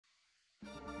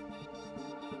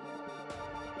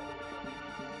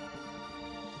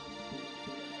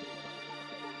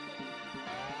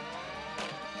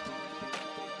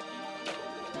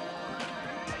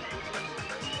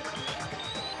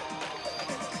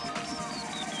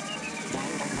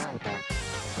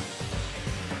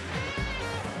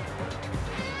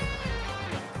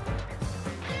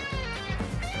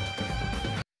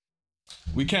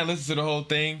We can't listen to the whole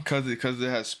thing because it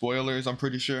has spoilers, I'm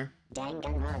pretty sure.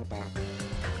 Danganronpa.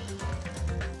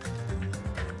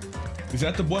 Is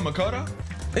that the boy Makoto?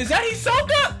 Is that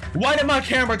Hisoka? Why did my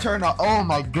camera turn off? Oh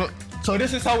my god. So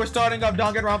this is how we're starting up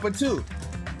Danganronpa 2.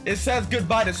 It says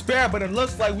goodbye despair, but it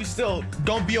looks like we still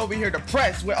gonna be over here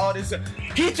depressed with all this.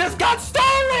 He just got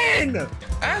stolen!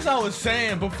 As I was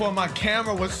saying before, my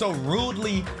camera was so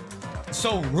rudely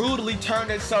turned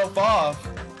itself off.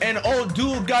 And old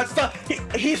dude got stuck.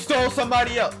 He stole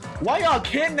somebody else. Why y'all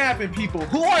kidnapping people?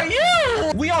 Who are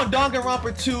you? We on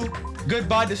Danganronpa 2,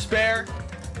 goodbye despair.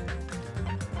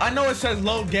 I know it says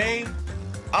load game.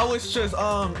 I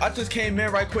just came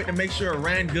in right quick to make sure it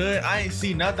ran good. I ain't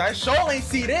see nothing. I sure ain't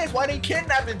see this. Why they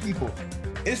kidnapping people?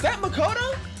 Is that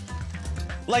Makoto?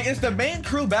 Like, is the main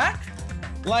crew back?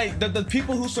 Like, the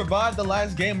people who survived the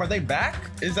last game, are they back?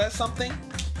 Is that something?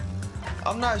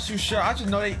 I'm not too sure.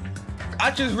 I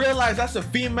just realized that's a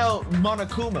female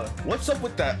Monokuma. What's up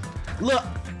with that? Look,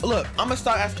 I'm gonna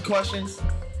start asking questions.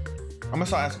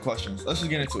 Let's just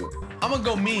get into it. I'm gonna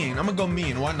go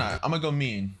mean. Why not? I'm gonna go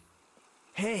mean.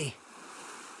 Hey,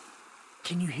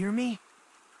 can you hear me?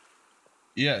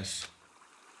 Yes.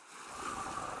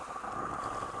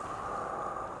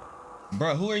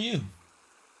 Bro, who are you?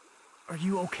 Are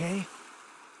you okay?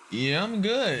 Yeah, I'm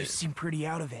good. You seem pretty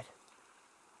out of it.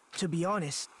 To be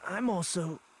honest, I'm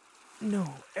also...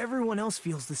 No, everyone else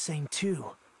feels the same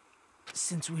too.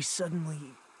 Since we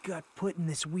suddenly got put in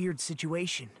this weird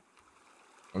situation.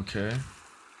 Okay.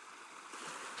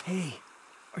 Hey,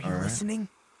 are you listening?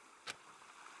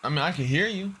 I mean, I can hear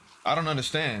you. I don't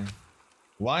understand.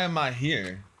 Why am I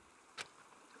here?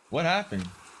 What happened?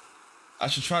 I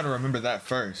should try to remember that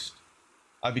first.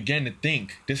 I began to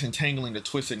think, disentangling the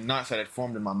twisted knots that had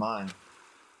formed in my mind.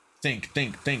 Think.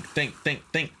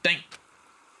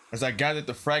 As I gathered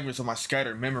the fragments of my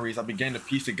scattered memories, I began to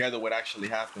piece together what actually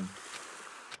happened.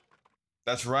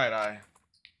 That's right,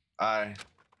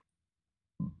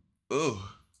 Ugh.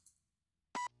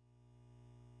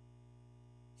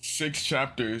 6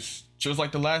 chapters, just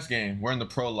like the last game. We're in the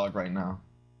prologue right now.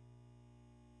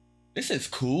 This is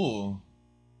cool.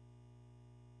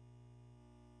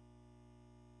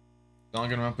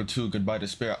 Danganronpa 2, goodbye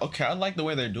despair. Okay, I like the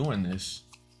way they're doing this.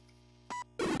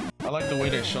 I like the way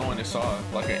they're showing this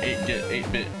off, like an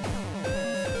 8-bit.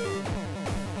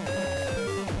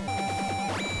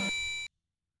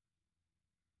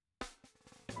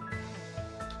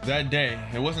 That day,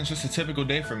 it wasn't just a typical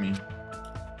day for me.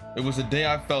 It was a day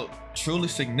I felt truly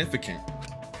significant.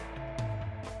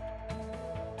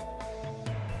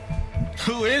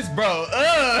 Who is bro?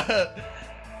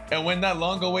 And when that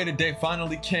long-awaited day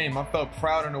finally came, I felt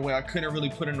proud in a way I couldn't really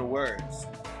put into words.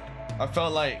 I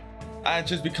felt like I had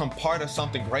just become part of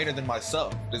something greater than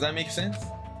myself. Does that make sense?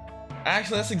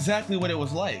 Actually, that's exactly what it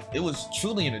was like. It was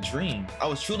truly in a dream. I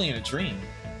was truly in a dream.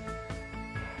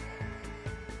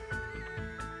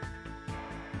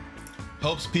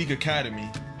 Hope's Peak Academy.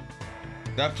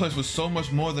 That place was so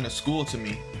much more than a school to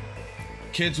me.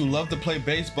 Kids who love to play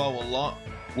baseball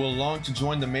will long to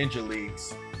join the major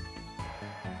leagues.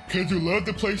 Kids who love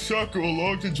to play soccer will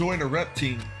long to join a rep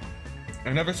team.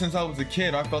 And ever since I was a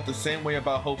kid, I felt the same way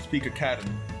about Hope's Peak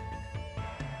Academy.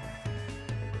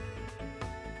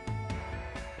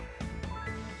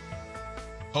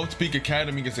 Hope's Peak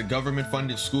Academy is a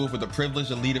government-funded school for the privileged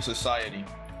elite of society.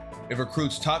 It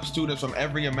recruits top students from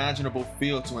every imaginable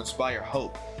field to inspire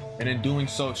hope, and in doing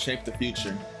so, shape the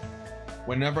future.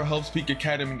 Whenever Hope's Peak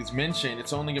Academy is mentioned,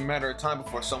 it's only a matter of time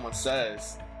before someone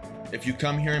says, if you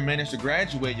come here and manage to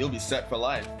graduate, you'll be set for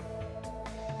life.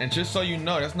 And just so you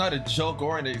know, that's not a joke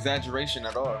or an exaggeration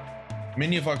at all.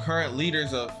 Many of our current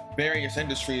leaders of various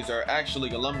industries are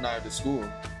actually alumni of the school.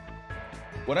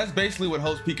 Well, that's basically what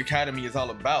Hope's Peak Academy is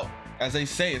all about. As they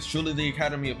say, it's truly the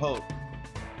Academy of Hope.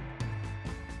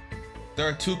 There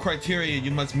are 2 criteria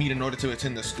you must meet in order to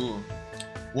attend the school.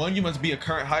 1, you must be a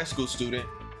current high school student.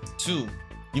 2,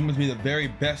 you must be the very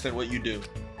best at what you do.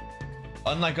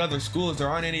 Unlike other schools, there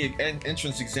aren't any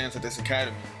entrance exams at this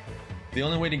academy. The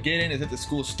only way to get in is if the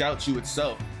school scouts you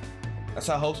itself. That's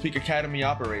how Hope's Peak Academy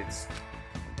operates.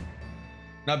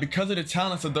 Now, because of the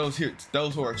talents of those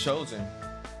who are chosen,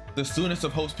 the students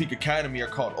of Hope's Peak Academy are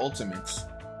called Ultimates.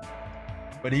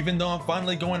 But even though I'm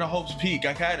finally going to Hope's Peak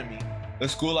Academy, the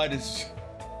school I deserved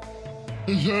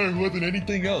wasn't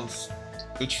anything else.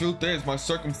 The truth is, my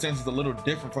circumstance is a little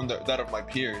different from that of my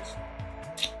peers.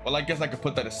 Well, I guess I could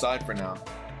put that aside for now.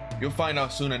 You'll find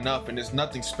out soon enough, and there's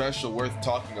nothing special worth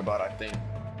talking about, I think.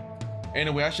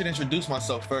 Anyway, I should introduce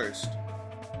myself first.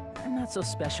 I'm not so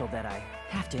special that I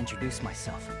have to introduce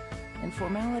myself. and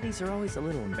formalities are always a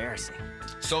little embarrassing.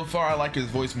 So far, I like his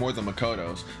voice more than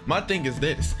Makoto's. My thing is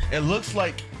this. It looks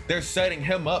like they're setting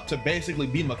him up to basically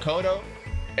be Makoto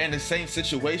in the same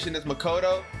situation as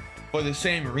Makoto for the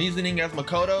same reasoning as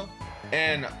Makoto.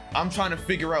 And I'm trying to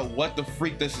figure out what the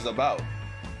freak this is about.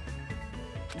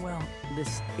 Well,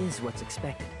 this is what's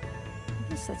expected. I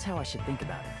guess that's how I should think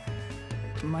about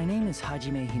it. My name is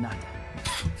Hajime Hinata.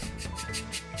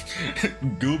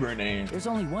 Goober name. There's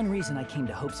only one reason I came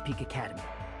to Hope's Peak Academy.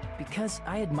 Because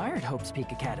I admired Hope's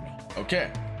Peak Academy.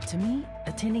 Okay. To me,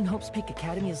 attending Hope's Peak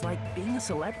Academy is like being a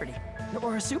celebrity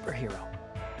or a superhero.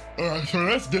 So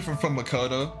that's different from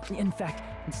Makoto. In fact,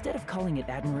 instead of calling it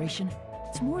admiration,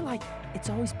 it's more like it's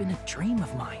always been a dream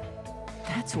of mine.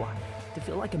 That's why, to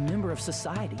feel like a member of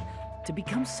society, to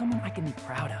become someone I can be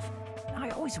proud of. I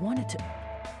always wanted to.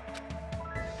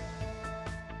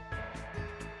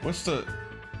 What's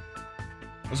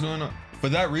going on? For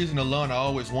that reason alone, I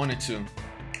always wanted to.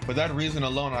 For that reason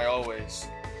alone, I always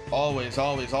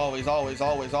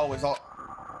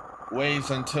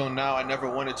until now, I never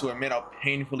wanted to admit how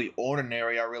painfully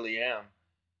ordinary I really am.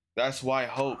 That's why I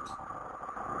hoped.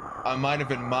 I might have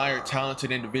admired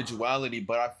talented individuality,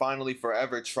 but I finally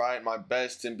forever tried my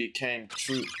best and became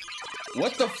true.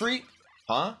 What the freak?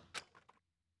 Huh?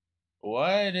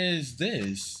 What is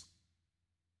this?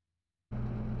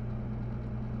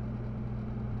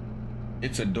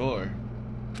 It's a door.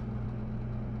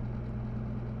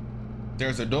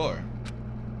 There's a door.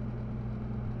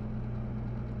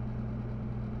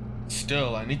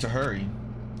 Still, I need to hurry.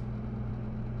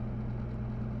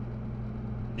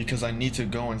 Because I need to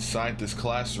go inside this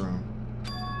classroom.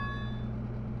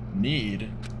 Need?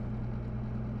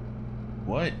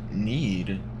 What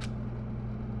need?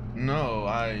 No,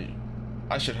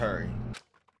 I should hurry.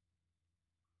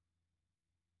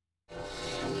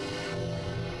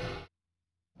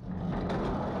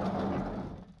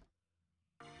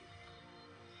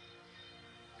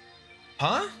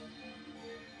 Huh?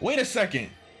 Wait a second.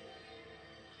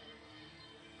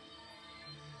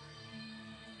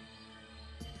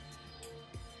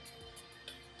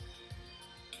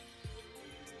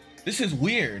 This is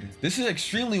weird. This is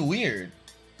extremely weird.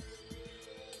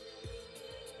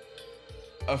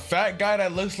 A fat guy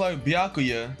that looks like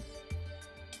Byakuya.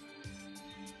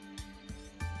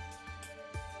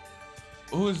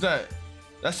 Who is that?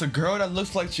 That's a girl that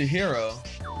looks like Chihiro.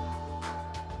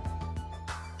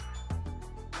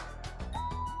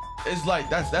 It's like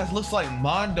that looks like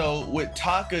Mondo with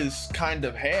Taka's kind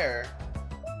of hair.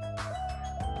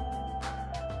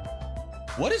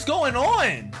 What is going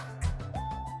on?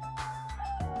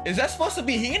 Is that supposed to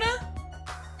be Hina?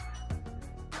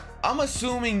 I'm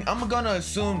gonna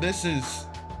assume this is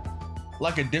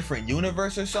like a different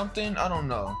universe or something. I don't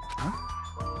know.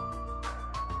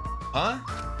 Huh?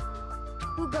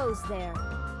 Who goes there?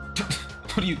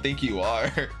 Who do you think you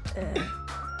are?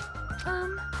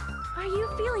 Are you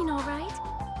feeling all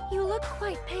right? You look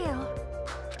quite pale.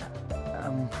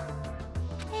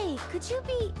 Hey, could you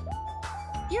be...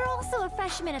 You're also a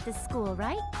freshman at this school,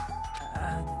 right?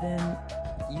 Then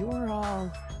you're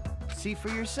all... See for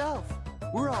yourself.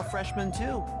 We're all freshmen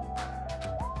too.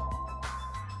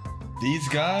 These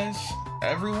guys?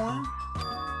 Everyone?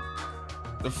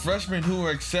 The freshmen who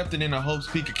were accepted in a Hope's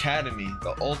Peak Academy,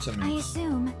 the Ultimates. I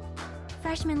assume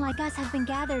freshmen like us have been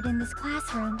gathered in this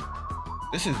classroom.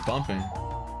 This is bumping.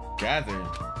 Gathered.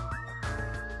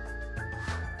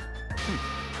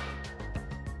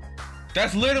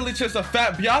 That's literally just a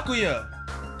fat Byakuya.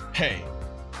 Hey,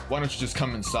 why don't you just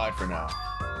come inside for now?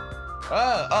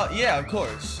 Yeah, of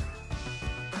course.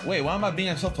 Wait, why am I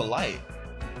being so polite?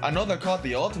 I know they're called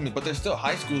the Ultimate, but they're still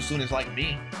high school students like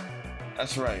me.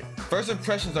 That's right. First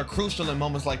impressions are crucial in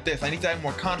moments like this. I need to act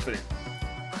more confident.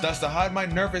 Thus, to hide my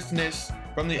nervousness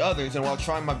from the others and while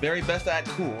trying my very best to act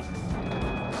cool,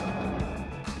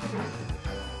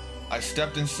 I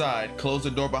stepped inside, closed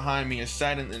the door behind me, and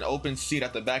sat in an open seat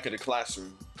at the back of the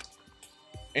classroom.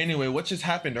 Anyway, what just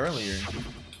happened earlier?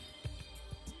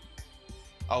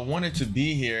 I wanted to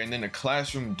be here, and then the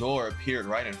classroom door appeared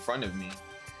right in front of me,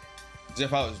 as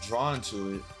if I was drawn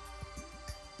to it.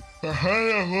 But how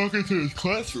did I walk into this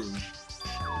classroom?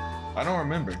 I don't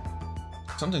remember.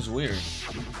 Something's weird.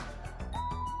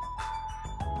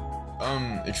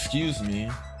 Excuse me.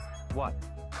 What?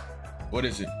 What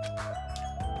is it?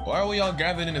 Why are we all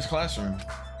gathered in this classroom?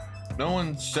 No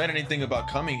one said anything about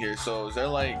coming here, so is there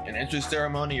like an entrance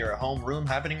ceremony or a homeroom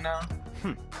happening now?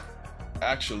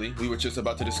 Actually, we were just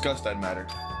about to discuss that matter.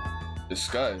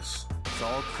 Discuss? It's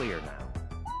all clear now.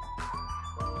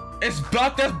 That's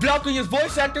Byakuya's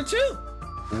voice actor too!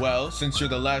 Well, since you're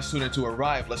the last student to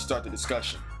arrive, let's start the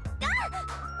discussion.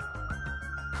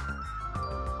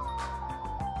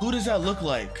 Who does that look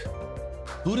like?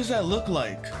 Who does that look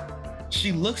like?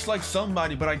 She looks like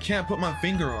somebody, but I can't put my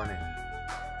finger on it.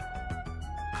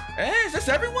 Hey, is this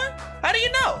everyone? How do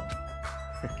you know?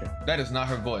 That is not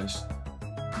her voice.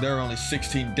 There are only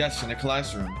 16 desks in the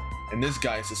classroom, and this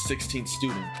guy is the 16th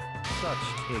student. Such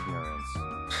ignorance.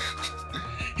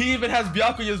 He even has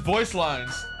Byakuya's voice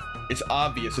lines. It's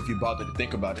obvious if you bother to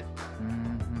think about it.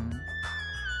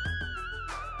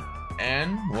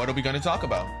 And what are we going to talk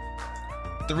about?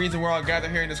 The reason we're all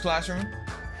gathered here in this classroom?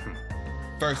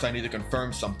 First, I need to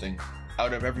confirm something.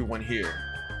 Out of everyone here,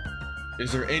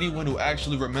 is there anyone who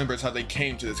actually remembers how they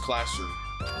came to this classroom?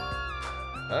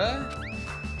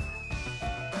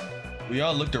 We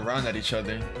all looked around at each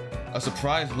other. A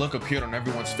surprised look appeared on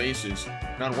everyone's faces.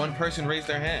 Not one person raised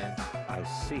their hand. I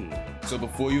see. So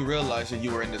before you realize that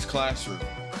you were in this classroom,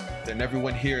 then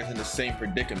everyone here is in the same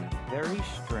predicament. Very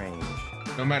strange.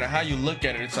 No matter how you look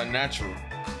at it, it's unnatural.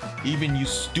 Even you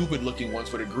stupid looking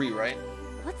ones would agree, right?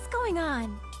 What's going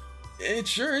on? It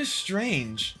sure is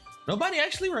strange. Nobody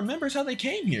actually remembers how they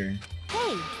came here.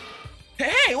 Hey!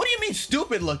 Hey, what do you mean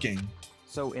stupid looking?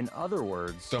 So in other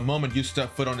words... The moment you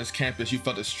stepped foot on this campus, you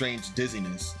felt a strange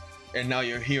dizziness. And now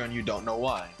you're here and you don't know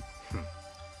why.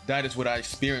 That is what I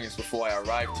experienced before I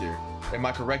arrived here. Am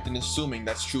I correct in assuming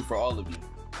that's true for all of you?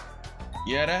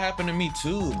 Yeah, that happened to me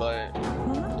too, but...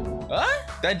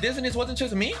 That dizziness wasn't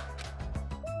just me?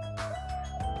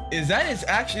 Is that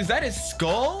his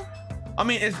skull? I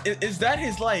mean, is that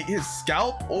his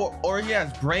scalp or he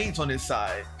has braids on his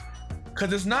side?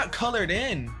 Cause it's not colored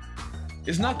in.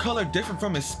 It's not colored different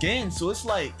from his skin, so it's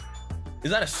like,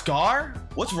 is that a scar?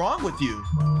 What's wrong with you?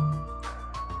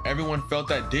 Everyone felt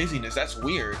that dizziness, that's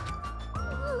weird.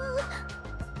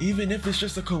 Even if it's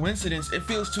just a coincidence, it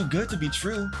feels too good to be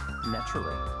true.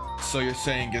 Naturally. So you're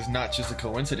saying it's not just a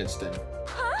coincidence then?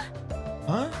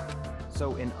 Huh?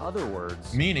 So in other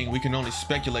words... Meaning we can only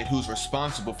speculate who's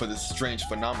responsible for this strange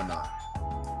phenomenon.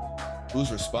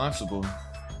 Who's responsible?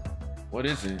 What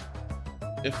is it?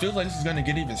 It feels like this is gonna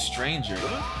get even stranger.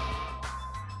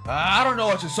 I don't know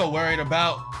what you're so worried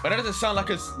about, but that doesn't sound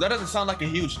like a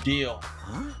huge deal.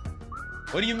 Huh?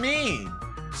 What do you mean?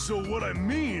 So what I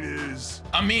mean is...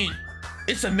 I mean,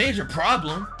 it's a major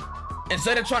problem.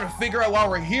 Instead of trying to figure out why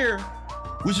we're here,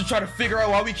 we should try to figure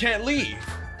out why we can't leave.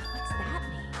 What's that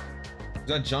mean? Is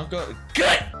that Junko?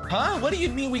 Good! Huh? What do you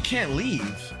mean we can't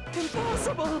leave?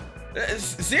 Impossible!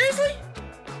 Seriously?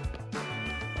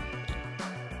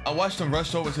 I watched him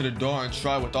rush over to the door and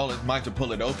try with all his might to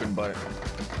pull it open, but...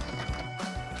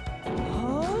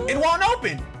 It won't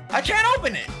open! I can't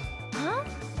open it! Huh?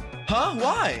 Huh?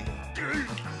 Why?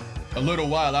 A little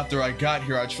while after I got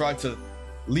here, I tried to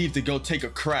leave to go take a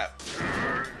crap.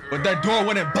 But that door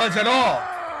wouldn't budge at all!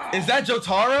 Is that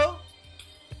Jotaro?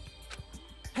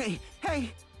 Hey,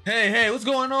 hey! Hey, what's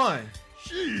going on?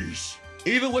 Sheesh.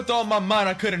 Even with all my might,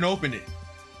 I couldn't open it.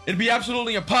 It'd be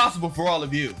absolutely impossible for all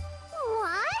of you.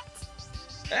 What?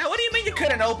 Hey, what do you mean you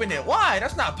couldn't open it? Why?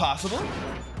 That's not possible.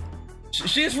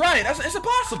 She's right. It's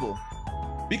impossible.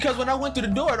 Because when I went through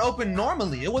the door, it opened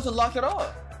normally. It wasn't locked at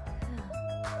all.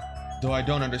 Though I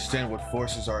don't understand what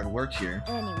forces are at work here.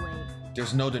 Anyway.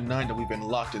 There's no denying that we've been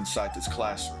locked inside this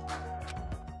classroom.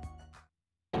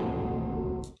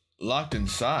 Locked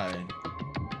inside?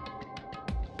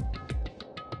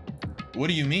 What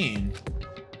do you mean?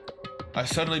 I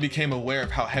suddenly became aware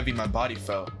of how heavy my body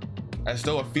felt, as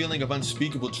though a feeling of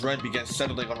unspeakable dread began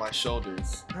settling on my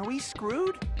shoulders. Are we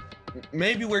screwed?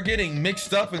 Maybe we're getting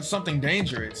mixed up in something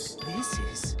dangerous. This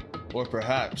is... Or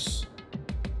perhaps,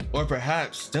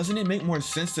 doesn't it make more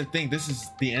sense to think this is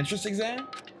the entrance exam?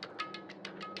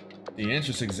 The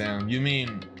entrance exam? You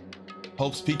mean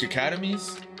Hope's Peak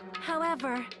Academies?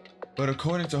 However... But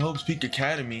according to Hope's Peak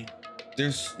Academy,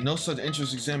 there's no such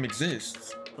entrance exam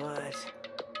exists. But...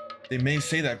 They may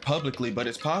say that publicly, but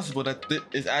it's possible that this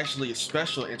is actually a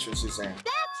special entrance exam.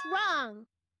 That's wrong!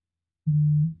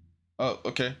 Oh,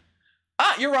 okay.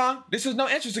 Ah, you're wrong. This is no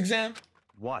entrance exam.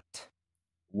 What?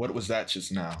 What was that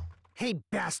just now? Hey,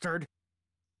 bastard!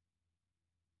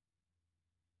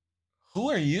 Who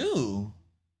are you?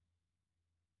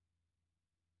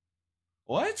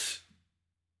 What?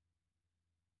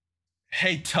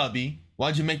 Hey, Tubby.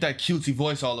 Why'd you make that cutesy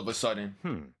voice all of a sudden?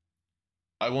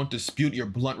 I won't dispute your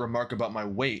blunt remark about my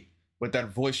weight, but that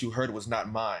voice you heard was not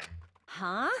mine.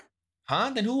 Huh?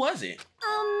 Huh? Then who was it?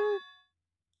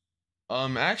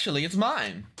 Actually, it's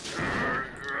mine.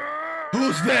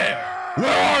 Who's there?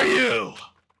 Where are you?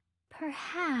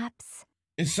 Perhaps.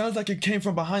 It sounds like it came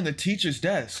from behind the teacher's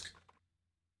desk.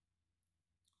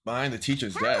 Behind the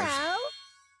teacher's desk. Hello?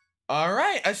 All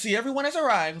right, I see everyone has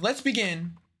arrived. Let's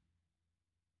begin.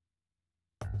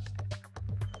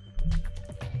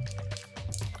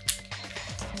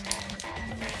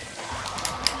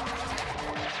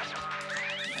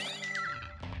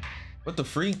 What the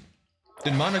freak?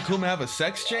 Did Monokuma have a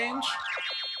sex change?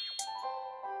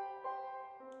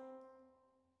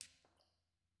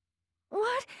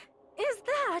 What is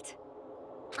that?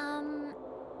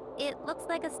 It looks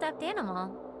like a stuffed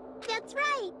animal. That's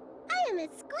right. I am a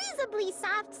squeezably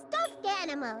soft stuffed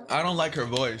animal. I don't like her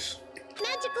voice.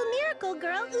 Magical miracle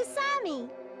girl Usami,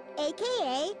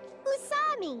 aka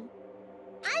Usami.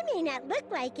 I may not look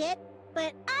like it,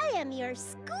 but I am your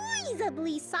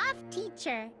squeezably soft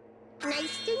teacher.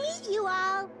 Nice to meet you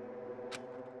all.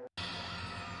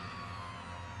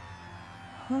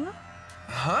 Huh?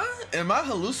 Huh? Am I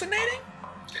hallucinating?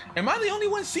 Am I the only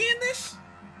one seeing this?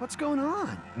 What's going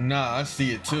on? Nah, I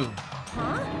see it too.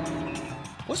 Huh?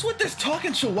 What's with this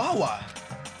talking chihuahua?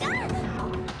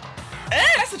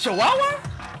 Hey, that's a chihuahua?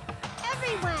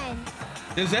 Everyone.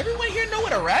 Does everyone here know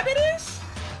what a rabbit is?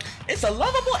 It's a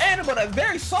lovable animal that's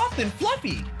very soft and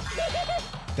fluffy.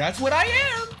 That's what I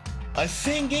am. A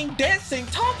singing, dancing,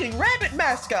 talking rabbit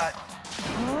mascot.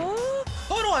 Huh?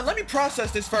 Hold on, let me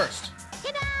process this first.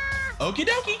 Ta-da! Okie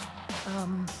dokie.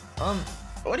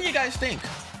 What do you guys think?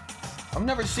 I've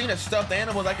never seen a stuffed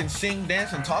animal that can sing,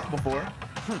 dance, and talk before.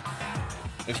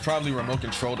 It's probably remote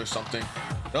controlled or something.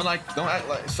 Don't act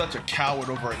like such a coward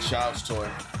over a child's toy.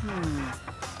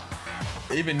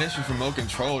 Even this is remote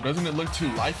controlled. Doesn't it look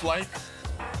too lifelike?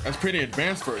 That's pretty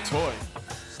advanced for a toy.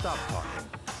 Stop talking.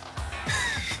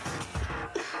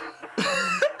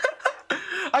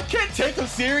 I can't take him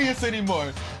serious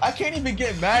anymore. I can't even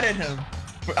get mad at him.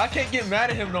 I can't get mad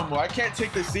at him no more. I can't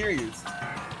take this serious.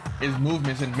 His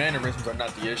movements and mannerisms are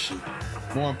not the issue.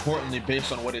 More importantly,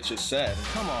 based on what it just said.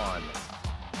 Come on.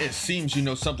 It seems you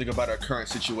know something about our current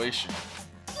situation.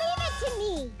 Leave it to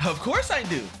me. Of course I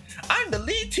do. I'm the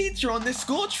lead teacher on this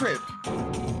school trip.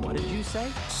 What did you say?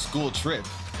 School trip.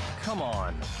 Come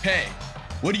on. Hey,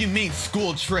 what do you mean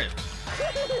school trip?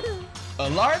 A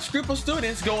large group of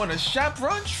students go on a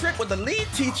chaperone trip with the lead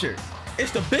teacher. It's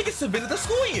the biggest event of the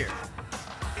school year.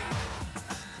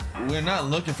 We're not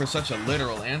looking for such a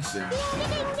literal answer. Ding,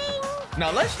 ding, ding.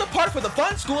 Now let's depart for the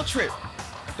fun school trip.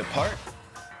 Depart?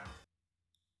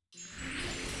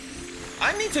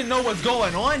 I need to know what's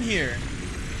going on here.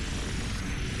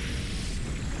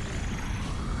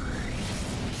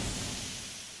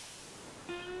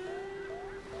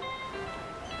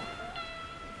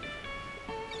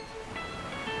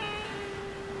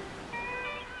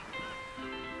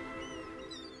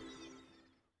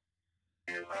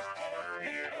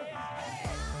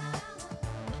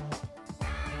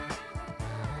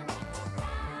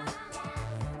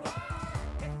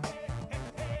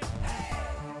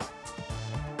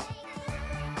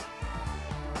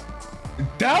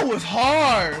 That was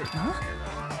hard. Huh?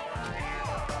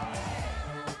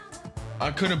 I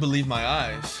couldn't believe my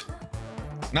eyes.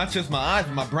 Not just my eyes,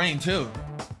 but my brain too.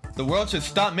 The world should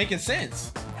stop making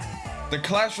sense. The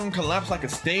classroom collapsed like a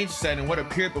stage set, and what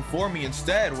appeared before me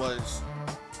instead was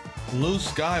blue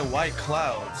sky, white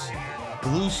clouds,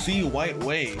 blue sea, white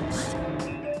waves.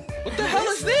 What the hell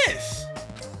is this?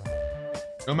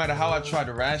 No matter how I tried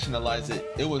to rationalize it,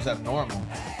 it was abnormal.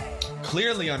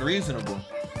 Clearly unreasonable.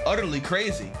 Utterly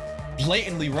crazy,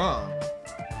 blatantly wrong.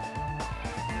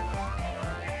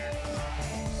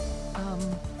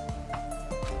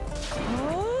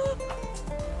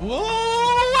 Whoa,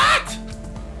 what?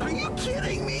 Are you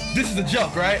kidding me? This is a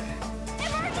joke, right?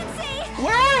 Emergency!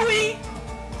 Where are we?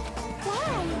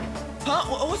 Why?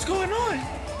 Huh? What's going on?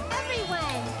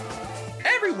 Everyone.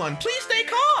 Everyone, please stay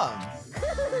calm.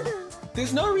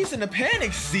 There's no reason to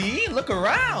panic, see? Look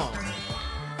around.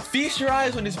 Feast your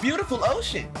eyes on this beautiful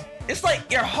ocean. It's like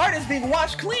your heart is being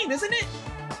washed clean, isn't it?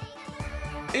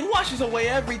 It washes away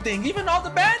everything, even all the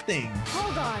bad things.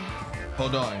 Hold on.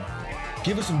 Hold on.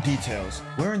 Give us some details.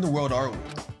 Where in the world are we?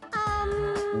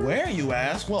 Where, you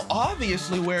ask? Well,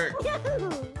 obviously we're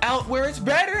out where it's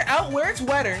better, out where it's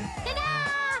wetter.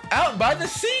 Ta-da! Out by the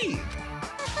sea.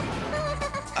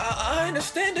 I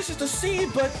understand this is the sea,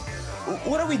 but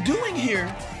what are we doing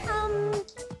here?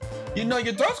 You know,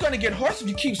 your throat's gonna get hoarse if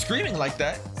you keep screaming like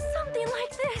that. Something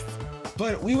like this.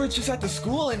 But we were just at the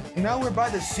school and now we're by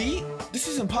the sea? This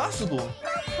is impossible. No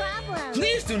problem.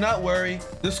 Please do not worry.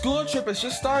 The school trip has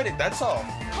just started, that's all.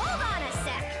 Hold on a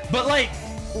sec. But like,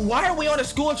 why are we on a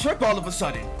school trip all of a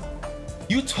sudden?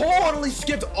 You totally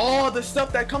skipped all the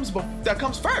stuff that comes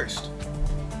first.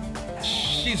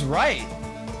 She's right.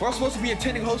 We're supposed to be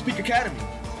attending Host Peak Academy.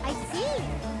 I see.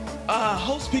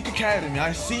 Host Peak Academy.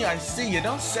 I see. You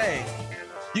don't say.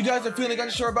 You guys are feeling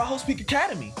unsure about Host Peak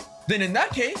Academy. Then in that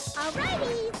case,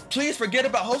 Alrighty. please forget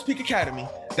about Host Peak Academy.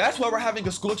 That's why we're having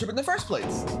a school trip in the first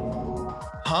place.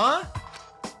 Huh?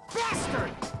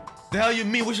 Bastard! The hell you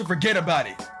mean we should forget about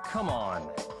it? Come on.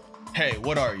 Hey,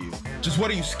 what are you? Just what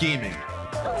are you scheming?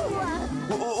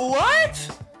 Ooh,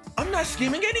 What? I'm not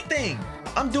scheming anything.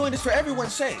 I'm doing this for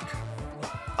everyone's sake.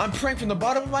 I'm praying from the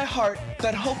bottom of my heart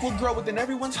that hope will grow within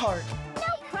everyone's heart. no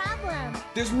problem.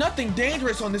 There's nothing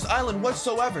dangerous on this island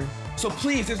whatsoever. So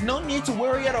please, there's no need to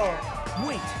worry at all.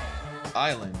 Wait,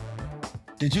 Island.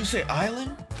 Did you say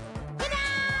island?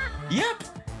 Yep,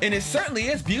 and it certainly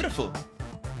is beautiful.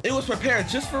 It was prepared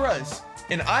just for us.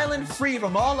 An island free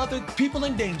from all other people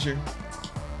in danger.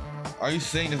 Are you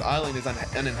saying this island is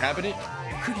uninhabited?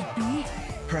 could it be?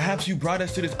 Perhaps you brought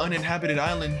us to this uninhabited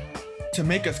island to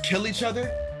make us kill each other?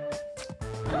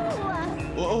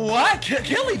 What?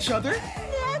 Kill each other?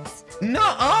 That's...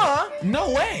 Nuh-uh!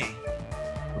 No way!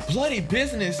 Bloody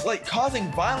business, like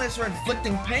causing violence or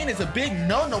inflicting pain, is a big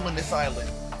no-no on this island.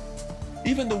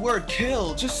 Even the word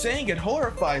kill, just saying it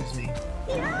horrifies me.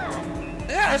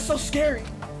 Yeah, it's so scary.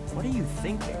 What are you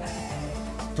thinking?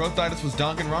 Bro thought this was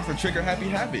Danganronpa trigger Happy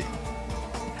Habit.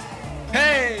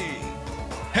 Hey!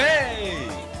 Hey!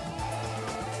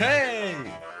 Hey!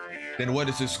 Then what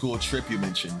is this school trip you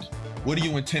mentioned? What do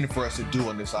you intend for us to do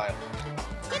on this island?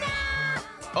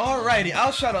 Alrighty,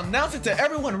 I shall announce it to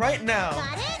everyone right now.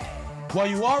 Got it? While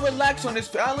you all relax on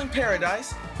this island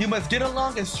paradise, you must get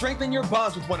along and strengthen your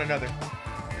bonds with one another.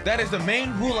 That is the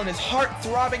main rule on this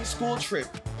heart-throbbing school trip.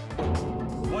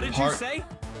 What did you say?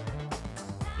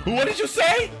 What did you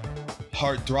say?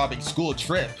 Heart-throbbing school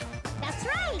trip. That's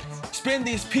right. Spend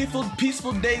these peaceful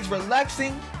days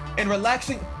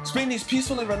Spend these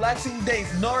peaceful and relaxing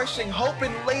days nourishing hope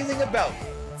and lazing about,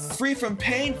 free from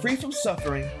pain, free from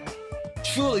suffering.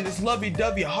 Truly, this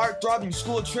lovey-dovey, heart-throbbing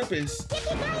school trip is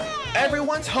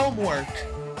everyone's homework.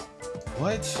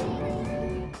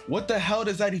 What the hell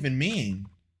does that even mean?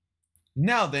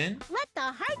 Now then, Let the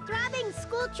heart-throbbing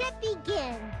school trip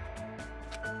begin.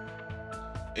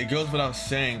 it goes without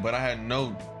saying, but I had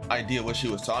no idea what she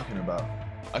was talking about.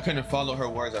 I couldn't follow her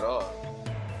words at all.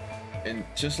 And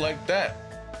just like that,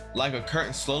 like a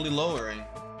curtain slowly lowering,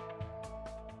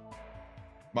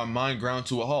 my mind ground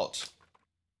to a halt.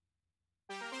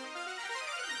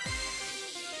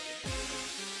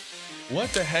 What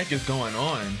the heck is going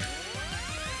on?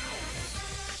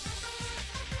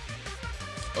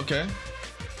 Okay.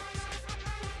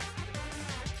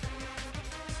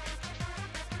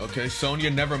 Okay, Sonia,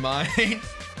 never mind.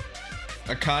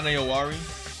 Akane Owari.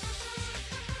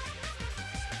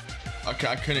 Okay,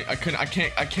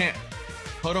 I can't.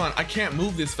 Hold on, I can't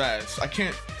move this fast. I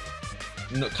can't.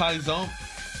 No, Kaizome.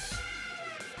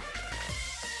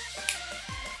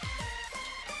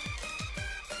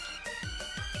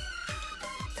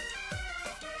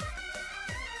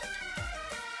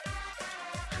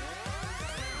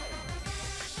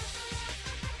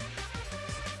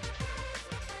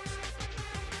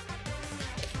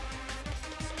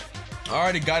 I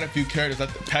already got a few characters at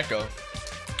the Pekka.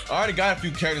 I already got a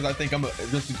few characters I think I'm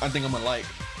gonna like.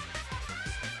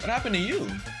 What happened to you?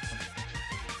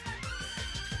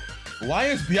 Why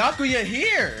is Byakuya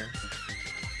here?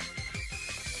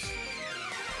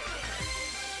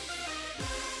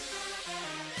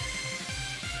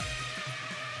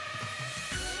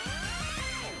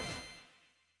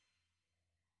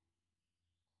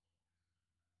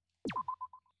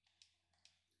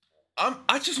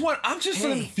 I'm just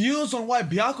confused on why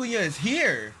Byakuya is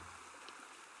here.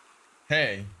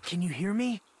 Hey. Can you hear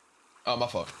me? Oh, my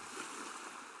fault.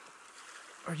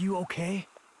 Are you okay?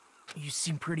 You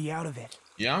seem pretty out of it.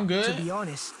 Yeah, I'm good. To be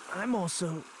honest, I'm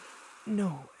also...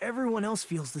 No, everyone else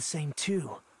feels the same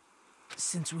too.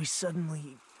 Since we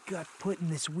suddenly got put in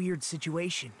this weird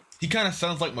situation. He kind of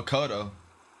sounds like Makoto.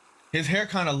 His hair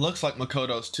kind of looks like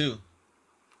Makoto's too.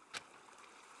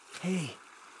 Hey,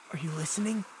 are you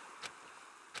listening?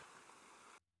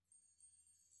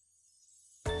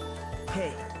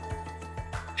 Hey.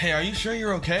 Hey, are you sure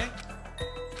you're okay?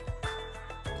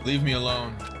 Leave me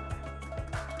alone.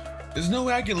 There's no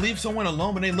way I can leave someone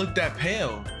alone when they look that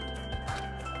pale.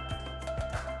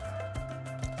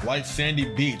 White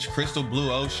sandy beach, crystal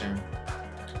blue ocean.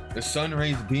 The sun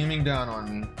rays beaming down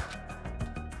on me.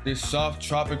 This soft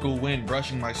tropical wind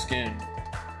brushing my skin.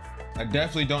 I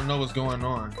definitely don't know what's going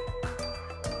on.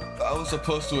 I was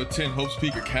supposed to attend Hope's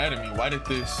Peak Academy.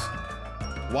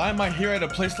 Why am I here at a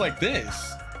place like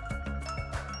this?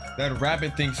 That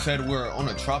rabbit thing said we're on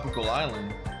a tropical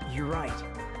island. You're right.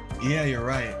 Yeah, you're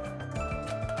right.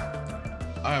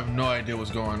 I have no idea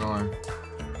what's going on.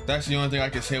 That's the only thing I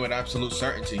can say with absolute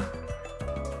certainty.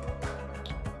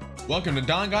 Welcome to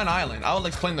Dangan Island. I will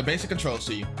explain the basic controls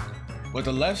to you. With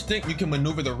the left stick, you can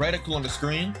maneuver the reticle on the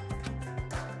screen.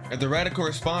 If the reticle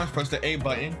responds, press the A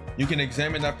button. You can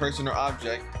examine that person or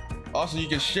object. Also, you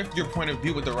can shift your point of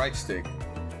view with the right stick.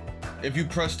 if you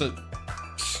press the,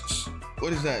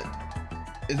 what is that?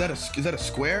 Is that a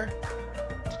square?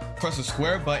 Press the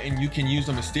square button, you can use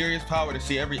the mysterious power to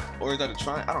see or is that a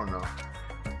triangle? I don't know.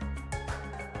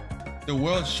 The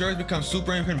world sure has become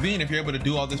super inconvenient if you're able to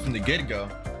do all this from the get-go.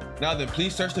 Now then,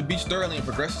 please search the beach thoroughly and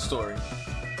progress the story.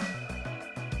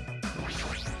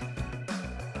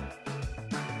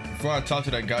 Before I talk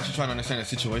to that guy, I should try to understand the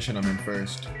situation I'm in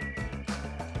first.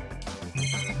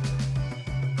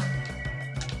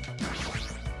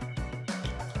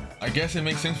 I guess it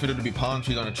makes sense for there to be palm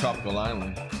trees on a tropical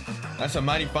island. That's a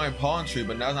mighty fine palm tree,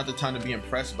 but now's not the time to be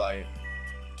impressed by it.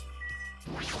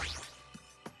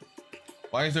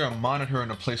 Why is there a monitor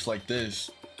in a place like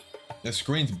this? The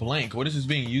screen's blank. What is this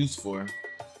being used for?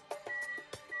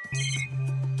 Is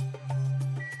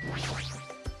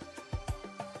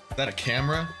that a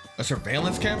camera? A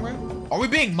surveillance camera? Are we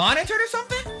being monitored or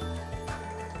something?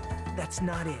 That's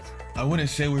not it. I wouldn't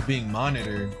say we're being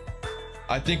monitored.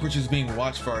 I think we're just being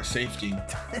watched for our safety.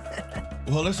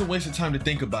 Well, it's a waste of time to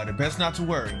think about it. Best not to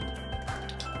worry.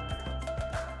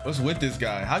 What's with this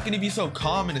guy? How can he be so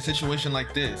calm in a situation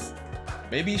like this?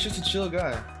 Maybe he's just a chill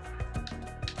guy.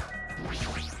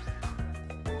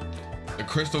 The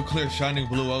crystal clear shining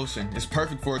blue ocean is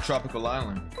perfect for a tropical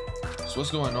island. So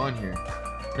what's going on here?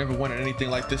 I never wanted anything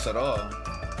like this at all.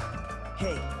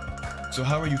 Hey. So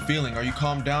how are you feeling? Are you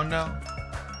calmed down now?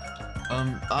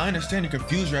 I understand you're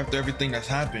confused after everything that's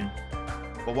happened.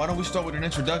 But why don't we start with an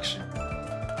introduction?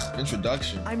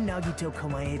 Introduction? I'm Nagito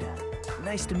Komaeda.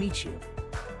 Nice to meet you.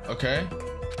 Okay.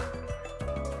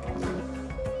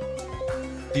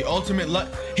 The ultimate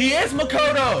He is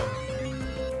Makoto!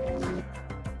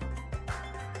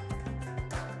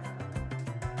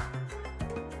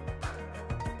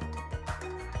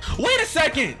 Wait a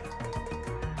second!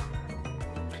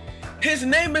 His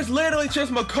name is literally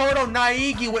just Makoto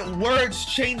Naegi with words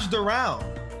changed around.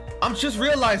 I'm just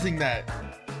realizing that.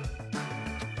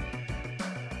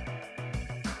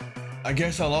 I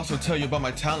guess I'll also tell you about my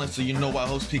talent so you know why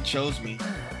Host Peak chose me.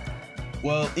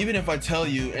 Well, even if I tell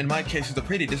you, in my case, it's a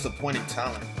pretty disappointing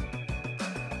talent.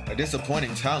 A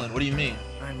disappointing talent? What do you mean?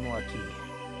 I'm lucky.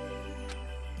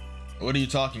 What are you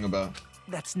talking about?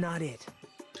 That's not it.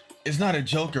 It's not a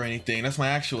joke or anything. That's my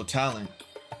actual talent.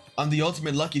 I'm the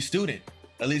ultimate lucky student.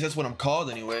 At least that's what I'm called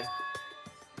anyway.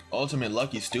 Ultimate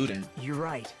lucky student. You're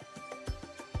right.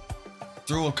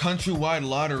 Through a countrywide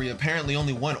lottery, apparently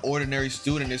only one ordinary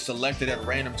student is selected at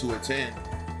random to attend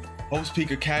Hope's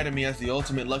Peak Academy as the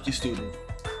ultimate lucky student.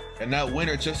 And that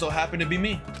winner just so happened to be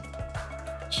me.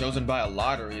 Chosen by a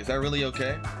lottery. Is that really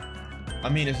okay? I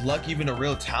mean, is luck even a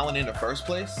real talent in the first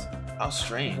place? How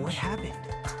strange. What happened?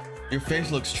 Your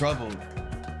face looks troubled.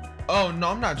 Oh, no,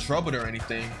 I'm not troubled or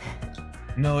anything.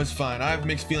 No, it's fine. I have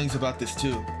mixed feelings about this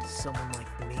too. Someone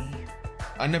like me?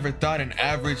 I never thought an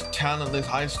average, talentless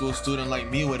high school student like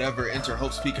me would ever enter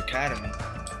Hope's Peak Academy.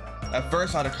 At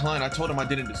first, I declined. I told them I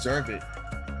didn't deserve it.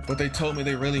 But they told me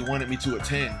they really wanted me to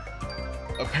attend.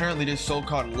 Apparently, this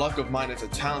so-called luck of mine is a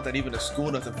talent that even the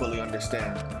school doesn't fully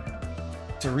understand.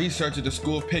 To research it, the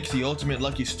school picks the ultimate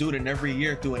lucky student every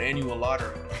year through an annual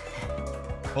lottery.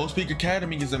 Hope's Peak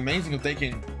Academy is amazing if they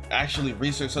can actually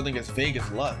research something as vague as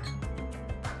luck.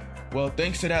 Well,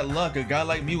 thanks to that luck, a guy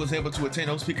like me was able to attend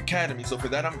Hope's Peak Academy, so for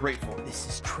that I'm grateful. This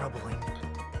is troubling.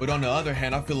 But on the other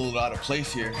hand, I feel a little out of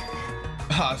place here.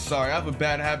 Sorry, I have a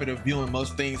bad habit of viewing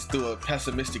most things through a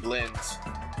pessimistic lens.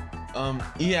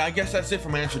 Yeah, I guess that's it for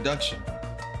my introduction.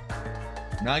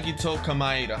 Nagito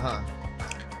Komaeda, huh?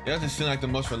 He doesn't seem like the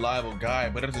most reliable guy,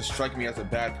 but it doesn't strike me as a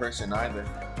bad person either.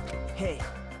 Hey.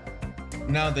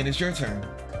 Now then, it's your turn.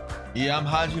 Yeah, I'm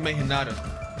Hajime Hinata.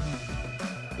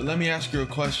 But let me ask you a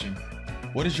question.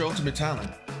 What is your ultimate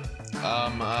talent?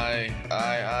 I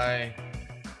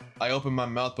opened my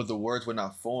mouth, but the words would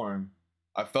not form.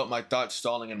 I felt my thoughts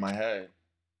stalling in my head,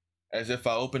 as if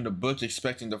I opened a book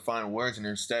expecting to find words and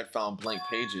instead found blank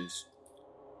pages.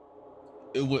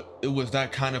 It was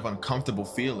that kind of uncomfortable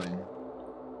feeling.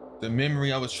 The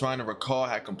memory I was trying to recall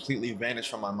had completely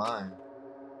vanished from my mind.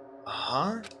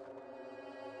 Huh?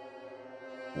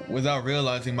 Without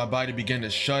realizing, my body began to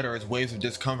shudder as waves of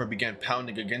discomfort began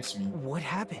pounding against me. What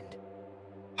happened?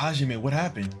 Hajime, what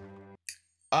happened?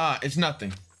 It's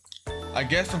nothing. I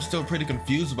guess I'm still pretty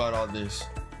confused about all this.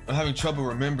 I'm having trouble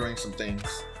remembering some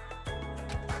things.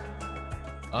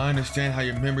 I understand how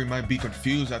your memory might be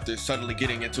confused after suddenly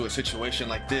getting into a situation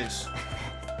like this.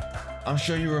 I'm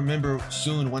sure you'll remember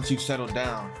soon once you've settled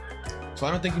down. So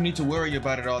I don't think you need to worry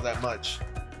about it all that much.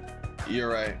 You're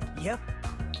right. Yep.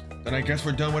 Then I guess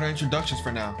we're done with our introductions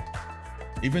for now.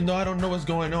 Even though I don't know what's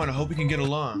going on, I hope we can get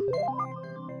along.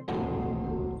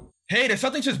 Hey, did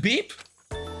something just beep?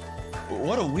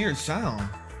 What a weird sound.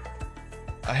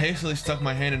 I hastily stuck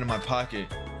my hand into my pocket.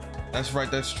 That's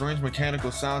right, that strange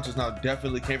mechanical sound just now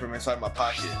definitely came from inside my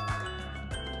pocket.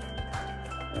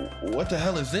 What the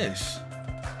hell is this?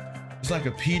 It's like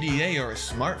a PDA or a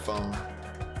smartphone.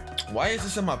 Why is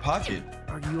this in my pocket?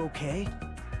 Are you okay?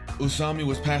 Usami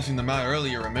was passing them out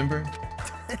earlier, remember?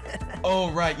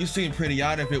 Oh right, you seemed pretty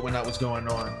out of it when that was going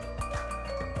on.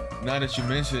 Now that you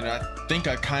mention it, I think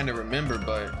I kind of remember,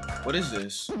 but what is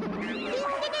this?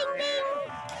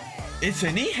 It's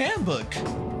an e-handbook.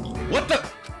 What the?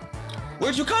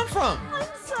 Where'd you come from? I'm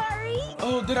sorry.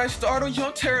 Oh, did I startle you?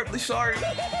 I'm terribly sorry.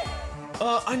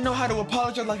 I know how to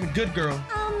apologize like a good girl.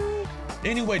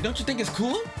 Anyway, don't you think it's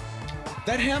cool?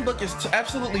 That handbook is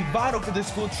absolutely vital for this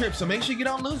school trip, so make sure you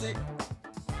don't lose it.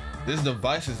 This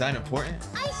device is that important?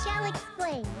 I shall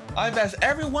explain. I've asked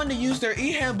everyone to use their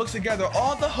e-handbooks to gather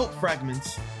all the hope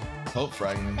fragments. Hope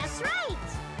fragments? That's right.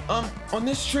 On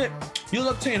this trip, you'll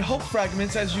obtain hope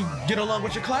fragments as you get along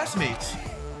with your classmates.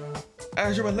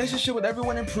 As your relationship with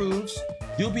everyone improves,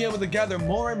 you'll be able to gather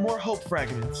more and more hope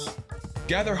fragments.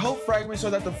 Gather hope fragments so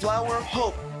that the flower of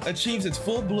hope achieves its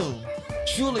full bloom.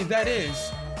 Truly, that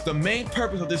is the main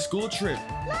purpose of this school trip.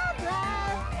 Blah, blah.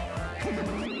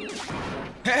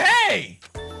 Hey!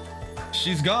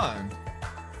 She's gone.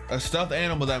 A stuffed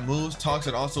animal that moves, talks,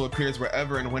 and also appears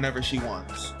wherever and whenever she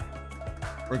wants.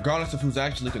 Regardless of who's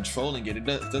actually controlling it,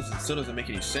 still doesn't make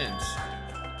any sense.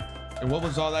 And what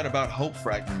was all that about hope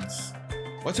fragments?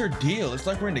 What's her deal? It's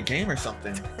like we're in the game or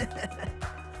something.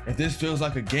 If this feels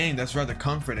like a game, that's rather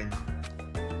comforting.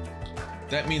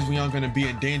 That means we aren't gonna be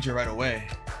in danger right away.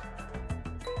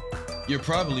 You're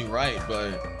probably right,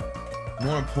 but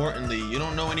more importantly, you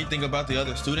don't know anything about the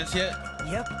other students yet?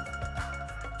 Yep.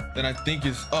 Then I think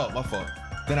it's, oh, my fault.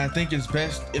 Then I think it's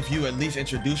best if you at least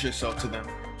introduce yourself to them.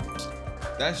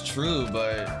 That's true,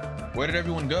 but where did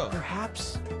everyone go?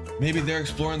 Perhaps. Maybe they're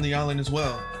exploring the island as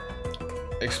well.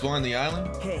 Exploring the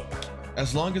island? Hey.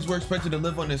 As long as we're expected to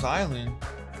live on this island,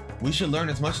 we should learn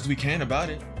as much as we can about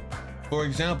it. For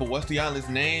example, what's the island's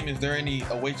name? Is there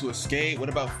a way to escape? What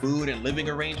about food and living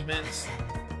arrangements?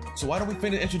 So why don't we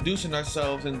finish introducing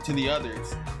ourselves and to the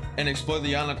others and explore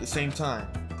the island at the same time?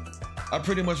 I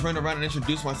pretty much ran around and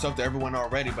introduced myself to everyone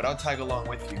already, but I'll tag along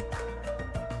with you.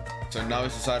 So now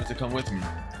he's decided to come with me.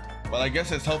 Well, I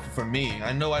guess it's helpful for me.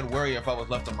 I know I'd worry if I was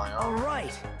left on my own. All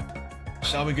right.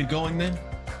 Shall we get going then?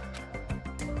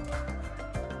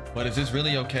 But is this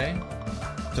really okay?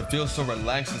 To feel so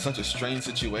relaxed in such a strange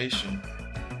situation.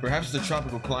 Perhaps it's the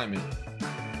tropical climate.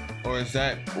 Or is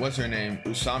that, what's her name,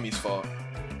 Usami's fault?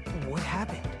 What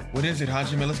happened? What is it,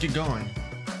 Hajime? Let's get going.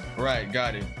 Right,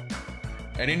 got it.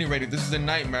 At any rate, if this is a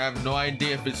nightmare, I have no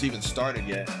idea if it's even started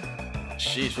yet.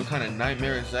 Sheesh, what kind of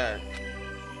nightmare is that?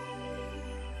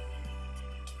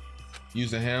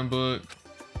 Use the handbook.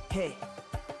 Hey.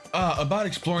 About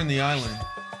exploring the island.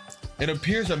 It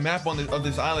appears a map of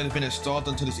this island has been installed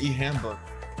onto this e-handbook.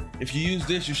 If you use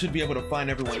this, you should be able to find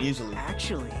everyone easily.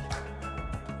 Actually.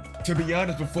 To be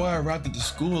honest, before I arrived at the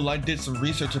school, I did some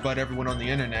research about everyone on the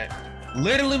internet.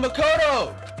 Literally,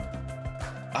 Makoto!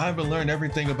 I haven't learned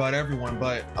everything about everyone,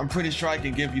 but I'm pretty sure I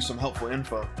can give you some helpful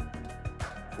info.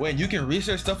 Wait, you can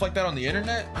research stuff like that on the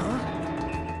internet?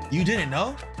 Huh? You didn't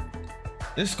know?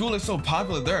 This school is so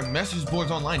popular, there are message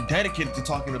boards online dedicated to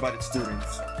talking about its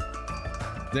students.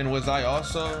 Then was I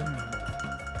also?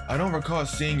 I don't recall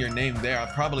seeing your name there. I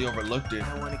probably overlooked it.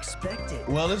 How unexpected.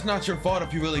 Well, it's not your fault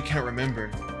if you really can't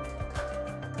remember.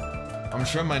 I'm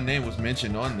sure my name was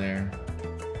mentioned on there.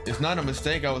 It's not a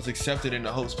mistake I was accepted in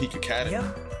the Hope's Peak Academy.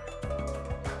 Yep.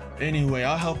 Anyway,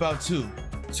 I'll help out too.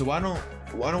 So why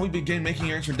don't we begin making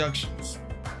your introductions?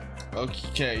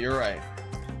 Okay, you're right.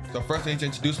 So first I need to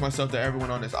introduce myself to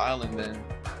everyone on this island then.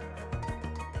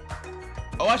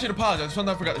 Oh, I should apologize.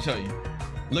 Something I forgot to tell you.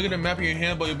 Look at the map in your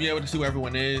handbook, you'll be able to see where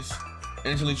everyone is.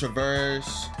 Instantly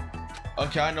traverse.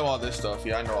 Okay, I know all this stuff.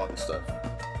 Yeah, I know all this stuff.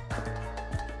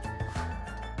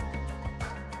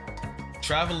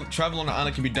 Travel on the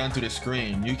island can be done through the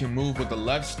screen. You can move with the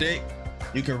left stick.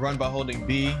 You can run by holding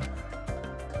B.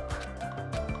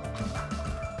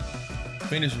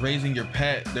 Finish raising your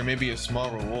pet. There may be a small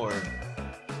reward.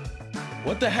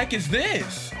 What the heck is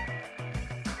this?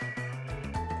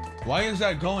 Why is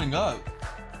that going up?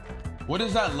 What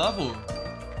is that level?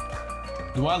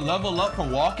 Do I level up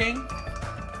from walking?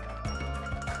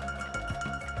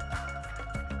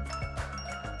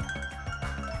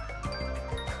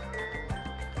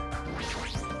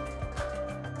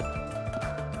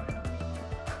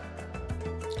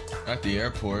 At the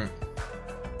airport.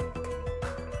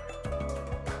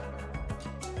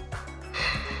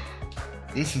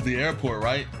 This is the airport,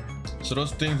 right? So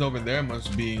those things over there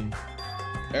must be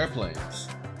Airplanes.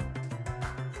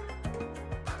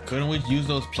 Couldn't we use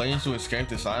those planes to escape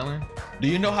this island? Do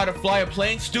you know how to fly a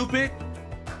plane, stupid?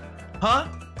 Huh?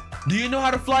 Do you know how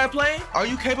to fly a plane? Are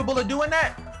you capable of doing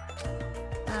that?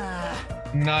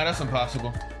 Nah, that's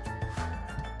impossible.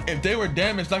 If they were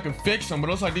damaged, I could fix them, but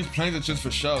it looks like these planes are just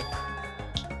for show.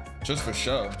 Just for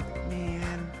show.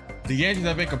 Man. The engines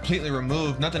have been completely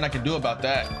removed. Nothing I can do about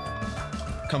that.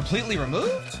 Completely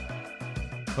removed?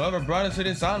 Whoever brought us to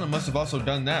this island must have also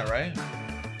done that, right?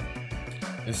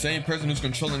 The same person who's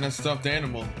controlling that stuffed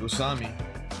animal, Usami.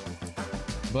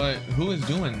 But who is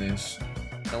doing this?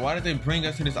 And why did they bring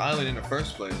us to this island in the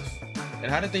first place?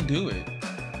 And how did they do it?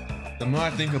 The more I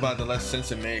think about it, the less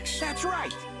sense it makes. That's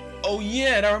right. Oh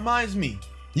yeah, that reminds me.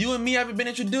 You and me haven't been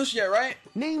introduced yet, right?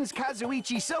 Name's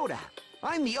Kazuichi Soda.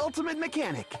 I'm the ultimate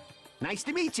mechanic. Nice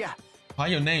to meet ya. Why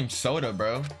your name Soda,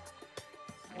 bro?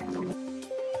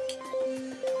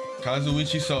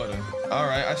 Kazuichi Soda.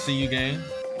 Alright, I see you, gang.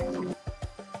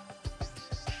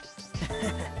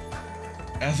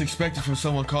 As expected from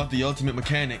someone called the ultimate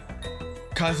mechanic,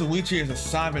 Kazuichi is a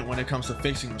savant when it comes to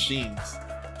fixing machines.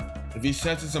 If he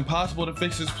says it's impossible to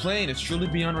fix his plane, it's truly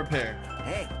beyond repair.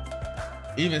 Hey.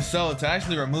 Even so, to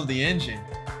actually remove the engine,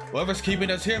 whoever's keeping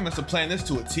us here must have planned this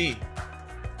to a T.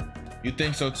 You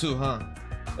think so too, huh?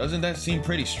 Doesn't that seem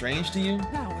pretty strange to you?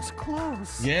 That was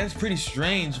close. Yeah, it's pretty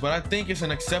strange, but I think it's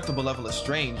an acceptable level of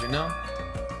strange, you know?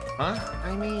 Huh?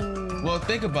 I mean... Well,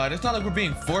 think about it. It's not like we're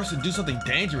being forced to do something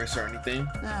dangerous or anything.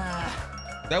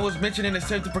 That was mentioned in the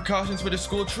safety precautions for the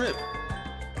school trip.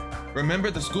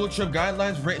 Remember the school trip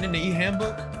guidelines written in the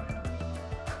e-handbook?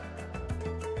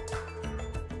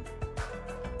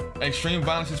 Extreme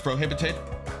violence is prohibited.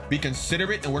 Be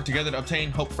considerate and work together to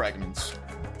obtain hope fragments.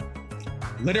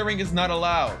 Littering is not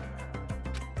allowed.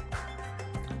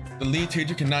 The lead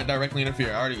teacher cannot directly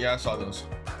interfere. I saw those.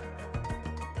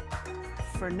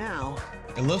 For now.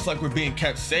 It looks like we're being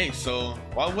kept safe, so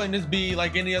why wouldn't this be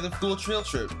like any other school trail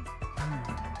trip?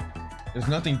 There's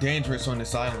nothing dangerous on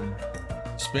this island.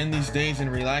 Spend these days in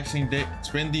relaxing day.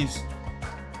 Spend these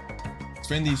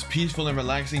peaceful and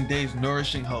relaxing days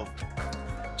nourishing hope.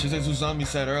 Just as Usami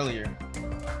said earlier,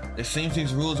 it seems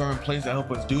these rules are in place to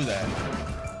help us do that.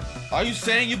 Are you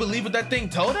saying you believe what that thing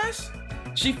told us?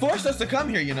 She forced us to come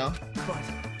here, you know. But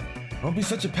don't be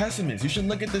such a pessimist. You should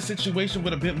look at the situation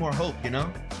with a bit more hope, you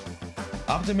know?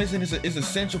 Optimism is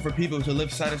essential for people to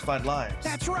live satisfied lives.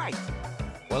 that's right.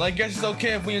 Well, I guess it's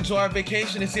okay if we enjoy our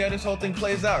vacation and see how this whole thing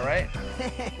plays out, right?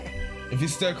 If you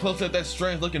stare close at that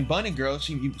strange-looking bunny girl,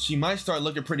 she might start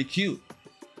looking pretty cute.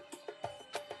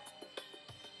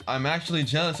 I'm actually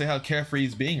jealous of how carefree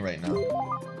he's being right now.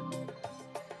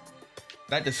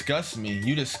 That disgusts me.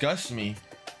 You disgust me.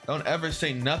 Don't ever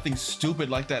say nothing stupid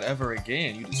like that ever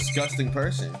again, you disgusting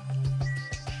person.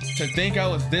 To think I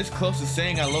was this close to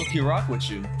saying I low-key rock with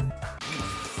you.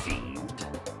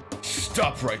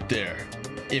 Stop right there.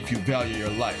 If you value your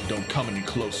life, don't come any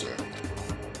closer.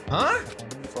 Huh?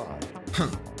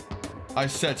 I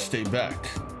said stay back.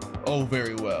 Oh,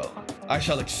 very well. I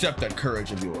shall accept that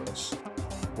courage of yours.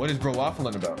 What is bro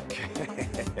waffling about?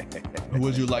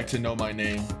 Would you like to know my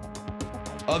name?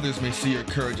 Others may see your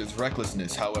courage as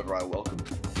recklessness, however I welcome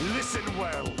it. Listen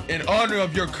well. In honor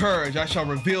of your courage, I shall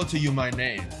reveal to you my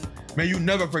name. May you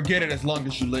never forget it as long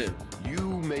as you live.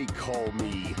 You may call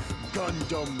me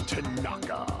Gundam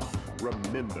Tanaka.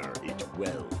 Remember it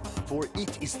well, for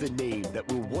it is the name that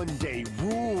will one day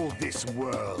rule this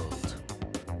world.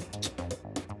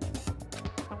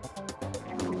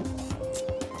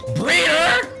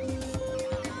 Breeder!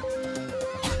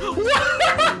 What?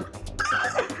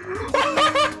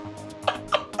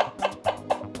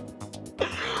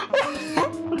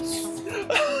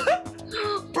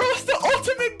 Bro's the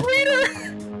ultimate breeder!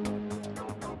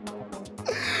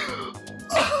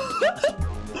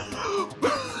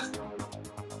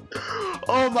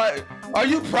 Oh my, are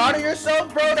you proud of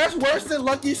yourself, bro? That's worse than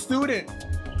lucky student.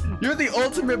 You're the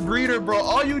ultimate breeder, bro.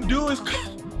 All you do is,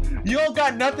 you don't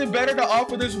got nothing better to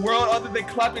offer this world other than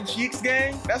clapping cheeks,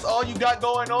 gang? That's all you got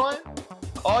going on?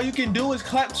 All you can do is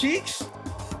clap cheeks?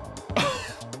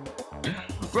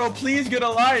 Bro, please get a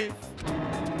life.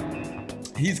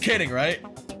 He's kidding, right?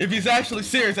 If he's actually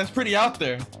serious, that's pretty out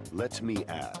there. Let me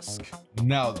ask.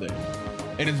 Now then,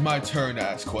 it is my turn to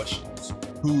ask questions.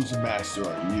 Whose master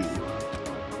are you?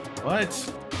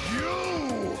 What?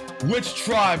 You! Which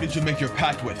tribe did you make your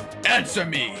pact with? Answer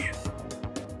me!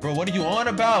 Bro, what are you on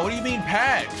about? What do you mean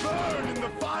pact? Burn in the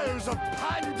fires of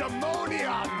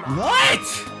pandemonium! What?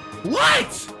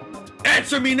 What?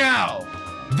 Answer me now!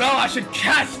 Though I should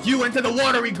cast you into the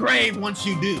watery grave once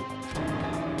you do.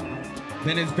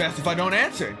 Then it's best if I don't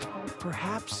answer.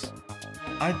 Perhaps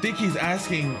I think he's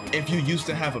asking if you used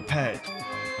to have a pet.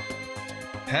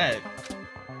 Pet?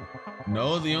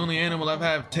 No, the only animal I've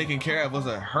had taken care of was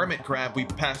a hermit crab we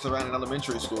passed around in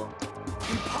elementary school.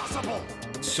 Impossible!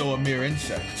 So a mere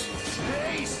insect.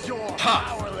 Face your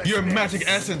Ha! Your magic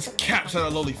essence caps at a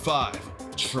lowly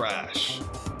 5. Trash.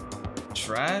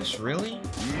 Trash? Really?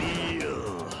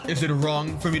 Meal. Is it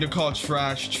wrong for me to call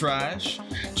trash trash?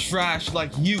 Trash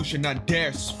like you should not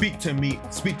dare speak to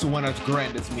one as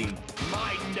grand as me.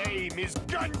 My name is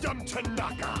Gundam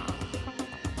Tanaka.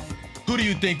 Who do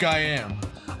you think I am?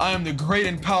 I am the great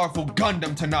and powerful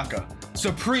Gundam Tanaka,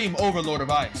 Supreme Overlord of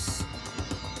Ice.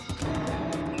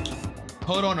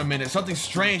 Hold on a minute, something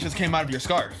strange just came out of your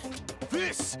scarf.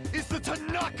 This is the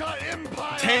Tanaka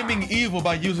Empire! Taming evil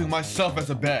by using myself as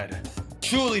a bed.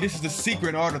 Truly, this is the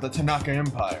secret art of the Tanaka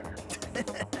Empire.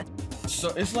 So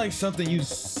it's like something you'd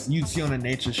see on a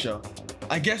nature show.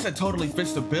 I guess that totally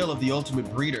fits the bill of the ultimate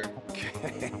breeder.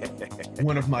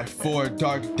 One of my 4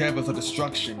 dark devils of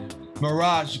destruction,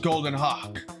 Mirage Golden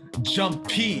Hawk, Jump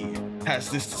P, has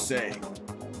this to say.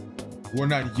 We're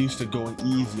not used to going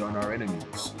easy on our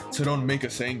enemies, so don't make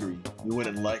us angry. You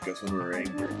wouldn't like us when we're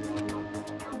angry.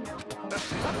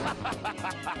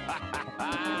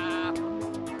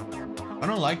 I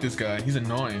don't like this guy, he's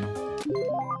annoying.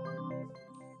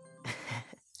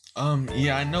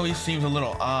 Yeah, I know he seems a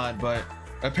little odd, but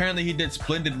apparently he did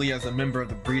splendidly as a member of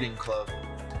the breeding club.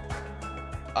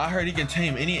 I heard he can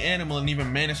tame any animal and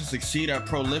even manage to succeed at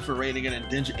proliferating an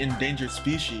endangered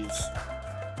species.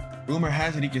 Rumor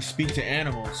has it he can speak to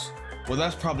animals. Well,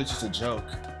 that's probably just a joke.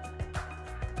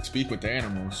 Speak with the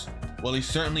animals. Well, he's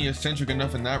certainly eccentric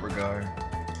enough in that regard.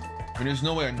 I mean, there's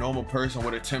no way a normal person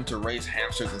would attempt to raise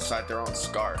hamsters inside their own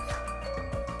scarf.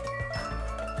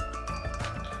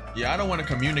 Yeah, I don't want to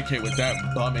communicate with that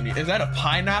bum. Is that a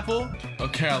pineapple?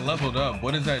 Okay, I leveled up.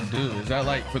 What does that do? Is that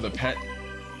like for the pet?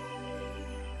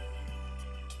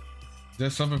 Is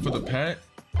that something for the pet?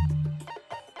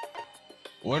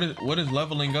 What does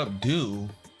leveling up do?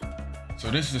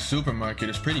 So this is a supermarket.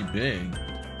 It's pretty big.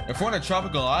 If we're on a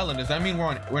tropical island, does that mean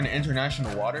we're in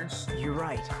international waters? You're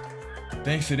right.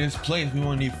 Thanks to this place, we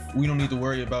don't need to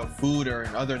worry about food or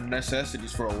other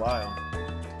necessities for a while.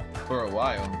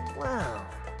 Wow.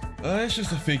 It's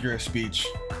just a figure of speech.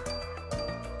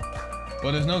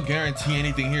 Well, there's no guarantee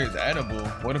anything here is edible.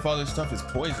 What if all this stuff is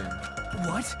poison?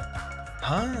 What?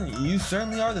 Huh? You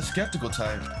certainly are the skeptical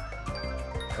type.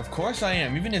 Of course I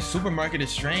am. Even this supermarket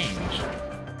is strange.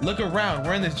 Look around.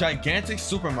 We're in this gigantic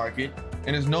supermarket,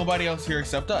 and there's nobody else here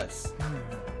except us.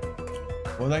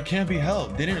 Well, that can't be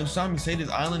helped. Didn't Usami say this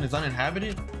island is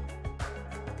uninhabited?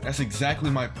 That's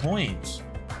exactly my point.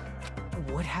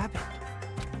 What happened?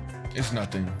 It's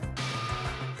nothing.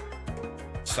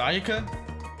 Sayaka?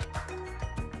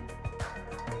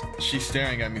 She's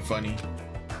staring at me funny.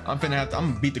 I'm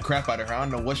gonna beat the crap out of her. I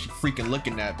don't know what she's freaking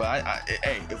looking at, but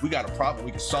hey, if we got a problem,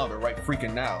 we can solve it right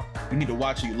freaking now. You need to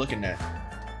watch who you're looking at.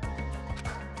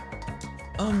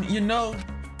 You know,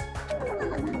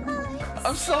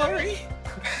 I'm sorry.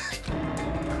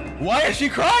 Why is she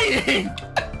crying?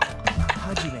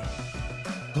 Hajime.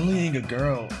 Bullying a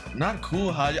girl, not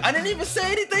cool, Hajime. I didn't even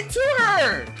say anything to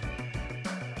her.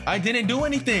 I didn't do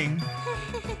anything.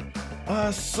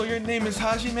 So your name is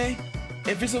Hajime?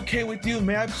 If it's okay with you,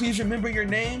 may I please remember your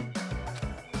name?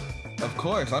 Of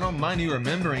course, I don't mind you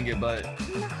remembering it, but...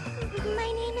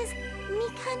 My name is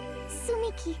Mikan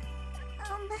Sumiki.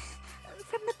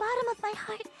 From the bottom of my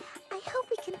heart, I hope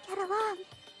we can get along.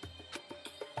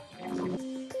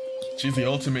 She's the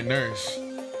ultimate nurse.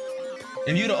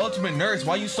 If you're the ultimate nurse,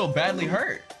 why are you so badly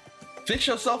hurt? Fix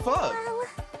yourself up.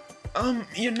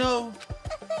 You know...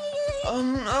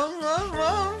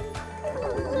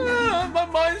 my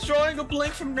mind's drawing a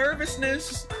blank from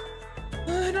nervousness.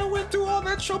 And I went through all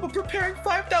that trouble preparing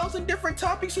 5,000 different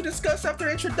topics to discuss after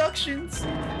introductions.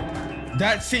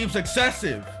 That seems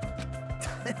excessive.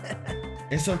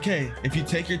 It's okay. If you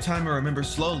take your time and remember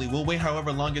slowly, we'll wait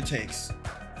however long it takes.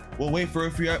 We'll wait for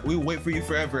you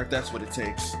forever if that's what it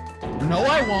takes. No,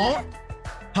 I won't.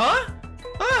 Huh?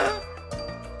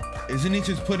 Isn't he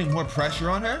just putting more pressure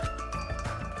on her?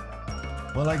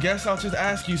 Well, I guess I'll just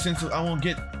ask you since I won't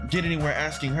get anywhere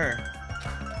asking her.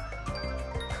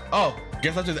 Oh,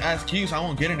 guess I'll just ask you so I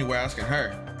won't get anywhere asking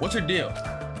her. What's her deal?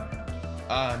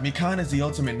 Mikan is the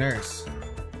ultimate nurse.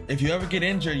 If you ever get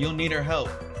injured, you'll need her help.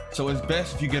 So it's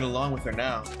best if you get along with her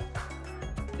now.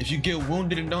 If you get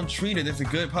wounded and don't treat it, there's a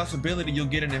good possibility you'll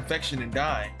get an infection and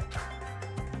die.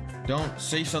 Don't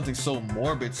say something so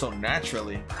morbid so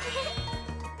naturally.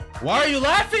 Why are you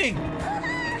laughing?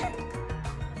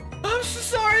 I'm so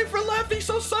sorry for laughing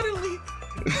so suddenly.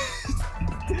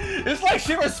 It's like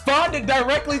she responded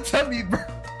directly to me, bro.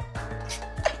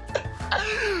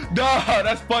 Nah,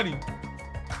 that's funny.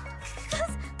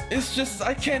 It's just,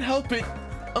 I can't help it.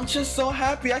 I'm just so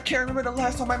happy. I can't remember the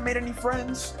last time I made any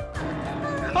friends.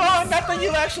 Oh, not that you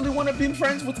actually want to be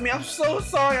friends with me. I'm so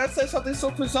sorry I said something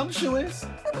so presumptuous.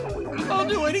 I'll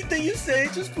do anything you say.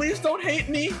 Just please don't hate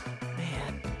me.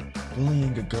 Man.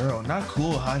 Bullying a girl. Not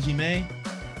cool, Hajime.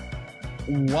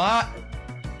 What?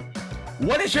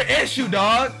 What is your issue,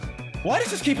 dog? Why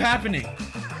does this keep happening?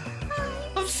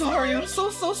 I'm sorry. I'm so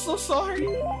sorry.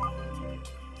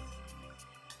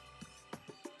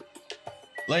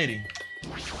 Lady.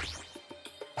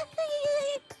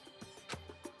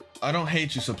 I don't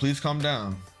hate you, so please calm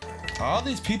down. Are all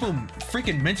these people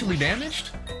freaking mentally damaged?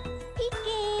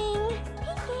 Peeking.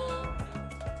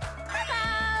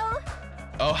 Hello.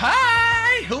 Oh,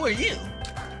 hi! Who are you?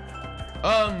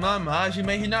 I'm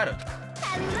Hajime Hinata.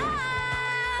 Hello.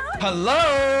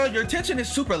 Hello! Your tension is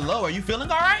super low. Are you feeling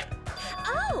alright?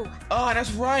 Oh. Oh,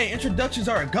 that's right. Introductions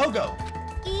are a go-go.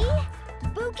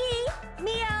 Ibuki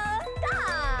Mio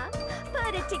Da.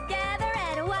 Put it together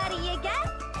and what do you get?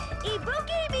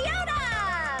 Ibuki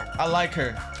Miota! I like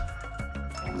her.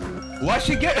 Why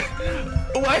she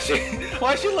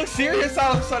look serious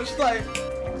all of a sudden? She's like,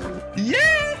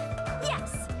 yeah!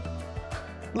 Yes.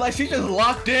 Like she just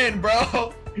locked in,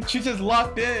 bro. She just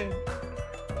locked in.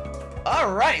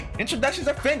 Alright, introductions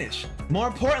are finished. More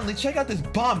importantly, check out this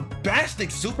bombastic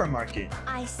supermarket.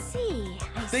 I see.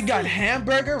 They got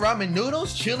hamburger, ramen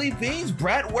noodles, chili beans,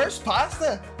 bratwurst,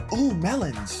 pasta. Ooh,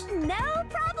 melons. No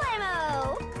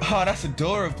problemo. Oh, that's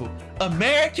adorable.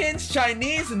 Americans,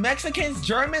 Chinese, Mexicans,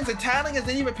 Germans, Italians,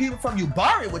 and even people from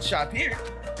Yubari would shop here.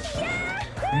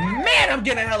 Yeah. Man, I'm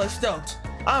getting hella stoked.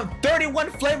 I'm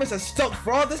 31 flavors of stoked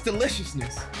for all this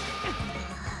deliciousness.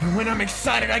 And when I'm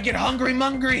excited, I get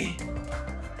hungry-mungry.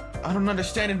 I don't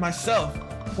understand it myself.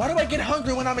 Why do I get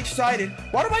hungry when I'm excited?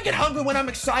 Why do I get hungry when I'm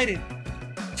excited?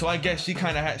 So I guess she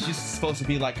she's supposed to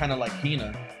be like kind of like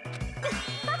Hina.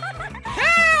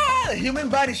 The human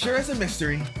body sure is a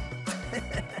mystery.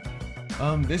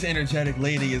 This energetic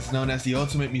lady is known as the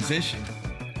ultimate musician.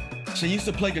 She used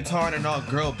to play guitar in an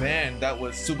all-girl band that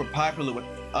was super popular with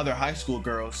other high school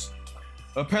girls.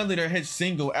 Apparently their hit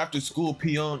single, After School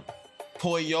Poyo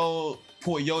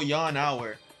Yan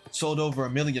Hour, sold over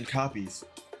 1 million copies.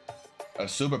 A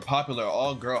super popular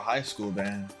all-girl high school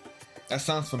band. That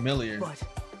sounds familiar. But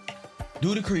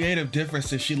Due to creative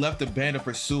differences, she left the band to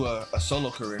pursue a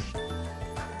solo career.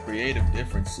 Creative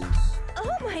differences.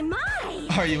 Oh my!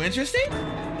 Are you interested?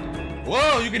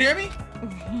 Whoa, you can hear me?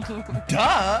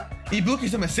 Duh!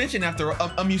 Ibuki's a musician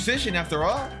after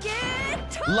all.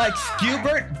 Guitar! Like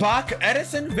Skubert, Bach,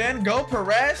 Edison, Van Gogh,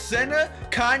 Perez, Senna,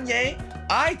 Kanye,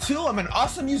 I too am an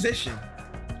awesome musician.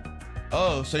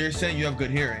 Oh, so you're saying you have good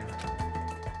hearing.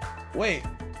 Wait,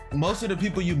 most of the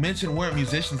people you mentioned weren't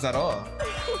musicians at all.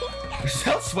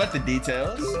 Don't sweat the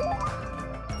details.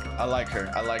 I like her.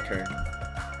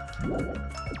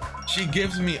 She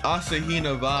gives me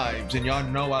Asahina vibes, and y'all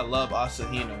know I love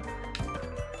Asahina.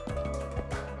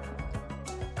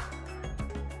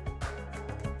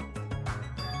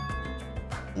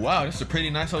 Wow, this is a pretty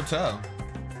nice hotel.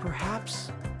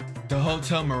 perhaps The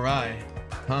Hotel Mirai.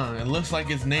 Huh, it looks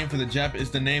like its name for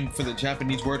the name for the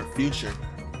Japanese word of future.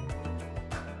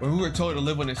 When we were told to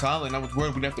live on this island, I was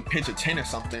worried we'd have to pitch a tent or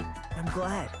something. I'm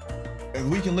glad. If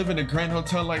we can live in a grand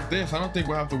hotel like this, I don't think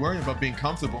we'll have to worry about being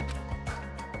comfortable.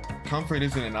 Comfort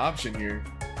isn't an option here.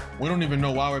 We don't even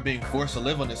know why we're being forced to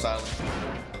live on this island.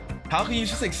 How can you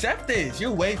just accept this?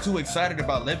 You're way too excited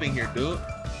about living here, dude.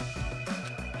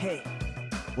 Hey,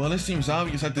 Well, it seems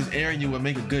obvious that this area would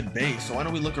make a good base, so why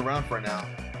don't we look around for now?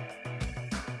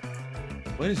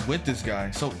 What is with this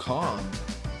guy? So calm.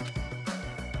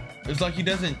 It's like he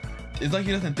doesn't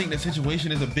think the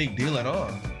situation is a big deal at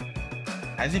all.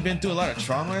 Has he been through a lot of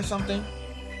trauma or something?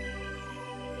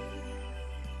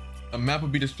 A map will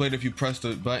be displayed if you press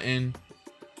the button.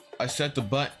 I set the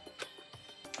button.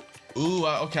 Ooh,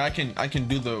 okay, I can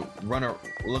do the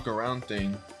look around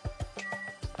thing.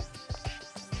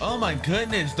 Oh my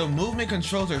goodness, the movement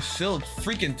controls are still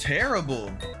freaking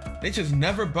terrible. They just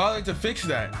never bothered to fix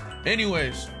that.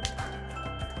 Anyways,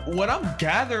 what I'm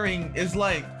gathering is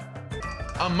like,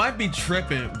 I might be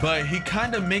tripping, but he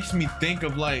kind of makes me think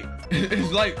of like,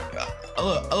 it's like,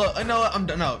 no, I'm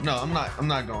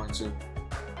not going to.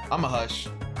 I'm a hush.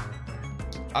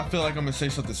 I feel like I'm gonna say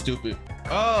something stupid.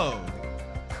 Oh,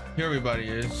 here everybody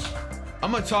is.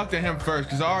 I'm gonna talk to him first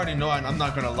because I already know I'm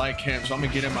not gonna like him, so I'm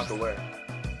gonna get him out the way.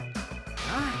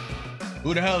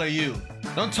 Who the hell are you?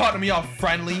 Don't talk to me all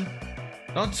friendly.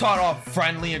 Don't talk all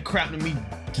friendly and crap to me,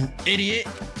 idiot.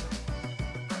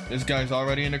 This guy's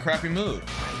already in a crappy mood.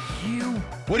 You...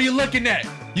 What are you looking at?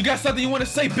 You got something you want to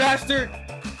say, bastard?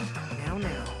 Now.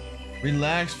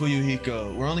 Relax,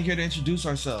 Fuyuhiko. We're only here to introduce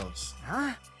ourselves.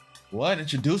 Huh? What?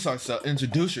 Introduce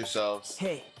yourselves.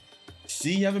 Hey.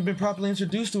 See, you haven't been properly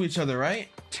introduced to each other, right?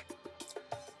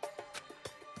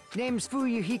 Name's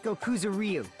Fuyuhiko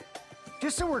Kuzuryu.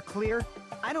 Just so we're clear,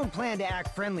 I don't plan to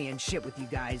act friendly and shit with you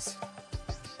guys.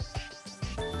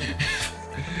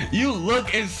 You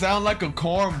look and sound like a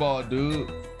cornball, dude.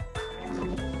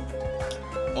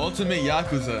 Ultimate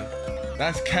Yakuza.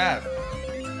 That's cap.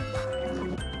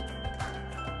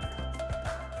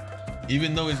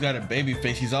 Even though he's got a baby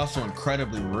face, he's also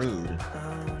incredibly rude.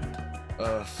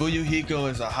 Fuyuhiko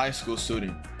is a high school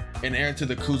student, an heir to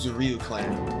the Kuzuryu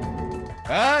clan.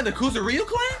 Ah, the Kuzuryu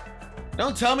clan?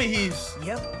 Don't tell me he's...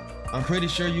 Yep. I'm pretty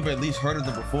sure you've at least heard of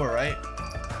them before, right?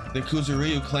 The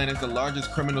Kuzuryu clan is the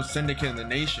largest criminal syndicate in the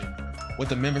nation,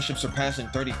 with a membership surpassing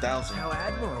 30,000. How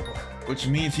admirable. Which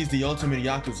means he's the ultimate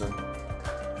Yakuza.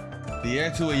 The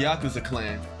heir to a Yakuza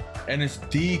clan, and it's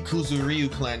the Kuzuryu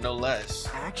clan no less.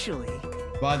 Actually...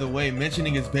 By the way,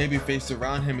 mentioning his baby face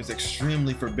around him is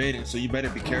extremely forbidden, so you better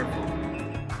be careful.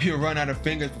 He'll run out of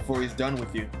fingers before he's done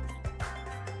with you.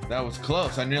 That was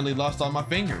close. I nearly lost all my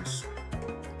fingers.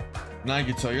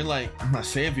 Nagito, you're like my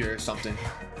savior or something.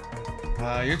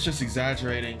 You're just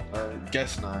exaggerating.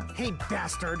 Guess not. Hey,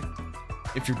 bastard.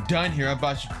 If you're done here, how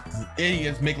about you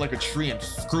idiots make like a tree and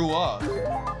screw off?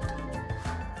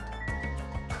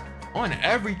 On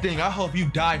everything, I hope you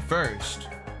die first.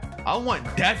 I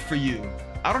want death for you.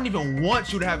 I don't even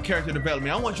want you to have character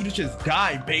development. I want you to just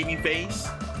die, babyface.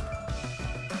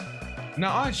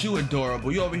 Now, aren't you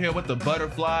adorable? You over here with the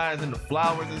butterflies and the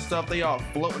flowers and stuff. They all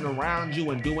floating around you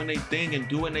and doing their thing and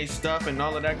doing their stuff and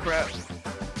all of that crap.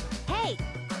 Hey!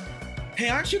 Hey,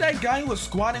 aren't you that guy who was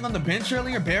squatting on the bench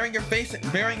earlier, burying your face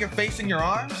in your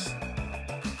arms?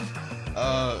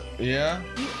 Yeah?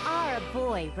 You are a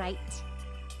boy, right?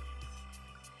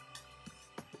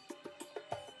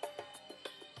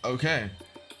 Okay.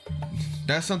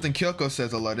 That's something Kyoko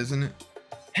says a lot, isn't it?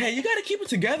 Hey, you gotta keep it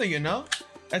together, you know?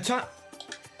 At time...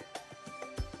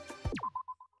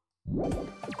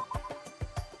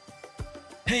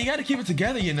 Hey, you gotta keep it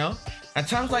together, you know? At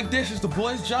times like this, it's the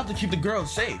boy's job to keep the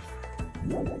girls safe.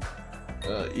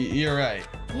 You're right.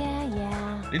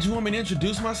 Yeah. Did you want me to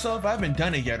introduce myself? I haven't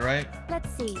done it yet, right? Let's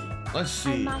see.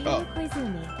 I'm I'm Mahiru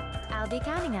Koizumi. I'll be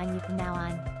counting on you from now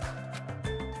on.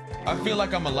 I feel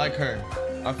like I'ma like her.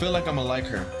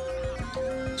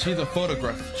 She's a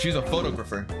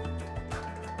photographer.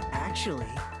 Actually...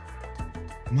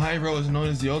 Mahiru is known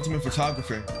as the ultimate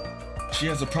photographer. She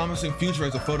has a promising future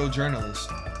as a photojournalist.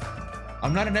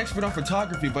 I'm not an expert on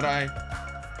photography, but I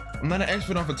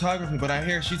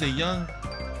hear she's a young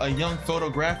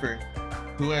photographer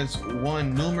who has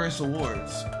won numerous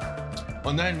awards.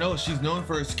 On that note, she's known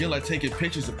for her skill at taking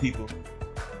pictures of people.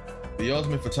 The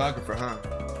ultimate photographer, huh?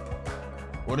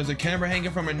 Well, there's a camera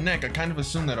hanging from her neck. I kind of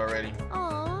assumed that already.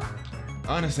 Aww.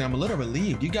 Honestly, I'm a little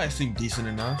relieved. You guys seem decent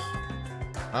enough.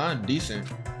 I'm decent.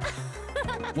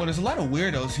 Well, there's a lot of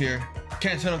weirdos here.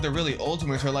 Can't tell if they're really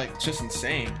ultimates or like just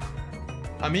insane.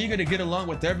 I'm eager to get along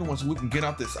with everyone so we can get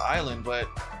off this island, but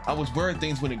I was worried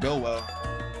things wouldn't go well.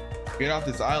 Get off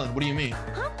this island? What do you mean?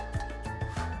 Huh?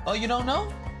 Oh, you don't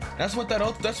know? That's what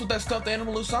that stuffed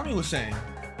animal Usami was saying.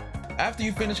 After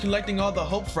you finish collecting all the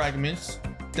hope fragments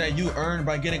that you earned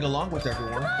by getting along with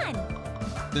everyone, Come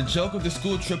on. the joke of the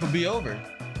school trip will be over,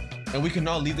 and we can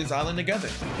all leave this island together.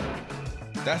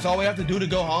 That's all we have to do to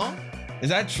go home? Is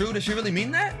that true? Does she really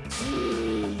mean that?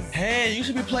 Jeez. Hey, you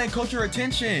should be paying culture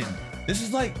attention. This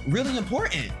is like really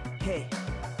important. Hey.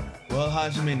 Well,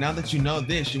 Hajime, now that you know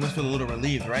this, you must feel a little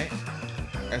relieved, right?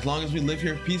 As long as we live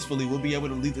here peacefully, we'll be able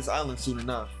to leave this island soon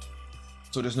enough.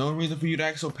 So there's no reason for you to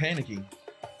act so panicky.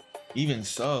 Even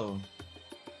so,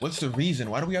 what's the reason?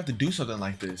 Why do we have to do something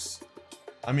like this?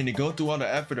 I mean, to go through all the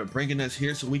effort of bringing us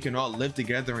here so we can all live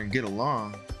together and get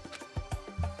along.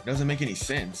 It doesn't make any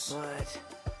sense. But...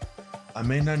 I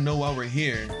may not know why we're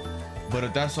here, but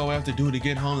if that's all we have to do to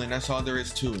get home, then that's all there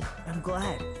is to it. I'm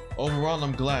glad. Overall,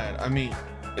 I'm glad. I mean,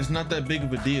 it's not that big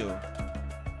of a deal.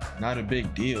 Not a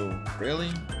big deal.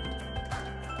 Really?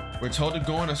 We're told to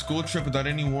go on a school trip without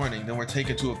any warning, then we're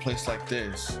taken to a place like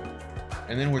this.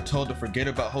 And then we're told to forget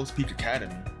about Hope's Peak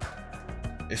Academy.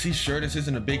 Is he sure this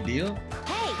isn't a big deal?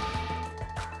 Hey!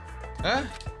 Huh?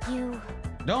 You...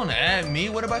 Don't add me.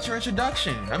 What about your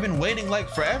introduction? I've been waiting like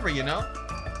forever, you know?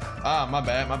 Ah, my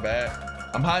bad.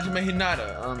 I'm Hajime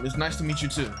Hinata. It's nice to meet you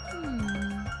too.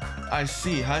 I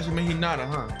see. Hajime Hinata,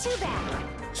 huh? Too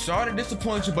bad. Sorry to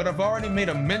disappoint you, but I've already made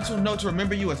a mental note to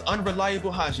remember you as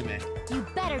unreliable Hajime. You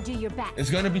better do your best. It's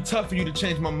gonna be tough for you to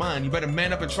change my mind. You better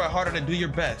man up and try harder to do your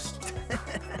best.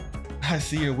 I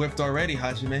see you're whipped already,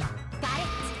 Hajime. Got it?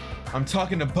 I'm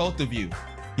talking to both of you.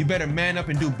 You better man up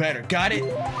and do better. Got it?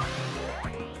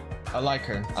 I like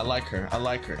her. I like her. I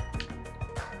like her.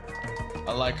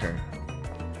 I like her.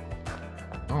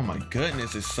 Oh my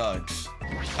goodness, it sucks.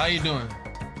 How you doing?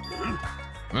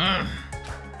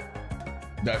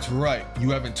 That's right. You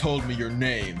haven't told me your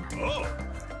name. Oh.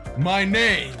 My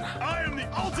name! I am the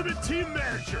ultimate team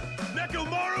manager,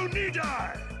 Nekomaru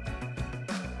Nidai!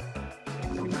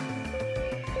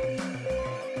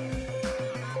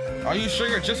 Are you sure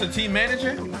you're just a team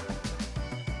manager?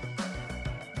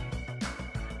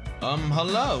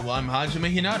 Hello, I'm Hajime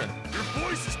Hinata. Your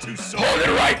voice is too soft. Hold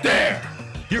it right there!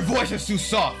 Your voice is too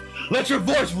soft. Let your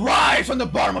voice rise from the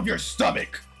bottom of your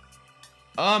stomach.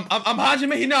 I'm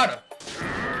Hajime Hinata.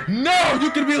 No,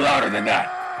 you can be louder than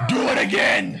that. Do it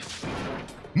again.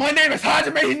 My name is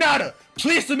Hajime Hinata.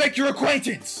 Pleased to make your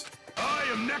acquaintance. I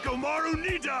am Nekomaru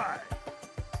Nidai.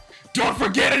 Don't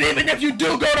forget it even if you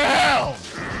do go to hell.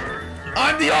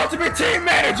 I'm the ultimate team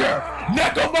manager,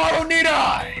 Nekomaru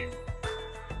Nidai.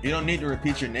 You don't need to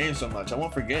repeat your name so much. I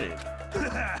won't forget it.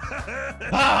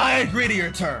 I agree to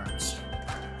your terms.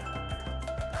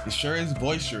 He sure is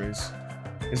boisterous.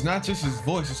 It's not just his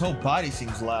voice, his whole body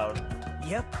seems loud.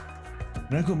 Yep.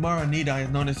 Nekomaru Nidai is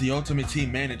known as the ultimate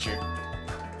team manager.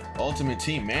 Ultimate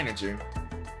team manager?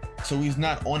 So he's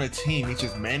not on a team, he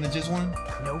just manages one?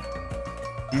 Nope.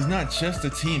 He's not just a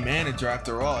team manager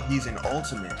after all, he's an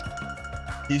ultimate.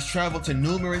 He's traveled to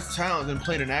numerous towns and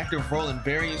played an active role in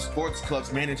various sports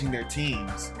clubs managing their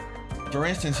teams. For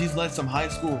instance, he's led some high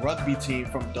school rugby team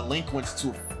from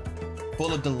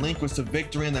full of delinquents to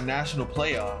victory in the national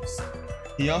playoffs.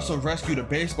 He also rescued a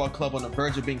baseball club on the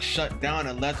verge of being shut down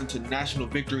and led them to national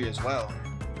victory as well.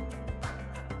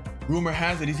 Rumor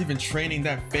has it he's even training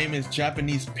that famous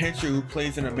Japanese pitcher who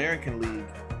plays in American League.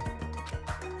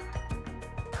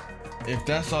 If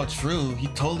that's all true, he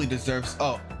totally deserves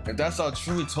if that's all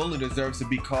true, he totally deserves to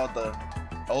be called the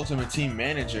ultimate team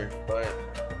manager, but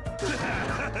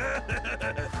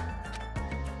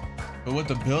with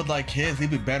a build like his, he'd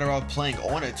be better off playing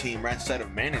on a team instead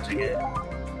of managing it.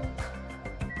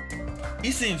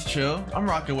 He seems chill. I'm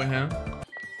rocking with him.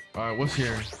 Alright, what's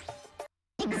here?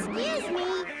 Excuse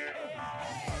me.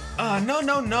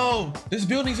 No. This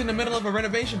building's in the middle of a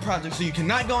renovation project, so you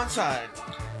cannot go inside.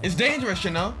 It's dangerous,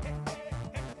 you know?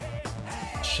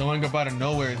 Showing up out of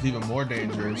nowhere is even more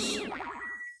dangerous.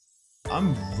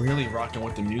 I'm really rocking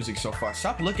with the music so far.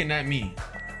 Stop looking at me.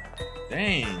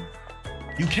 Dang.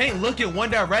 You can't look at one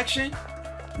direction?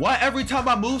 Why every time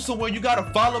I move somewhere you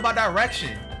gotta follow my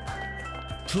direction?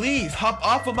 Please, hop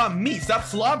off of my meat. Stop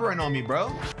slobbering on me,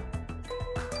 bro.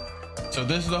 So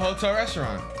this is the hotel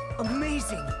restaurant.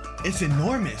 Amazing. It's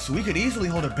enormous. We could easily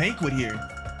hold a banquet here.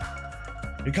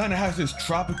 It kind of has this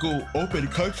tropical, open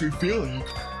country feeling.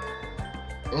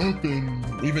 Open.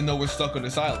 Even though we're stuck on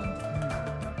this island.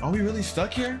 Are we really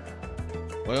stuck here?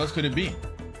 What else could it be?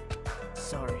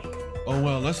 Sorry. Oh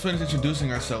well, let's finish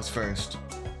introducing ourselves first.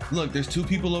 Look, there's two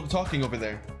people talking over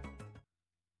there.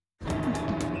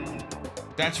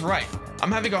 That's right.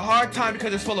 I'm having a hard time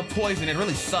because it's full of poison. It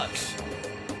really sucks.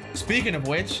 Speaking of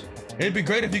which, it'd be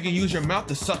great if you can use your mouth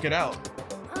to suck it out.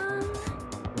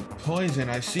 Poison,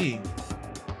 I see.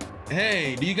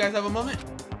 Hey, do you guys have a moment?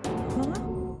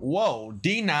 Whoa,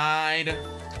 denied.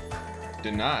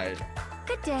 Denied.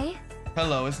 Good day.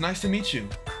 Hello, it's nice to meet you.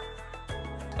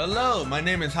 Hello, my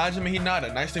name is Hajime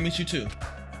Hinata. Nice to meet you too.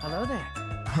 Hello there.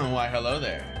 Why, hello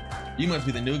there. You must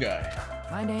be the new guy.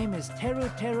 My name is Teru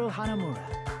Hanamura.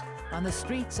 On the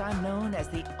streets, I'm known as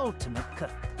the ultimate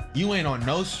cook. You ain't on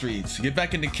no streets. Get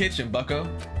back in the kitchen, bucko.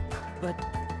 But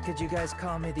could you guys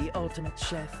call me the ultimate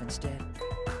chef instead?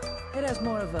 It has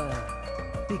more of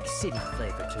a big city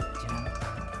flavor to it, you know?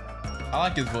 I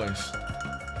like his voice.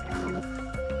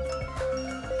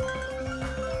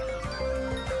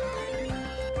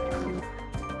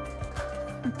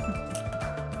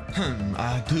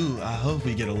 I do. I hope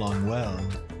we get along well.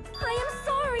 I am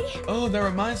sorry. Oh, that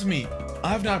reminds me.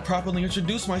 I've not properly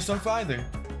introduced myself either.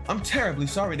 I'm terribly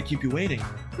sorry to keep you waiting.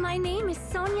 My name is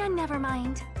Sonia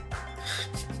Nevermind.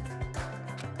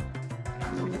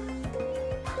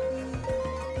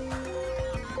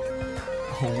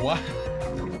 What?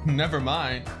 Never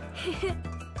mind.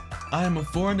 I am a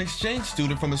foreign exchange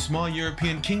student from a small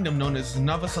European kingdom known as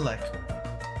Nova Select.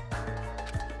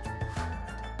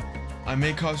 I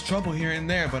may cause trouble here and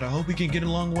there, but I hope we can get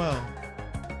along well.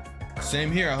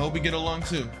 Same here, I hope we get along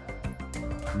too.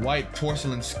 White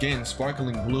porcelain skin,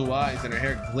 sparkling blue eyes, and her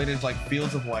hair glitters like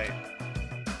fields of white.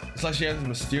 It's like she has a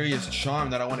mysterious charm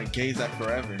that I want to gaze at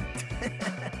forever.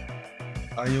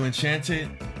 Are you enchanted?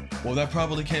 Well, that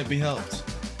probably can't be helped.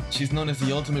 She's known as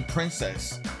the ultimate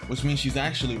princess, which means she's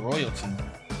actually royalty.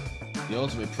 The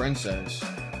ultimate princess.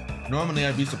 Normally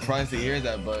I'd be surprised to hear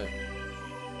that, but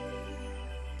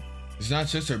it's not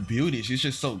just her beauty, she's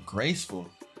just so graceful.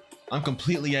 I'm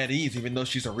completely at ease even though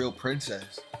she's a real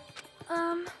princess.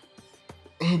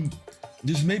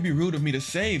 This may be rude of me to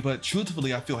say, but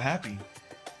truthfully I feel happy.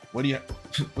 What you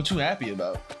happy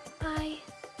about?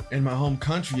 In my home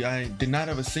country, I did not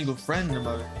have a single friend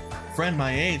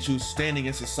my age whose standing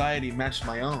in society matched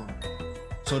my own.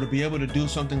 So to be able to do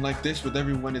something like this with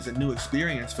everyone is a new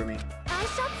experience for me. I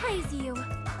shall praise you.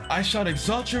 I shall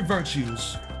exalt your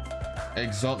virtues.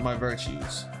 Exalt my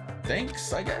virtues.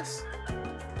 Thanks, I guess.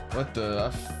 What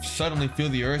the? I suddenly feel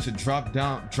the urge to drop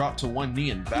to one knee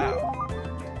and bow.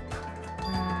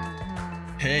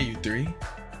 Hey, you three.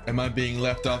 Am I being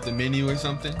left off the menu or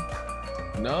something?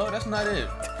 No, that's not it.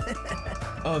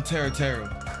 Oh, Teru.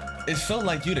 It's so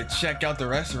like you to check out the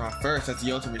restaurant first as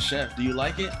the ultimate chef. Do you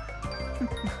like it?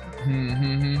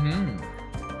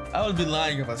 I would be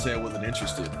lying if I said I wasn't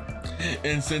interested.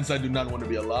 And since I do not want to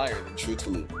be a liar, then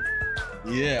truthfully,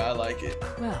 yeah, I like it.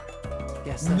 Well,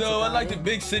 guess that's no, I like it. the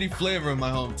big city flavor of my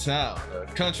hometown. A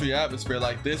country atmosphere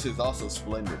like this is also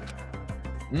splendid.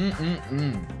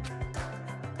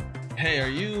 Hey, are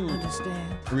you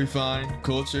refined,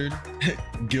 cultured?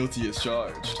 Guilty as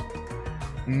charged.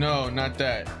 No, not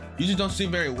that. You just don't seem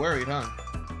very worried, huh?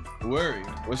 Worried?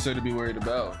 What's there to be worried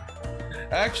about?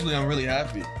 Actually, I'm really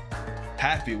happy.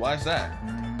 Happy? Why's that?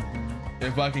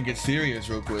 If I can get serious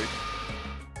real quick.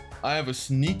 I have a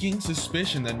sneaking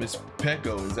suspicion that Miss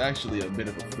Pecco is actually a bit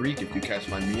of a freak if you catch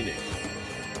my meaning.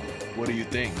 What do you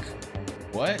think?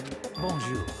 What?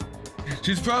 Bonjour.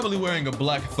 She's probably wearing a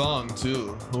black thong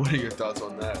too. What are your thoughts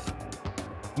on that?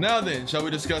 Now then, shall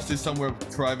we discuss this somewhere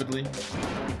privately?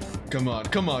 Come on.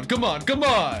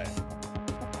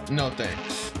 No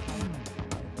thanks.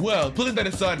 Well, putting that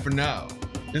aside for now,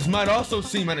 this might also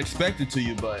seem unexpected to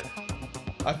you, but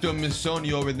I feel Miss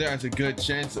Sonia over there has a good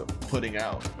chance of putting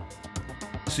out.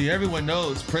 See, everyone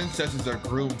knows princesses are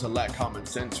groomed to lack common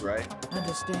sense, right?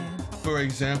 Understand. For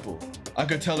example, I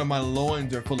could tell her my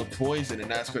loins are full of poison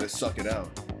and ask her to suck it out.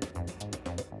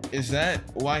 Is that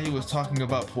why he was talking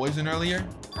about poison earlier?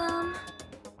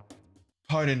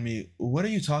 Pardon me, what are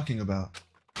you talking about?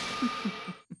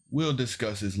 We'll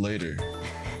discuss this later.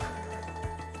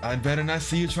 I'd better not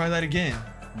see you try that again.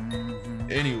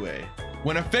 Anyway,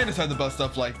 when I fantasize about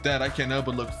stuff like that, I can't help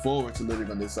but look forward to living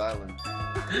on this island.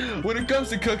 When it comes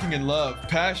to cooking and love,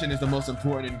 passion is the most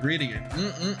important ingredient.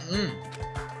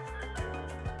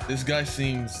 This guy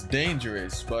seems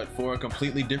dangerous, but for a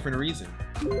completely different reason.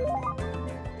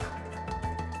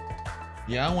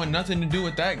 Yeah, I want nothing to do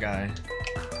with that guy.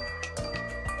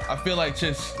 I feel like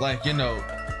just like, you know,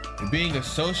 being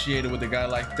associated with a guy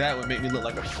like that would make me look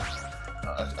like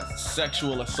a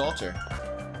sexual assaulter.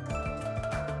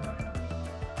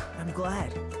 I'm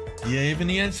glad. Yeah, even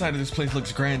the inside of this place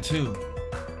looks grand too.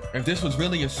 If this was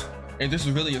really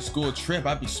a school trip,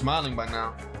 I'd be smiling by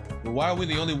now. But why are we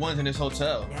the only ones in this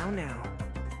hotel? Now.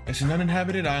 It's an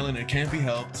uninhabited island and it can't be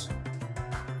helped.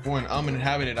 For an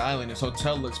uninhabited island, this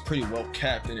hotel looks pretty well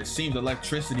kept and it seems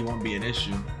electricity won't be an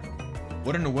issue.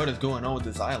 What in the world is going on with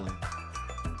this island?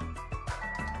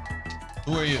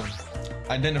 Who are you?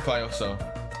 Identify yourself.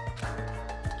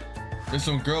 There's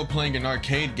some girl playing an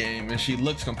arcade game and she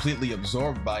looks completely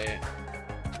absorbed by it.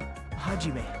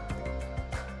 Hajime.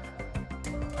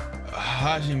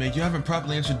 Hajime, you haven't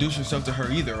properly introduced yourself to her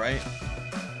either, right?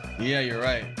 Yeah, you're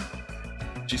right.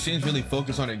 She seems really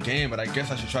focused on her game, but I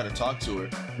guess I should try to talk to her.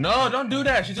 No, don't do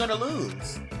that, she's gonna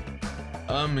lose.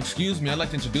 Excuse me, I'd like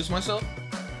to introduce myself.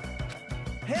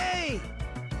 Hey!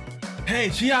 Hey,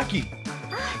 Chiaki!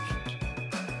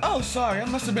 Oh, sorry, I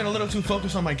must have been a little too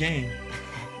focused on my game.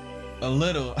 A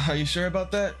little, are you sure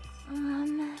about that?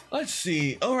 Let's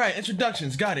see. All right,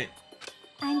 introductions, got it.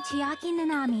 I'm Chiaki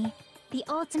Nanami, the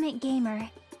ultimate gamer.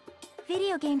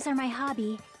 Video games are my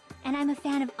hobby, and I'm a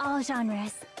fan of all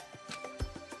genres.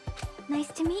 Nice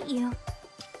to meet you.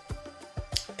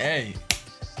 Hey,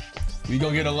 we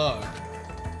gonna get along.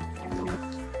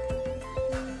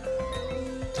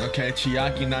 Okay,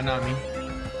 Chiaki Nanami.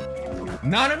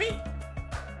 Nanami?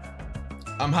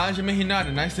 I'm Hajime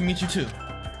Hinata, nice to meet you too.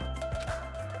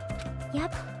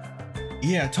 Yep.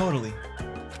 Yeah, totally.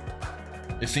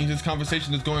 It seems this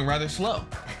conversation is going rather slow.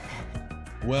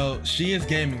 Well, she is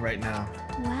gaming right now.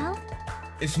 Well?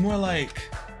 It's more like...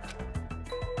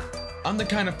 I'm the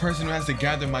kind of person who has to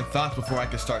gather my thoughts before I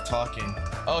can start talking.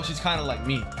 Oh, she's kind of like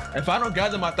me. If I don't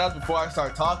gather my thoughts before I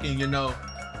start talking, you know,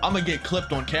 I'm gonna get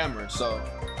clipped on camera, so.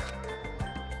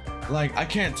 Like, I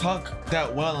can't talk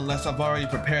that well unless I've already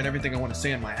prepared everything I want to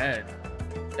say in my head.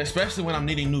 Especially when I'm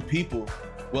meeting new people.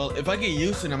 Well, if I get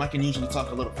used to them, I can usually talk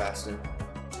a little faster.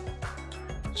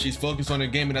 She's focused on her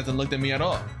game and hasn't looked at me at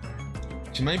all.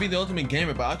 She may be the ultimate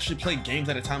gamer, but I actually play games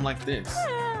at a time like this.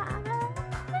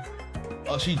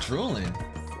 Oh, she drooling.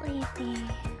 Sleepy.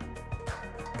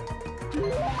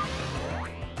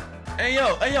 Hey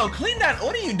yo, clean that.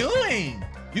 What are you doing?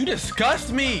 You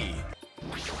disgust me.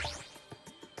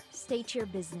 State your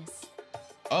business.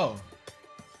 Oh.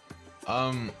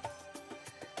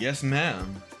 Yes,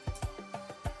 ma'am.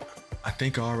 I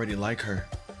think I already like her.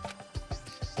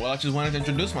 Well, I just wanted to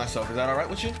introduce myself. Is that all right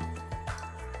with you?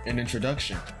 An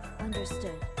introduction.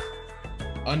 Understood.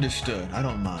 Understood. I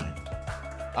don't mind.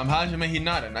 I'm Hajime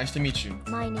Hinata. Nice to meet you.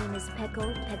 My name is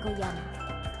Peko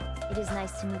Pekoyama. It is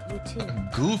nice to meet you too.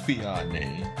 Goofy odd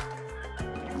name.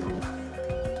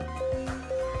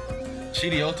 She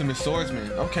the ultimate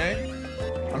swordsman. Okay.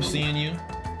 I'm seeing you.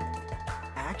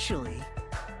 Actually,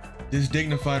 This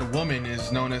dignified woman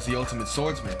is known as the ultimate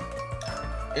swordsman.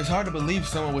 It's hard to believe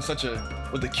someone with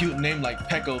a cute name like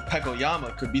Peko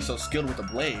Pekoyama could be so skilled with a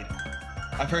blade.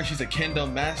 I've heard she's a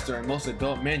kendo master and most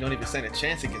adult men don't even stand a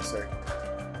chance against her.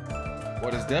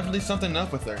 Well, there's definitely something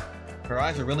up with her. Her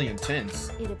eyes are really intense.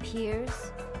 It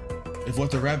appears. If what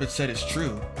the rabbit said is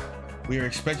true, we are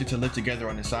expected to live together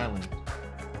on this island.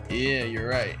 Yeah, you're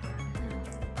right.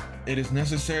 It is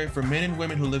necessary for men and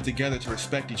women who live together to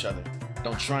respect each other.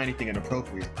 Don't try anything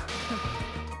inappropriate.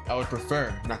 I would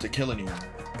prefer not to kill anyone.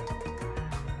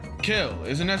 Kill?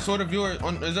 Isn't that sword of yours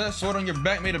is that sword on your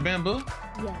back made of bamboo?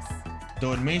 Yes.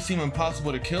 Though it may seem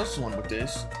impossible to kill someone with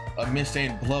this, a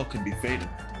misaimed blow could be fatal.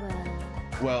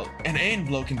 Well, an aimed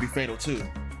blow can be fatal too.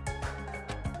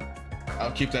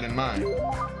 I'll keep that in mind.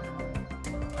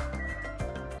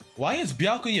 Why is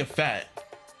Byakuya fat?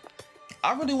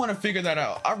 I really want to figure that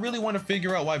out. I really want to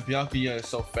figure out why Byakuya is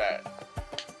so fat.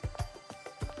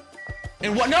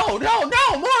 And what? No!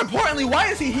 More importantly, why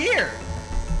is he here?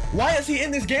 Why is he in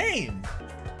this game?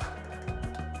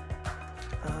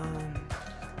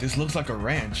 This looks like a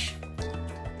ranch.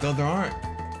 Though there aren't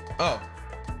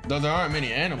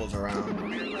many animals around.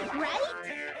 Right?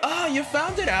 Ah, you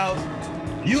found it out.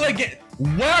 You again.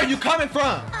 Where are you coming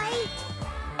from?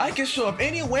 I can show up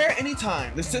anywhere,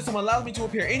 anytime. The system allows me to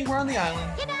appear anywhere on the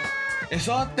island. Ta-da! It's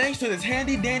all thanks to this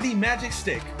handy dandy magic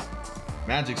stick.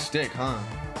 Magic stick, huh?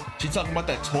 She talking about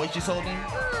that toy she's holding?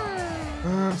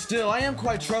 Still, I am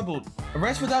quite troubled. A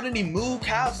ranch without any moo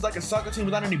cows is like a soccer team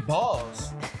without any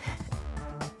balls.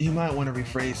 You might want to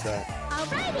rephrase that.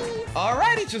 Alrighty.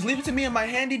 Alrighty, just leave it to me and my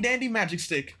handy dandy magic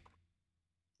stick.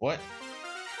 What?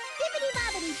 Bibbidi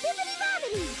bobbidi, bibbidi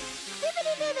bobbidi.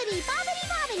 Bibbidi bibbidi, bobbidi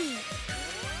bobbidi.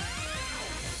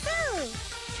 Boo!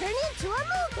 Turn into a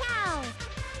moo cow.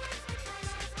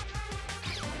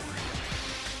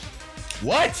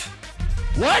 What?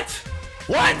 What?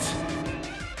 What?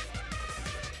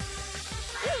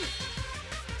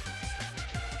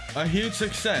 A huge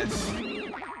success.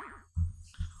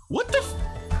 What the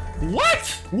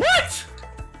What? What?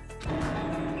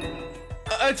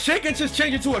 A chicken just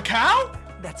changed into a cow?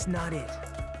 that's not it.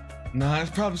 Nah,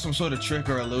 it's probably some sort of trick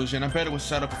or illusion. I bet it was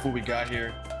set up before we got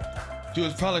here. She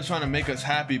was probably trying to make us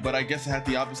happy, but I guess it had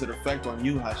the opposite effect on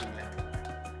you, Hajime.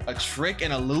 A trick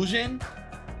and illusion?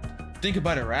 Think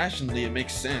about it rationally, it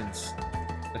makes sense.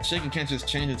 A chicken can't just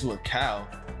change into a cow.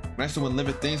 Messing with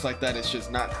living things like that is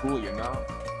just not cool, you know?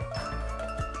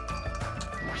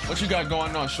 What you got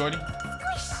going on, shorty?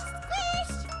 Squish,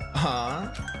 squish. Huh?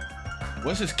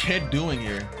 What's this kid doing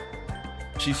here?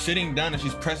 She's sitting down and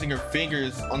she's pressing her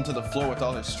fingers onto the floor with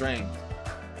all her strength.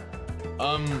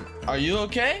 Are you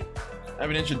okay? I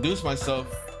haven't introduced myself,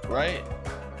 right?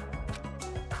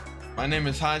 My name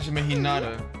is Hajime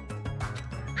Hinata.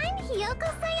 I'm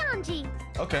Hiyoko Sayanji.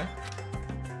 Okay.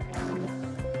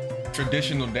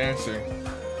 Traditional dancer.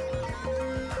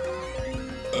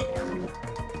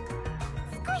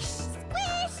 Squish,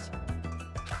 squish.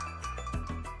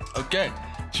 Okay.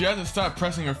 She hasn't stopped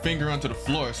pressing her finger onto the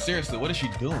floor. Seriously, what is she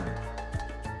doing?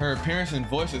 Her appearance and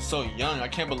voice is so young, I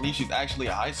can't believe she's actually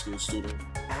a high school student.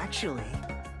 Actually,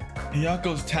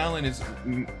 Hiyako's talent is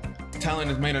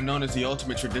made her known as the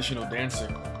ultimate traditional dancer.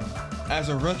 As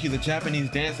a rookie, the Japanese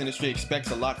dance industry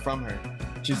expects a lot from her.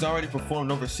 She's already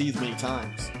performed overseas many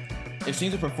times. It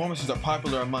seems her performances are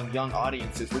popular among young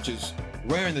audiences, which is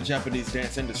rare in the Japanese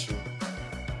dance industry.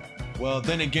 Well,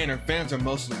 then again, her fans are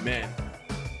mostly men.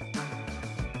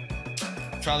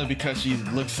 Probably because she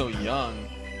looks so young.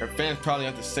 Her fans probably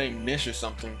have the same niche or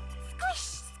something.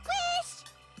 Squish, squish.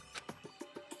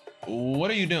 What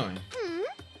are you doing? Hmm?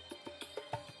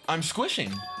 I'm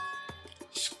squishing.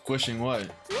 Squishing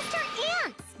what? Mr.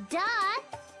 Ants, duh.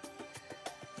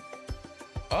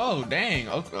 Oh, dang.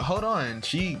 Okay, hold on.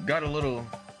 She got a little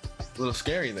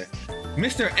scary there.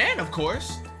 Mr. Ant, of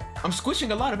course. I'm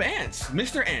squishing a lot of ants.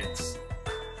 Mr. Ants.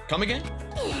 Come again?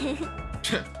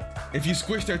 If you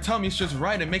squish their tummies just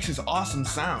right, it makes this awesome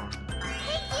sound.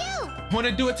 Hey, you. Want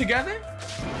to do it together?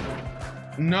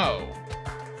 No.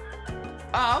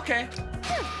 Ah, okay.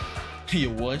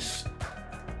 You wuss.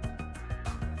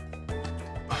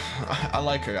 I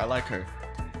like her. I like her.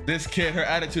 This kid, her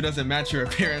attitude doesn't match her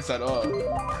appearance at all.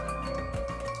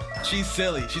 She's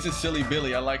silly. She's a silly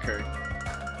Billy. I like her.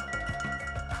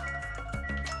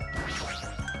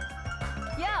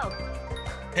 Yo!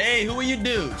 Hey, who are you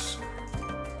dudes?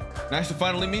 Nice to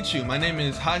finally meet you. My name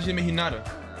is Hajime Hinata.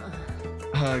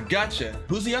 Gotcha.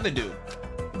 Who's the other dude?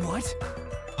 What?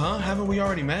 Huh? Haven't we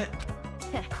already met?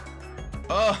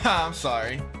 Oh, I'm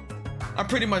sorry. I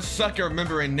pretty much suck at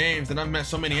remembering names, and I've met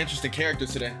so many interesting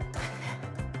characters today.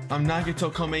 I'm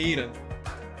Nagito Komeita.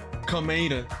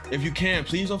 Komeita. If you can,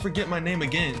 please don't forget my name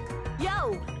again.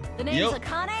 Yo! The name's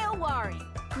Akane Owari.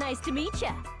 Nice to meet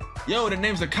ya. Yo, the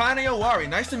name's Akane Owari.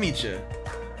 Nice to meet you.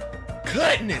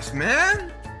 Goodness,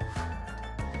 man!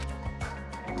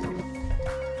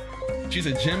 She's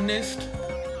a gymnast?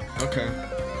 Okay.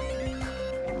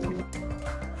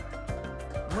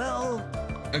 Well...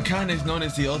 Akane is known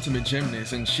as the ultimate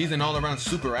gymnast, and she's an all-around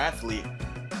super athlete.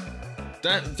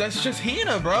 That's just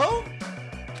Hina, bro!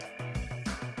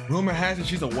 Rumor has it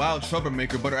she's a wild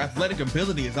troublemaker, but her athletic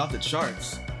ability is off the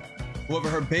charts. However,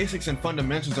 her basics and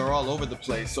fundamentals are all over the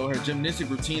place, so her gymnastic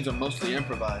routines are mostly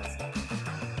improvised.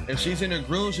 If she's in her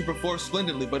groove, she performs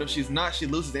splendidly, but if she's not, she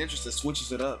loses interest and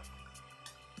switches it up.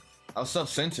 How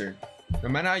self-centered. No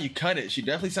matter how you cut it, she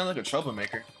definitely sounds like a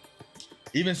troublemaker.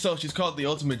 Even so, she's called the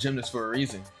ultimate gymnast for a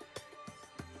reason.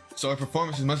 So her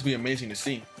performances must be amazing to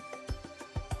see.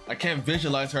 I can't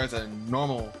visualize her as a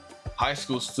normal high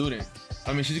school student.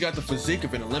 I mean, she's got the physique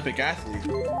of an Olympic athlete.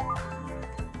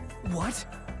 What?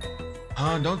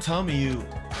 Huh? Don't tell me you... No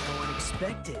one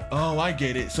expected. Oh, I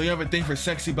get it. So you have a thing for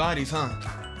sexy bodies, huh?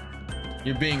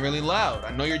 You're being really loud.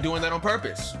 I know you're doing that on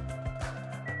purpose.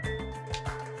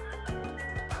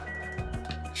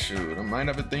 Shoot, I might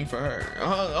have a thing for her.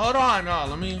 Hold on,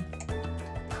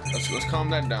 let's calm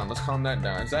that down. Let's calm that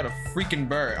down. Is that a freaking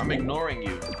bird? I'm ignoring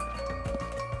you.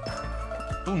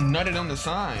 Who nutted on the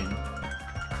sign?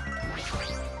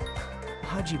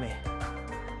 Hajime.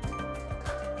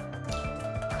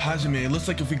 Hajime, it looks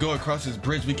like if we go across this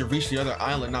bridge, we can reach the other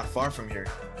island not far from here.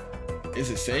 Is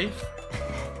it safe?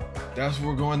 That's what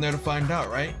we're going there to find out,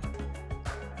 right?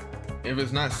 If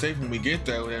it's not safe when we get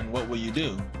there, then what will you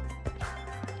do?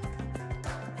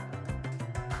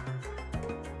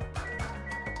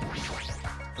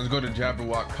 Let's go to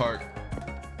Jabberwock Park.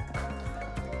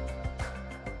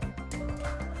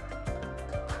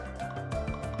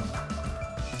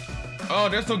 Oh,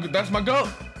 that's my goat.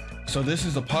 So this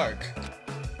is a park.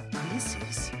 This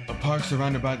is... A park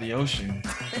surrounded by the ocean.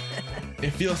 It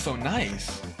feels so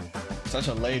nice. Such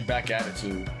a laid-back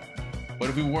attitude. But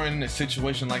if we weren't in a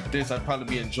situation like this, I'd probably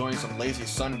be enjoying some lazy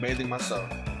sunbathing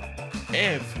myself.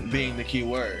 If being the key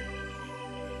word.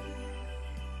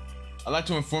 I'd like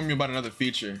to inform you about another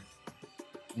feature.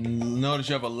 Notice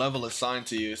you have a level assigned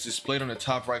to you. It's displayed on the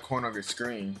top right corner of your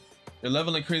screen. Your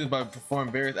level increases by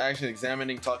performing various actions,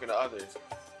 examining, talking to others.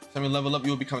 Time you level up,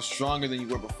 you will become stronger than you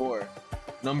were before.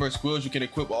 Number of skills you can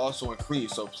equip will also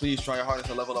increase, so please try your hardest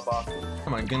to level up often.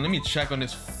 Oh my god, let me check on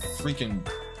this freaking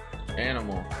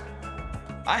animal.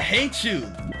 I hate you!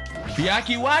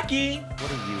 Byakuya! What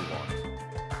do you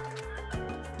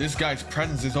want? This guy's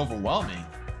presence is overwhelming.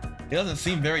 He doesn't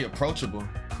seem very approachable.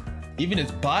 Even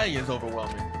his body is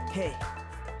overwhelming. Hey.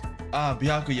 Ah,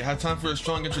 Byakuya, you have time for a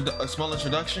small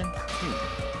introduction?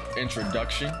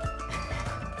 Introduction?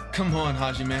 Come on,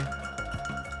 Hajime.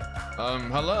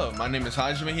 Hello, my name is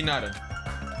Hajime Hinata.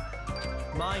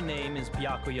 My name is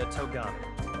Byakuya Togami.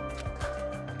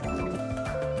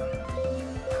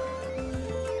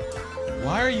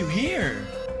 Why are you here?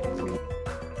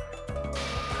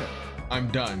 I'm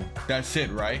done. That's it,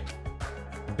 right?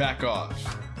 Back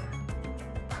off.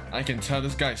 I can tell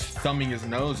this guy's thumbing his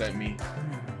nose at me.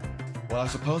 Well, I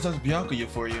suppose that's Byakuya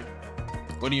for you.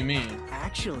 What do you mean?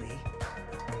 Actually...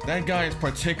 That guy is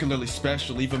particularly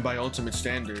special even by ultimate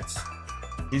standards.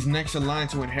 He's next in line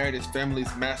to inherit his family's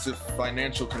massive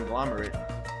financial conglomerate.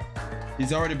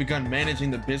 He's already begun managing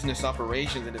the business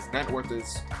operations and his net worth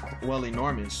is, well,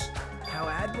 enormous. How How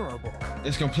admirable.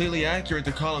 It's completely accurate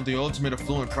to call him the ultimate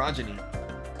affluent progeny.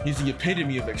 He's the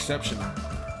epitome of exceptional.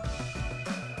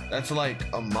 That's like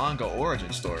a manga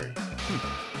origin story.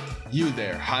 You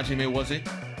there, Hajime, was it?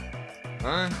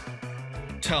 Huh?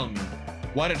 Tell me,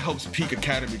 why did Hope's Peak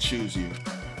Academy choose you?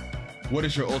 What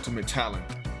is your ultimate talent?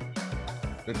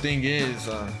 The thing is,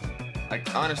 I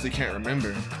honestly can't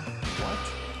remember.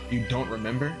 What? You don't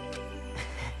remember?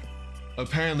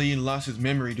 Apparently he lost his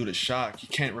memory due to shock. He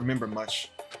can't remember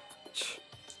much.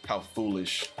 How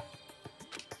foolish.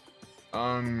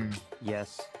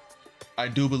 Yes. I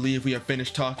do believe we have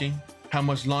finished talking. How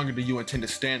much longer do you intend to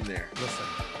stand there? Listen.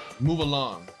 Move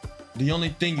along. The only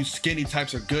thing you skinny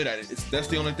types are good at it. That's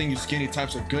the only thing you skinny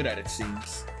types are good at, it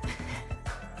seems.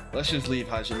 Let's just leave,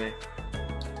 Hajime.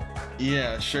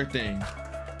 Yeah, sure thing.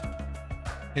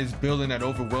 His building that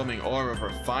overwhelming aura of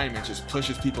refinement just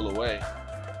pushes people away.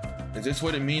 Is this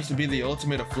what it means to be the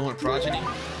ultimate affluent progeny?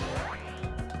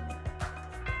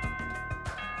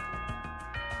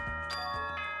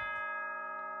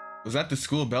 Was that the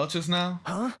school bell just now?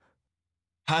 Huh?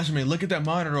 Hajime, look at that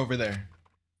monitor over there.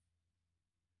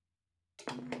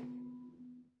 Congratulations,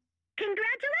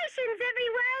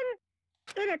 everyone!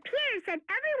 It appears that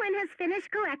everyone has finished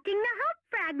collecting the Hope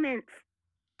fragments.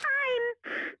 I'm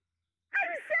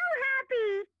so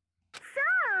happy! So,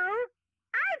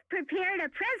 I've prepared a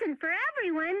present for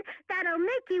everyone that'll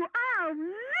make you all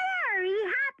very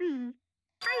happy.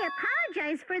 I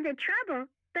apologize for the trouble,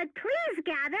 but please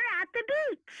gather at the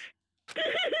beach.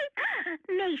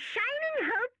 May shining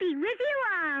hope be with you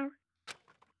all.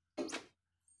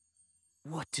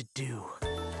 What to do?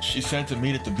 She said to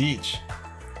meet at the beach.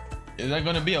 Is that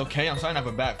gonna be okay? I'm starting to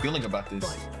have a bad feeling about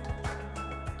this.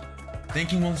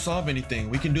 Thinking won't solve anything.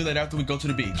 We can do that after we go to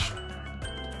the beach.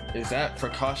 Is that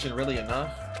precaution really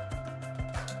enough?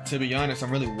 To be honest,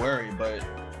 I'm really worried, but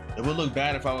it would look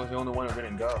bad if I was the only one who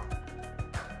didn't go.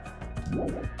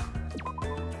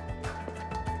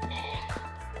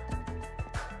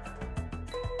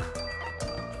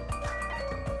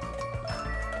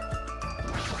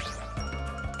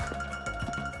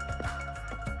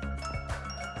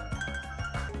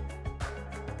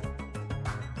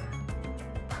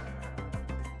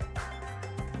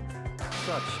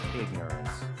 Such ignorance.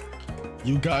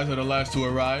 You guys are the last to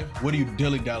arrive. What are you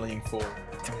dilly-dallying for?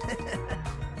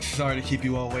 Sorry to keep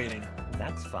you all waiting.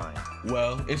 That's fine.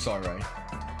 Well, it's alright.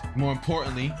 More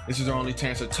importantly, this is our only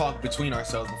chance to talk between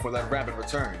ourselves before that rabbit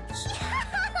returns.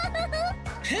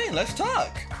 Hey, let's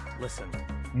talk! Listen.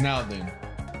 Now then,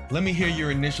 let me hear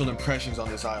your initial impressions on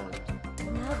this island.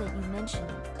 Now that you mention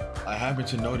it. I happen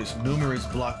to notice numerous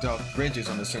blocked out bridges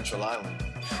on the central island.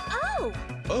 Oh!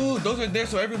 Oh, those are there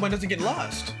so everyone doesn't get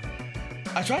lost.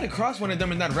 I tried to cross one of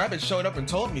them and that rabbit showed up and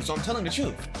told me, so I'm telling the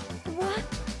truth. What?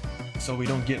 So we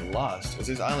don't get lost. Is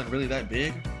this island really that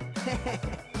big?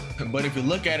 But if you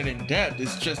look at it in depth,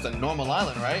 it's just a normal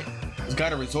island, right? It's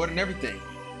got a resort and everything.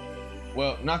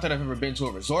 Well, not that I've ever been to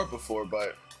a resort before,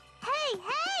 but... Hey!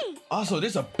 Also,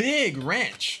 there's a big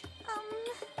ranch.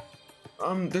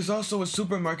 There's also a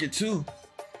supermarket too.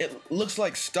 It looks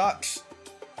like stocks.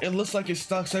 It looks like it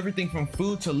stocks everything from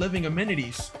food to living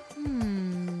amenities.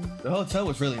 The hotel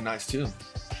was really nice too.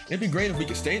 It'd be great if we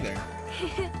could stay there.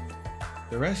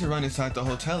 The restaurant inside the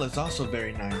hotel is also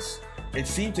very nice. It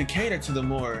seemed to cater to a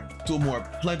more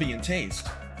plebeian taste.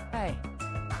 Hey.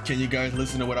 Can you guys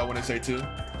listen to what I want to say too?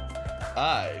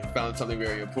 I found something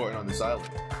very important on this island.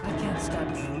 I can't stop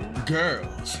dreaming.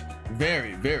 Girls.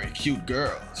 Very, very cute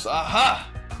girls. Aha!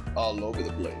 All over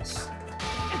the place.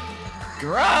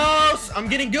 Gross! I'm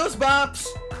getting goosebumps!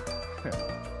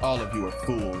 All of you are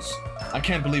fools. I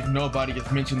can't believe nobody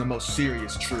has mentioned the most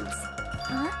serious truth.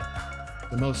 Huh?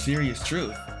 The most serious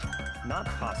truth? Not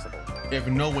possible. If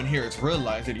no one here has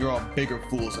realized it, you're all bigger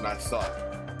fools than I thought.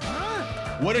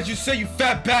 What did you say, you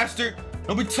fat bastard?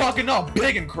 Don't be talking all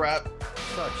big and crap.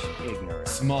 Such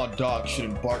ignorance. Small dogs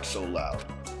shouldn't bark so loud.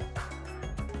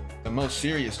 The most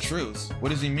serious truth? What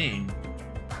does he mean?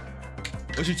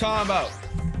 What you talking about?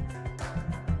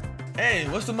 Hey,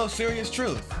 what's the most serious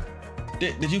truth?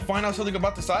 Did you find out something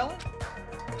about this island?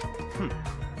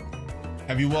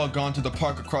 Have you all gone to the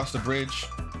park across the bridge?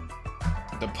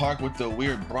 The park with the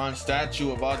weird bronze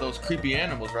statue of all those creepy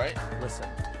animals, right? Listen.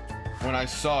 When I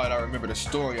saw it, I remembered a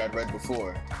story I'd read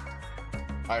before.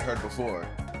 I'd heard before.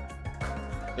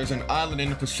 There's an island in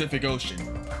the Pacific Ocean.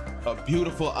 A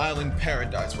beautiful island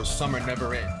paradise where summer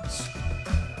never ends.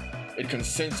 It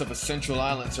consists of a central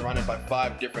island surrounded by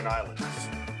 5 different islands.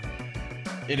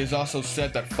 It is also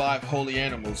said that 5 holy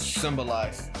animals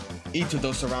symbolize each of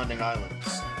those surrounding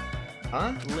islands.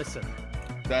 Huh? Listen.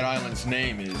 That island's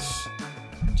name is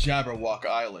Jabberwock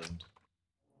Island.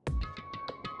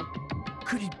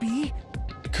 Could it be?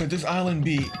 Could this island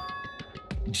be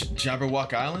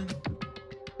Jabberwock Island?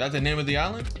 That's the name of the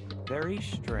island? Very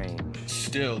strange.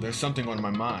 Still, there's something on my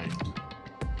mind.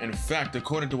 In fact,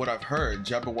 according to what I've heard,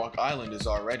 Jabberwock Island is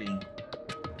already...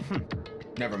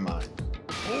 Never mind.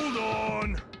 Hold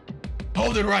on!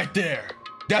 Hold it right there!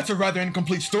 That's a rather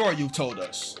incomplete story you've told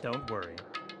us. Don't worry.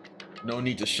 No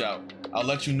need to shout. I'll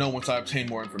let you know once I obtain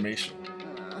more information.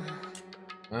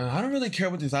 I don't really care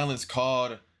what this island's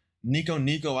called.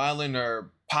 Nico Island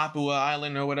or Papua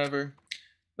Island or whatever.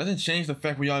 Doesn't change the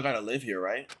fact we all gotta live here,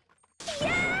 right?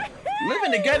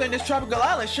 Living together in this tropical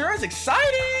island sure is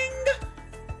exciting!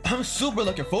 I'm super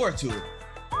looking forward to it.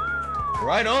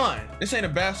 Right on. This ain't a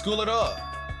bad school at all.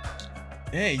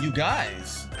 Hey, you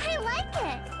guys. I like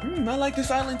it. I like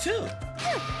this island too.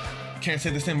 Can't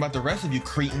say the same about the rest of you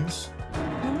cretins.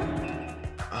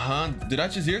 Did I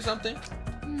just hear something?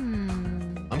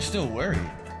 I'm still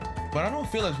worried, but I don't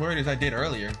feel as worried as I did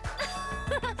earlier.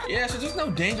 Yeah, so there's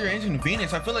no danger or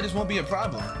inconvenience. I feel like this won't be a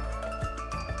problem.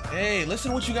 Hey,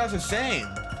 listen to what you guys are saying.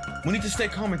 We need to stay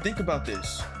calm and think about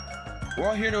this. We're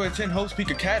all here to attend Hope's Peak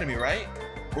Academy, right?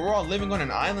 But we're all living on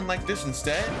an island like this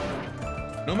instead?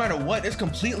 No matter what, it's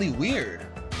completely weird.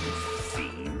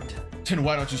 Then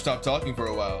why don't you stop talking for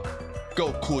a while?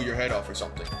 Go cool your head off or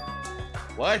something.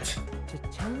 What? To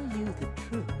tell you the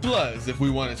truth. Plus, if we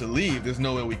wanted to leave, there's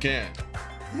no way we can.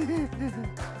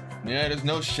 Yeah, there's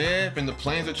no ship and the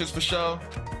planes are just for show.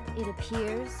 It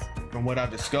appears. From what I've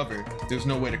discovered, there's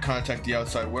no way to contact the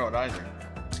outside world either.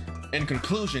 In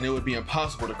conclusion, it would be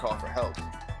impossible to call for help.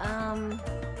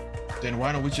 Then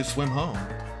why don't we just swim home?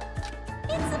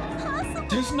 It's impossible.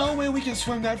 There's no way we can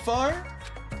swim that far.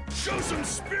 Show some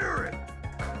spirit!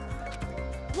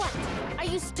 What? Are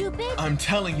you stupid? I'm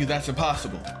telling you that's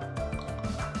impossible.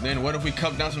 Then what if we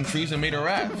cut down some trees and made a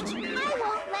raft? I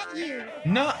won't let you.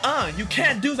 Nuh-uh, you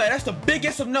can't do that. That's the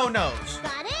biggest of no-nos.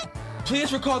 Got it?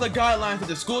 Please recall the guidelines of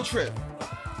the school trip.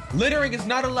 Littering is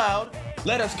not allowed.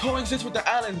 Let us coexist with the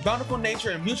island's bountiful nature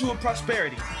and mutual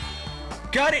prosperity.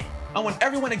 Got it? I want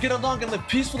everyone to get along and live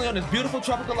peacefully on this beautiful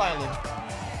tropical island.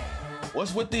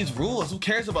 What's with these rules? Who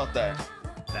cares about that?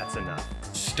 That's enough.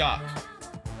 Stop.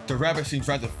 The rabbit seems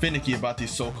rather finicky about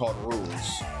these so-called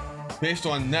rules. Based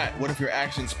on that, what if your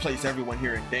actions place everyone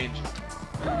here in danger?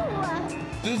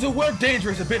 The word danger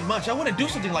is a bit much. I wouldn't do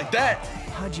something like that.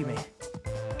 Hajime.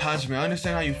 Hajime, I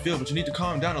understand how you feel, but you need to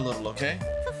calm down a little, okay?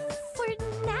 For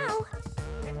now.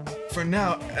 For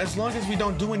now, as long as we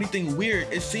don't do anything weird,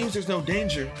 it seems there's no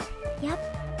danger.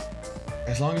 Yep.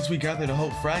 As long as we gather the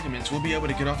Hope fragments, we'll be able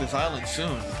to get off this island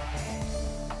soon.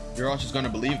 You're all just gonna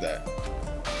believe that.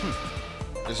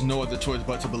 There's no other choice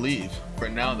but to believe. For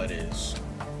now, that is.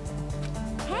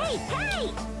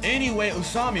 Hey! Anyway,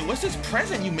 Usami, what's this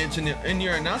present you mentioned in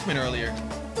your announcement earlier?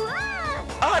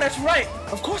 Love! Ah, that's right!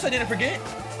 Of course I didn't forget!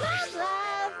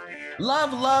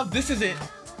 Love! Love, this is it!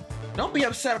 Don't be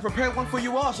upset, I prepared one for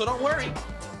you all, so don't worry!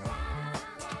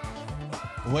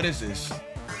 What is this?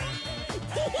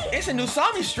 It's a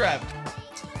Usami strap!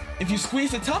 If you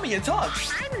squeeze the tummy, it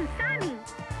talks! I'm Usami,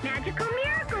 magical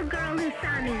miracle girl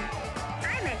Usami.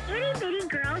 I'm an itty-bitty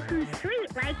girl who's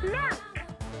sweet like milk.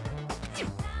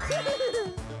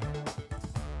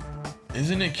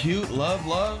 Isn't it cute? Love?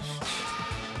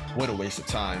 What a waste of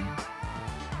time.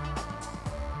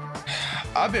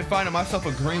 I've been finding myself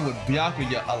agreeing with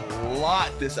Byakuya a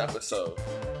lot this episode.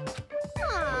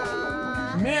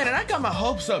 Aww. Man, and I got my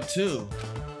hopes up too.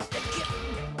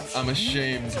 I'm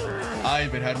ashamed. I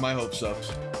even had my hopes up.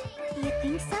 You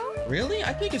think so? Really?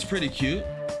 I think it's pretty cute.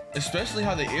 Especially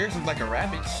how the ears look like a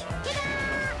rabbit's.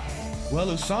 Well,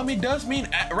 Usami does mean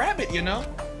rabbit, you know?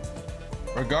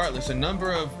 Regardless, a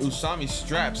number of Usami's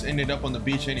straps ended up on the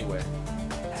beach anyway.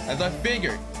 As I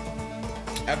figured,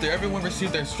 after everyone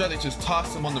received their strap, they just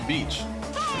tossed them on the beach.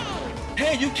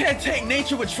 Hey, you can't take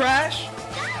nature with trash!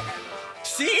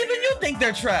 See, even you think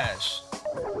they're trash!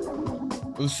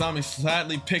 Usami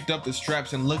sadly picked up the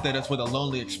straps and looked at us with a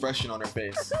lonely expression on her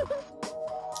face.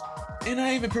 And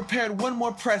I even prepared one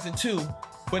more present too,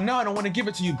 but now I don't want to give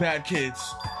it to you bad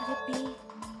kids. Could it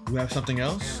be? You have something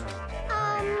else?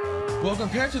 Well,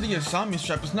 compared to the Usami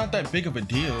strap, it's not that big of a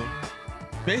deal.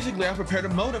 Basically, I prepared a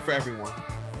motive for everyone.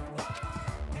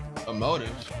 A motive?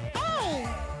 Hey!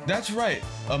 That's right,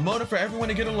 a motive for everyone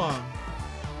to get along.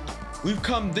 We've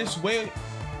come all this way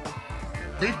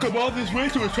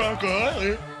to a tropical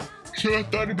island. So I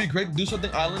thought it'd be great to do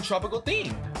something island tropical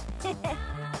themed.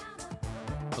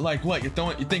 Like what? You're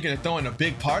thinking of throwing a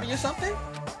big party or something?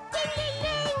 Ding, ding,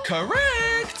 ding.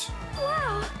 Correct!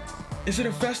 Wow! Is it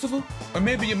a festival? Or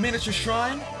maybe a miniature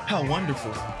shrine? How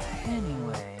wonderful.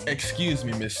 Anyway. Excuse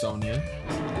me, Miss Sonia.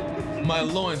 My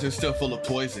loins are still full of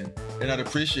poison, and I'd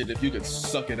appreciate it if you could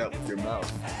suck it up with your mouth.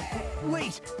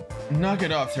 Wait! Knock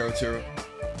it off, Teru.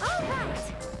 Alright!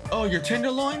 Oh, your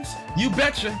tenderloins? You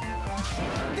betcha!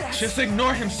 Just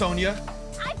ignore him, Sonia.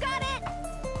 I've got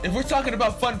it! If we're talking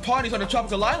about fun parties on a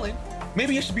tropical island,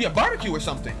 maybe it should be a barbecue or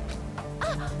something.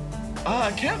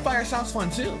 A campfire sounds fun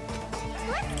too.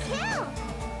 Let's kill!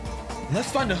 Let's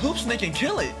find a hoop snake and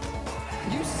kill it.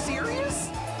 You serious?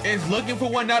 Is looking for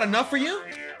one not enough for you?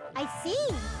 I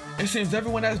see. It seems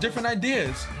everyone has different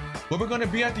ideas. But we're gonna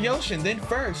be at the ocean, then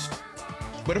first.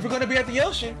 But if we're gonna be at the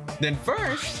ocean, then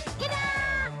first.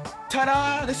 Ta-da!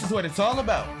 Ta-da! This is what it's all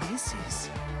about. This is...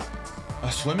 A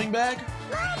swimming bag?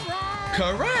 Love, love!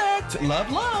 Correct!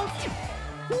 Love, love!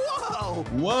 Whoa!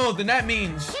 Whoa, then that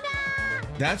means... Ta-da!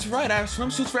 That's right, I have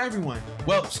swimsuits for everyone.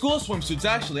 Well, school swimsuits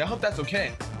actually, I hope that's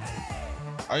okay.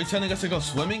 Are you telling us to go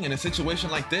swimming in a situation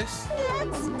like this?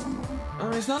 Yes!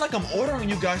 It's not like I'm ordering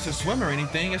you guys to swim or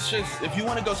anything, it's just, if you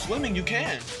want to go swimming, you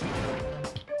can.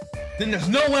 Then there's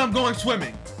no way I'm going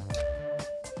swimming.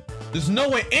 There's no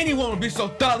way anyone would be so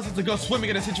thoughtless as to go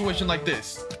swimming in a situation like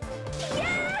this.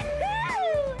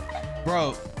 Yahoo!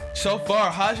 Bro, so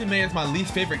far, Hajime is my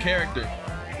least favorite character.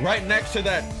 Right next to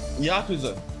that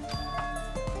Yakuza.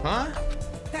 Huh?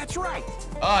 That's right!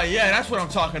 Ah, yeah, that's what I'm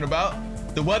talking about.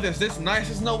 The weather's this nice,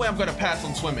 there's no way I'm gonna pass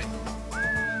on swimming.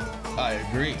 I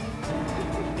agree.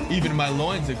 Even my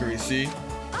loins agree, see?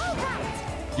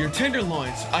 Alright! Your tender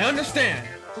loins, I understand.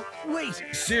 Wait!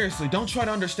 Seriously, don't try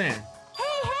to understand.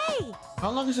 Hey, hey!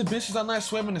 How long has it been since I last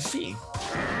swam in the sea?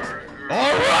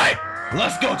 Alright!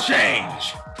 Let's go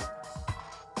change!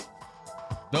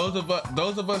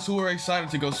 Those of us who were excited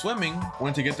to go swimming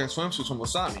went to get their swimsuits from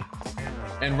Wasami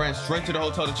and ran straight to the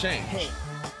hotel to change. Hey.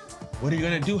 What are you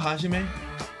gonna do, Hajime?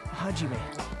 Hajime.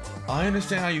 I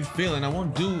understand how you feel and I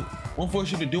won't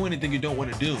force you to do anything you don't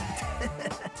want to do.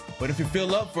 But if you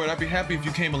feel up for it, I'd be happy if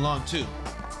you came along too.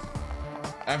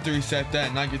 After he said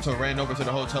that, Nagito ran over to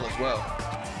the hotel as well.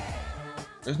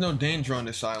 There's no danger on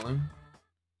this island.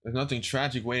 There's nothing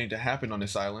tragic waiting to happen on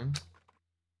this island.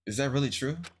 Is that really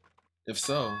true? If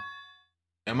so,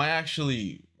 am I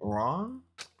actually wrong?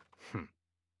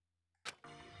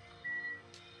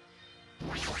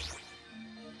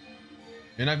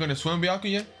 You're not gonna swim,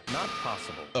 Byakuya? Not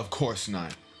possible. Of course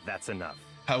not. That's enough.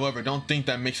 However, don't think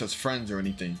that makes us friends or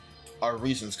anything. Our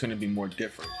reasons couldn't be more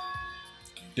different.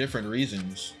 Different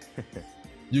reasons.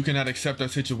 You cannot accept our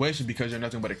situation because you're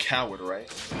nothing but a coward, right?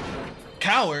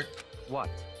 Coward? What?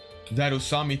 That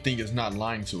Usami thing is not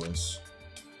lying to us.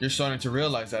 You're starting to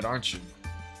realize that, aren't you?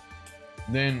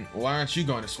 Then why aren't you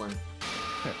going to swim?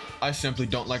 I simply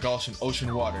don't like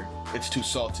ocean water. It's too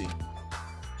salty.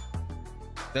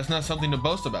 That's not something to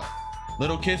boast about.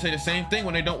 Little kids say the same thing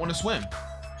when they don't want to swim.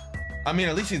 I mean,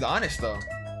 at least he's honest though.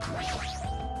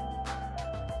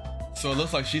 So it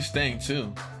looks like she's staying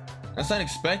too. That's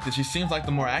unexpected. She seems like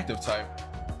the more active type.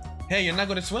 Hey, you're not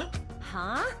going to swim?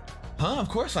 Huh? Huh? Of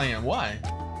course I am. Why?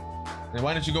 Then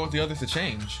why didn't you go with the others to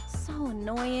change? So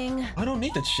annoying. I don't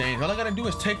need to change. All I gotta do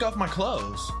is take off my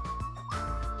clothes.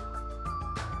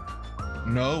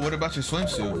 No, what about your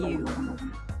swimsuit?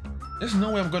 There's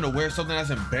no way I'm gonna wear something as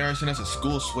embarrassing as a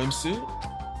school swimsuit.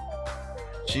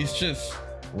 She's just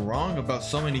wrong about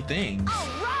so many things.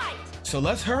 Alright! So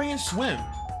let's hurry and swim.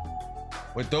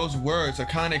 With those words,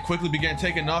 Akane quickly began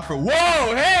taking off her—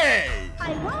 Whoa, hey!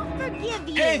 I won't forgive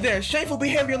you! Hey there, shameful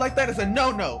behavior like that is a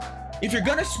no-no. If you're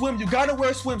gonna swim, you gotta wear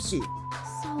a swimsuit.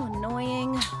 So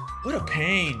annoying. What a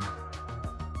pain.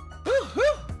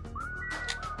 Woo-hoo.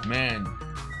 Man,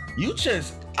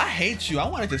 I hate you. I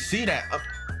wanted to see that.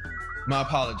 My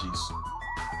apologies.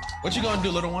 What you gonna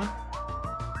do, little one?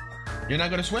 You're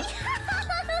not gonna swim?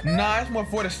 Nah, it's more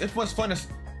fun to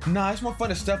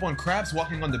step on crabs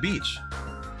walking on the beach.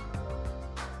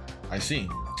 I see.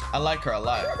 I like her a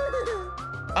lot.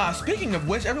 Speaking of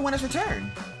which, everyone has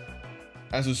returned.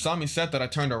 As Usami said that, I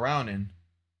turned around and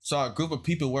saw a group of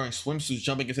people wearing swimsuits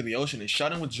jumping into the ocean and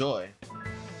shouting with joy.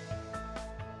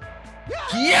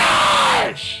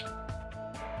 Yes!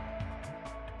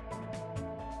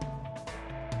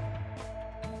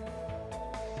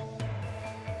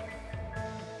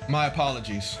 My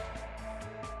apologies.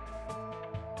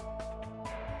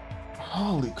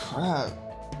 Holy crap.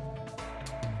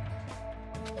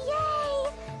 Yay!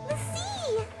 The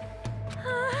sea!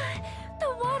 The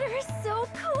water is so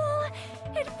cool!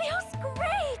 It feels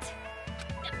great!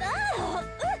 Ugh,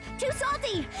 too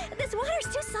salty! This water's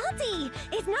too salty!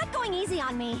 It's not going easy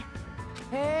on me.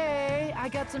 Hey, I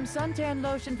got some suntan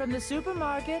lotion from the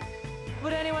supermarket.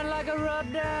 Would anyone like a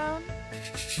rub down?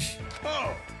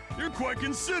 Oh, you're quite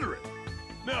considerate.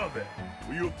 Now then,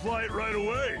 will you apply it right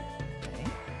away?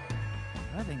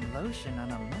 Rubbing lotion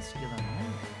on a muscular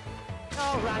member.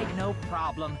 All right, no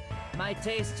problem. My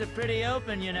tastes are pretty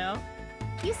open, you know.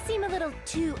 You seem a little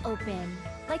too open,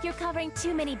 like you're covering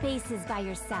too many bases by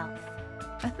yourself.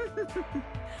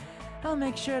 I'll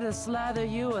make sure to slather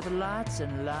you with lots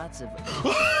and lots of...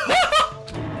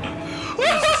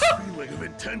 There's this feeling of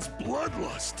intense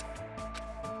bloodlust.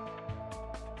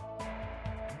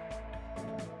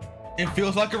 It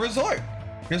feels like a resort.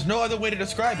 There's no other way to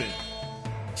describe it.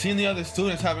 Seeing the other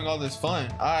students having all this fun,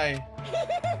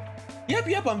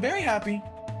 Yep, I'm very happy.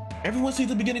 Everyone seems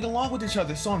to be getting along with each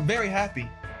other, so I'm very happy.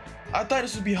 I thought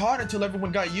this would be hard until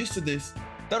everyone got used to this.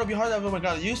 Thought it would be hard that everyone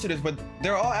got used to this, but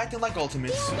they're all acting like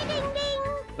ultimates. Ding, ding, ding.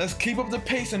 Let's keep up the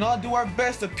pace and all do our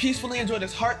best to peacefully enjoy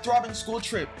this heart-throbbing school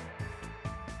trip.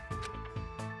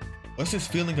 What's this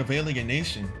feeling of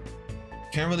alienation?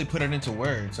 Can't really put it into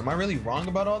words. Am I really wrong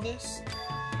about all this?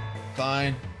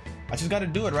 Fine. I just gotta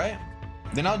do it, right?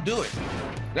 Then I'll do it.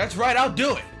 That's right, I'll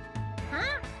do it.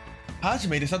 Huh?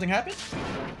 Hajime, did something happen?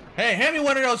 Hey, hand me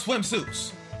one of those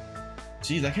swimsuits.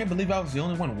 Jeez, I can't believe I was the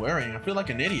only one wearing. I feel like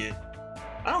an idiot.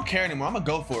 I don't care anymore. I'm gonna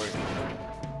go for it.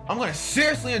 I'm gonna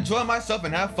seriously enjoy myself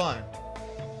and have fun.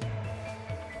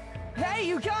 Hey,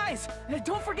 you guys!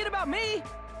 Don't forget about me!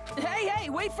 Hey,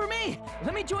 wait for me!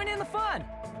 Let me join in the fun!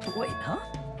 Wait, huh?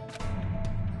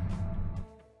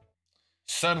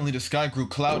 Suddenly, the sky grew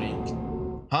cloudy.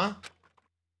 Huh?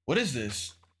 What is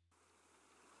this?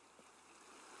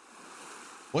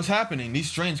 What's happening? These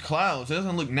strange clouds. It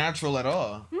doesn't look natural at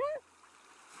all.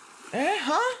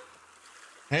 Huh?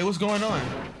 Hey, what's going on?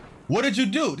 What did you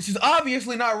do? This is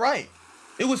obviously not right.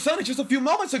 It was sunny just a few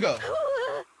moments ago.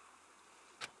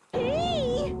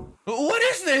 Hey! What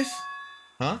is this?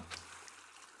 Huh?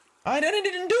 I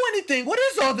didn't do anything. What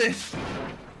is all this?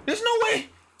 There's no way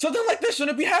something like this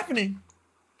shouldn't be happening.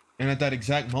 And at that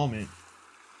exact moment,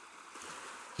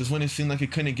 just when it seemed like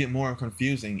it couldn't get more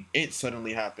confusing, it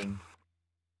suddenly happened.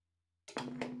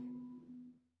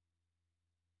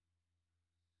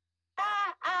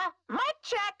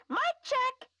 Mic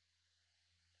check.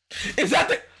 Is that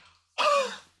the...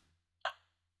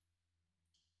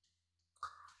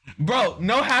 Bro,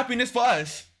 no happiness for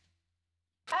us.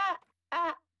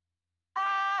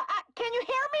 Can you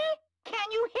hear me?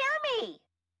 Can you hear me?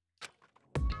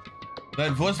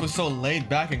 That voice was so laid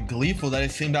back and gleeful that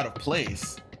it seemed out of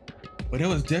place. But it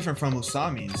was different from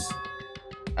Usami's.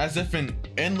 As if an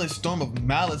endless storm of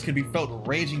malice could be felt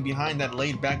raging behind that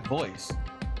laid back voice.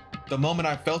 The moment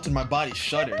I felt it, my body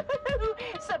shuddered.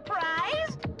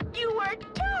 Surprised? You were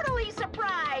totally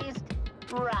surprised,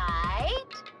 right?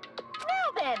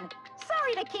 Now then,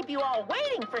 sorry to keep you all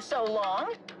waiting for so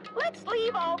long. Let's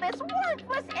leave all this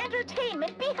worthless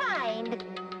entertainment behind.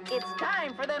 It's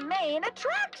time for the main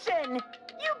attraction.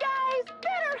 You guys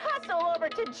better hustle over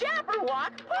to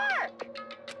Jabberwock Park.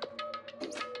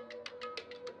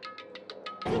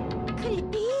 Could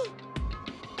it be?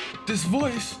 This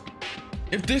voice.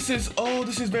 If this is, oh,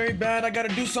 this is very bad. I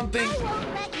gotta do something. I won't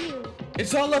let you.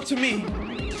 It's all up to me.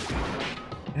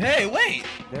 Hey, wait.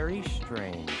 Very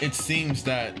strange. It seems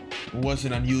that was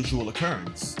an unusual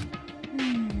occurrence.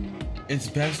 It's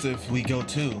best if we go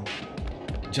too.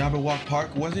 Jabberwock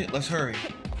Park, was it? Let's hurry.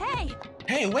 Hey!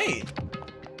 Hey, wait.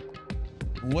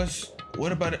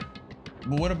 What about it?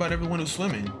 But what about everyone who's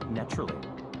swimming? Naturally.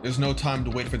 There's no time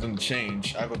to wait for them to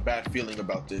change. I have a bad feeling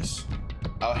about this.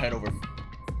 I'll head over.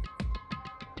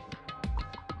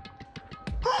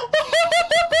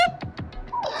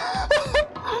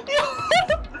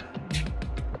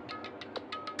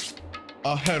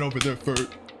 I'll head over there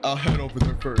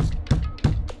first.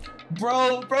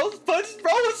 Bro,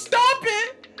 stop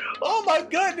it! Oh my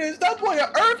goodness, that boy an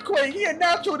earthquake, he a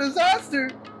natural disaster.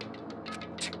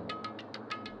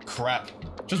 Crap,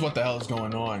 just what the hell is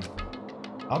going on?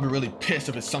 I'll be really pissed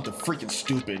if it's something freaking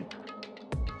stupid.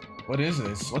 What is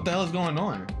this? What the hell is going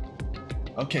on?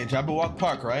 Okay, Jabberwock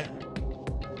Park, right?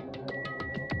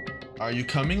 Are you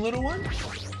coming, little one?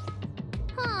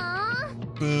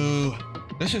 Aww. Boo.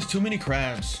 There's just too many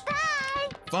crabs. Bye.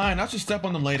 Fine, I'll just step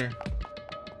on them later.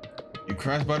 You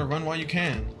crabs better run while you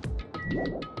can.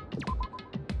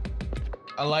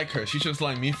 I like her. She's just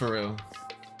like me for real.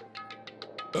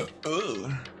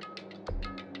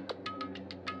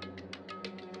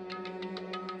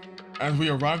 As we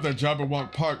arrived at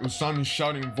Jabberwock Park, Usami's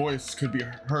shouting voice could be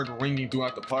heard ringing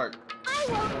throughout the park. I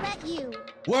won't let you.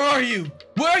 Where are you?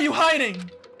 Where are you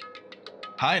hiding?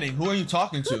 Hiding? Who are you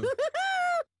talking to?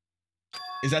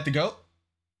 Is that the goat?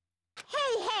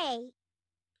 Hey.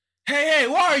 Hey,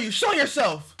 where are you? Show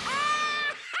yourself!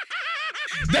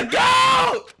 The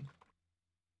goat!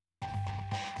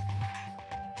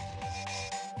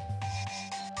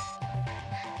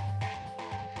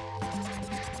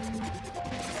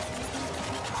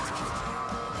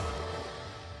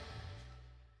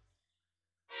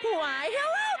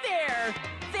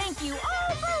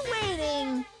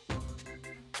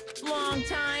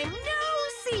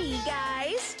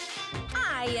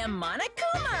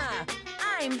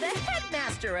 I'm the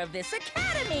headmaster of this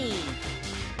academy!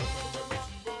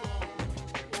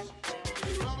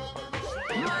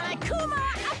 Monokuma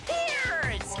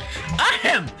appears!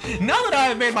 Ahem! Now that I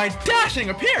have made my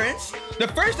dashing appearance, the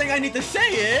first thing I need to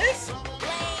say is...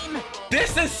 Lame!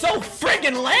 This is so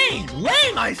friggin' lame!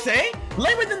 Lame, I say!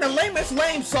 Lamer than the lamest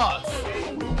lame sauce!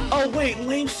 Oh wait,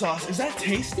 lame sauce, is that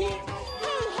tasty?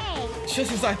 Hey!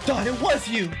 Just as I thought, it was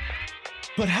you!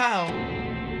 But how?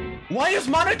 Why is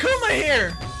Monokuma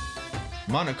here?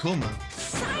 Monokuma?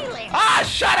 Silence! Ah,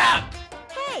 shut up!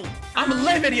 Hey! I'm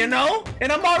livid, you know? And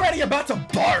I'm already about to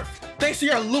barf, thanks to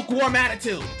your lukewarm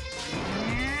attitude.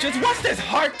 Just what's this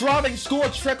heart-throbbing school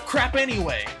trip crap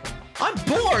anyway? I'm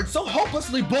bored, so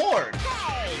hopelessly bored.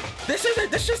 Hey!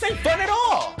 This just ain't fun at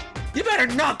all. You better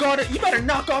knock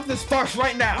off this farce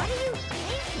right now. What are you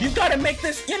thinking? You've got to make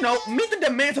this, meet the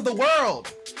demands of the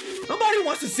world. Nobody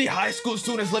wants to see high school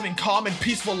students living calm and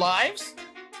peaceful lives.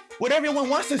 What everyone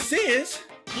wants to see is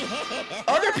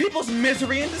other people's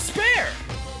misery and despair.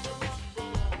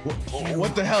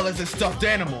 What the hell is this stuffed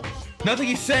animal? Nothing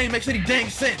he's saying makes any dang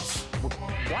sense.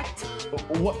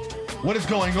 What is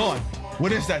going on?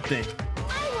 What is that thing?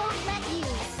 I won't let you.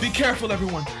 Be careful,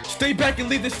 everyone. Stay back and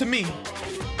leave this to me.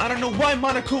 I don't know why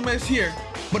Monokuma is here,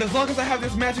 but as long as I have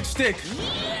this magic stick.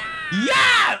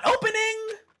 Yeah! Opening!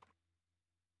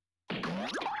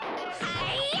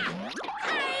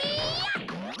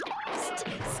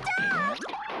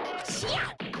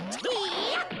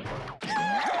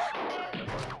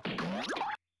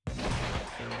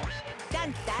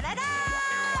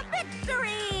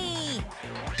 Victory!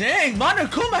 Dang,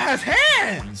 Monokuma has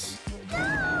hands!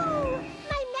 No!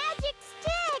 My magic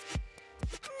stick!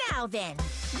 Now then,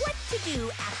 what to do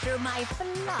after my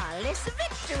flawless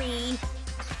victory?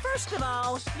 First of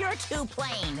all, you're too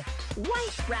plain.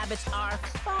 White rabbits are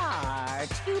far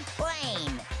too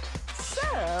plain.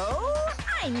 So,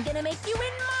 I'm gonna make you in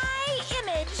my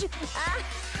image.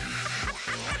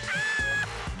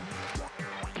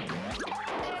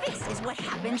 This is what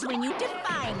happens when you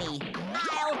defy me.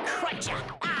 I'll crunch ya,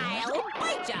 I'll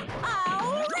bite ya,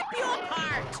 I'll rip you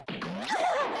apart.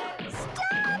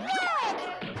 Stop it!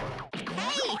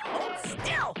 Hey, hold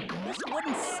still. This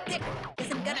wooden stick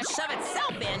isn't gonna shove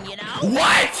itself in, you know?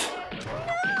 What?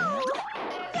 No!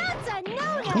 That's a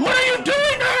no-no! What are you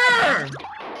doing to her?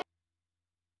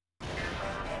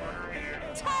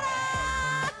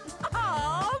 Ta-da!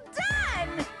 All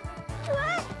done!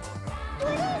 What?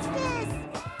 What is this?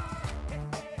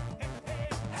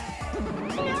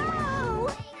 No!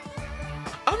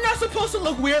 I'm not supposed to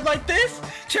look weird like this.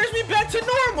 Change me back to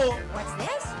normal. What's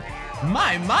this?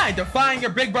 My, defying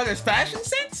your big brother's fashion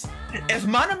sense? Is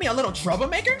Monami a little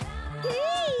troublemaker?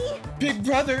 Hey! Big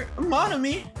brother,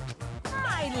 Monami,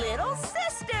 My little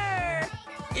sister!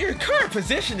 your current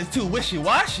position is too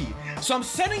wishy-washy, so I'm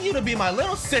sending you to be my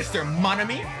little sister,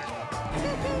 Monami.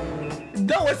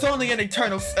 Though it's only an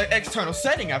external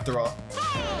setting after all.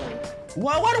 Hey!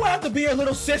 Why do I have to be your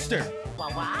little sister?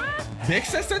 What? Big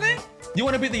sister then? You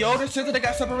want to be the older sister that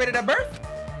got separated at birth?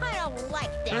 I don't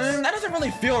like this. That doesn't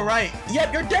really feel right.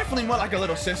 Yep, you're definitely more like a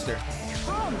little sister.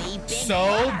 Call me Big So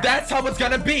Brother. that's how it's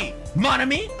gonna be,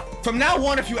 Monami. From now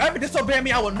on, if you ever disobey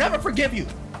me, I will never forgive you.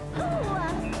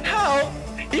 How?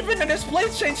 Even the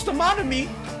displays changed to Monami.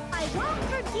 I won't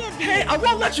forgive you! Hey, I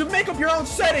won't let you make up your own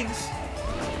settings.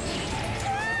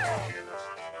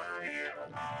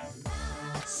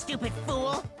 Stupid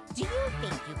fool! Do you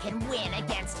think you can win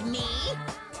against me?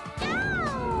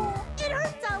 Ow! It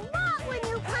hurts a lot when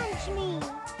you punch me!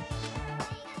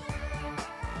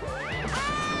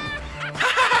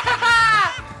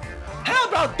 How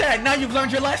about that? Now you've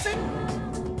learned your lesson?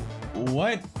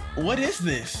 What is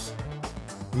this?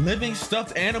 Living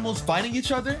stuffed animals fighting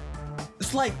each other?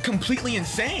 It's like completely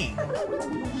insane.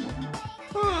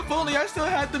 Oh, if only I still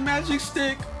had the magic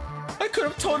stick. I could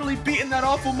have totally beaten that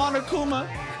awful Monokuma.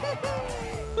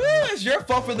 It's your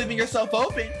fault for leaving yourself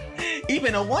open.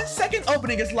 Even a 1-second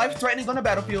opening is life-threatening on the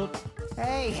battlefield.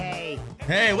 Hey.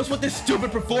 Hey, what's with this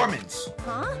stupid performance?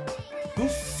 Huh? Who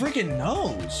freaking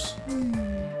knows?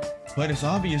 But it's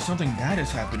obvious something bad is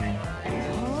happening.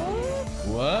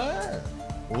 What?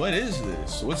 What is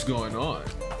this? What's going on?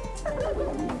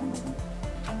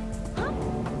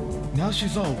 Now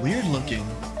she's all weird looking.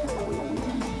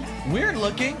 Weird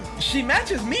looking? She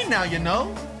matches me now, you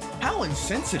know? How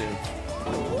insensitive.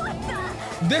 What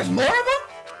the? There's more of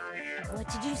them? What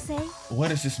did you say? What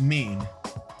does this mean?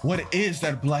 What is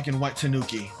that black and white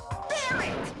tanuki? Bear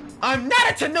it! I'm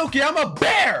not a tanuki, I'm a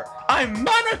bear! I'm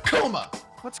Monokuma!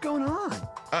 What's going on?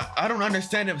 I don't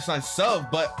understand it myself,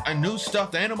 but a new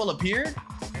stuffed animal appeared?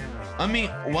 I mean,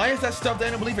 why is that stuffed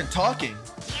animal even talking?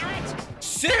 Damn it!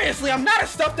 Seriously, I'm not a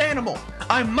stuffed animal.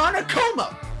 I'm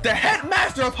Monokuma, the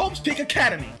headmaster of Hope's Peak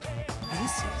Academy.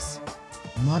 This is...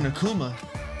 Monokuma?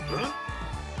 Huh?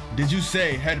 Did you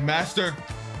say headmaster?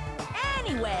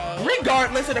 Anyway...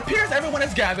 Regardless, it appears everyone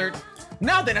is gathered.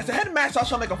 Now then, as the headmaster, I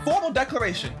shall make a formal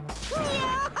declaration.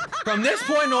 From this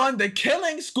point on, the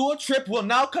killing school trip will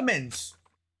now commence.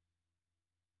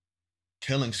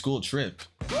 Killing school trip?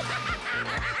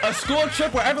 A school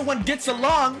trip where everyone gets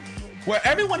along,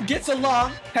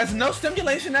 has no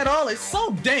stimulation at all, is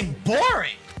so dang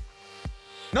boring.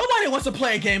 Nobody wants to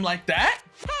play a game like that.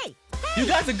 Hey! You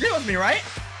guys agree with me, right?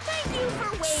 Thank you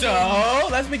for waiting. So,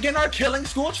 let's begin our killing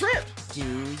school trip. Do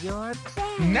your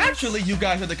best. Naturally, you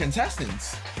guys are the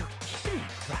contestants. You're kidding,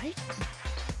 right?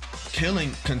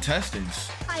 Killing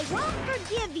contestants? I won't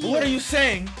forgive you. What are you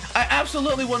saying? I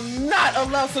absolutely will not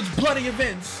allow such bloody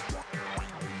events.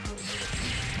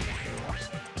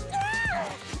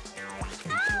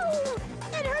 Ow!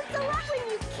 It hurts a lot when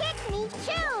you kick me,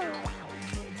 too.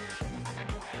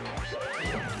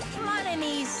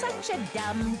 Monomi's such a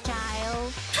dumb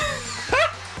child.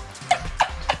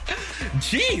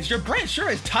 Jeez, your brain sure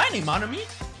is tiny, Monomi.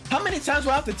 How many times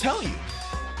will I have to tell you?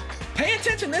 Pay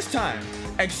attention this time.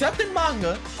 Except in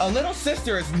manga, a little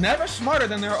sister is never smarter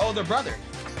than their older brother.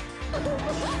 Allow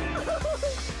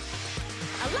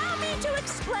me to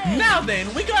explain. Now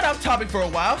then, we got off topic for a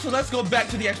while, so let's go back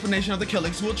to the explanation of the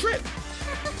killing school trip.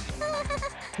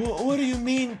 What do you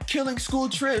mean, killing school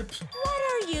trip? What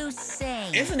are you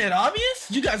saying? Isn't it obvious?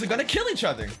 You guys are gonna kill each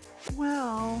other.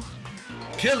 Well...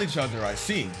 Kill each other, I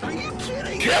see. Are you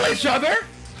kidding? Kill each other?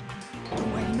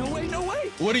 No way, no way!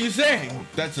 What are you saying?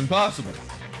 That's impossible.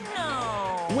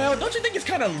 No. Well, don't you think it's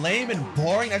kind of lame and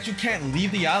boring that you can't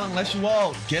leave the island unless you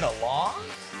all get along?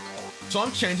 So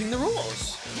I'm changing the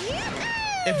rules.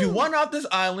 If you want off this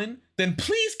island, then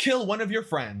please kill one of your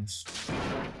friends.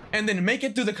 And then make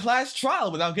it through the class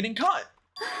trial without getting caught.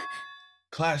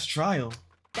 Class trial?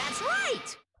 That's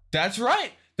right. That's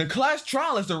right. The class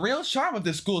trial is the real charm of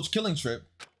this school's killing trip.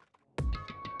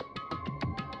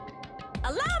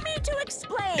 Allow me to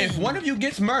explain. If one of you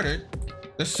gets murdered,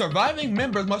 the surviving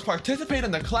members must participate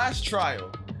in the class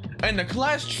trial. In the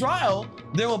class trial,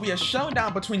 there will be a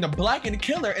showdown between the blackened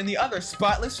killer and the other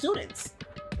spotless students.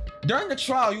 During the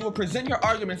trial, you will present your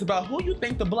arguments about who you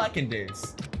think the blackened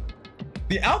is.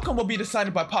 The outcome will be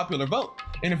decided by popular vote,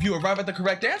 and if you arrive at the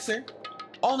correct answer,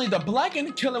 only the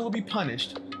blackened killer will be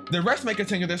punished. The rest may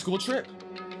continue their school trip.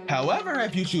 However,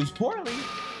 if you choose poorly,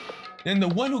 then the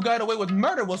one who got away with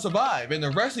murder will survive, and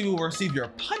the rest of you will receive your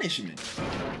punishment.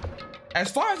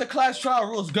 As far as the class trial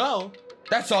rules go,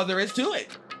 that's all there is to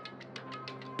it.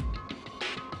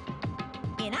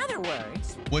 In other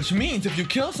words... Which means if you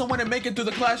kill someone and make it through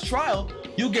the class trial,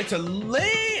 you get to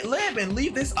live and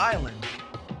leave this island.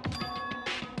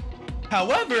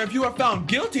 However, if you are found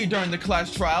guilty during the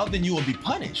class trial, then you will be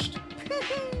punished.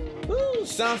 Ooh,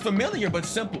 sounds familiar but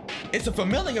simple. It's a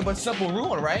familiar but simple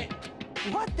rule, right?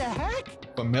 What the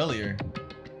heck? Familiar.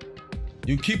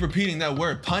 You keep repeating that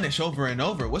word punish over and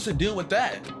over. What's the deal with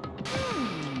that?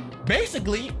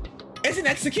 Basically, it's an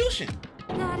execution.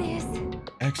 That is...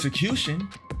 Execution?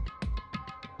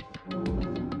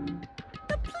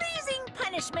 The pleasing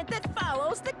punishment that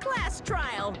follows the class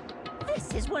trial.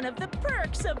 This is one of the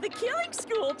perks of the killing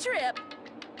school trip.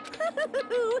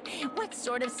 What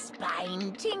sort of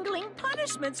spine-tingling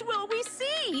punishments will we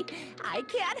see? I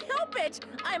can't help it.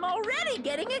 I'm already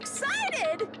getting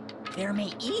excited. There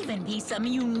may even be some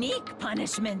unique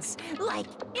punishments, like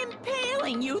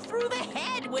impaling you through the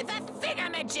head with a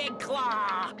thingamajig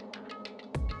claw.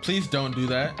 Please don't do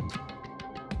that.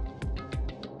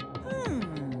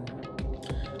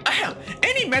 Ahem.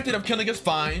 Any method of killing is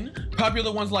fine.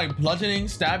 Popular ones like bludgeoning,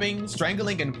 stabbing,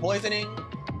 strangling, and poisoning,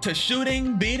 to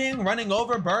shooting, beating, running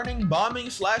over, burning,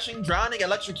 bombing, slashing, drowning,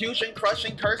 electrocution,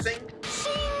 crushing, cursing.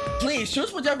 Please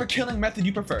choose whichever killing method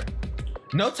you prefer.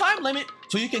 No time limit,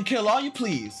 so you can kill all you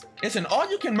please. It's an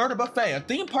all-you-can-murder buffet, a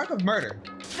theme park of murder.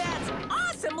 That's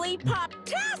awesomely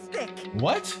pop-tastic!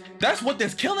 What? That's what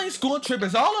this killing school trip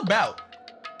is all about.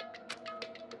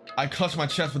 I clutched my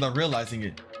chest without realizing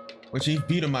it. With each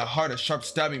beat of my heart, a sharp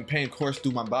stabbing pain coursed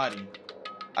through my body.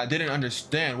 I didn't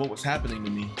understand what was happening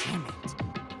to me. Damn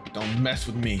it. Don't mess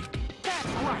with me. That's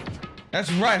right. That's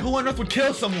right, who on earth would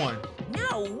kill someone?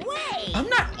 No way! I'm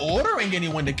not ordering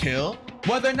anyone to kill.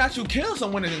 Whether or not you kill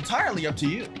someone is entirely up to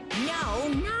you.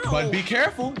 No. But be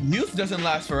careful, youth doesn't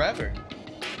last forever.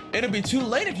 It'll be too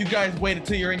late if you guys wait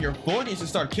until you're in your 40s to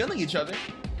start killing each other.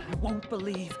 I won't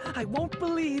believe. I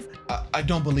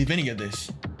don't believe any of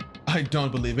this. I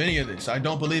don't believe any of this. I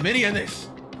don't believe any of this.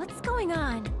 What's going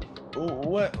on?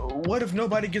 What if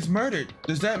nobody gets murdered?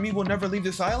 Does that mean we'll never leave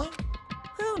this island?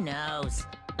 Who knows?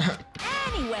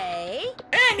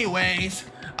 Anyways,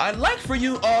 I'd like for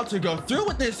you all to go through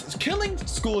with this killing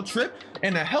school trip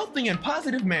in a healthy and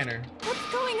positive manner.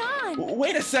 What's going on?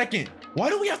 Wait a second. Why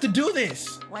do we have to do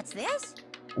this? What's this?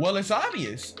 Well, it's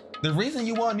obvious. The reason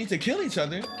you all need to kill each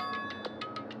other.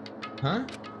 Huh?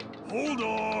 Hold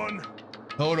on.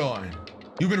 Hold on.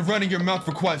 You've been running your mouth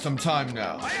for quite some time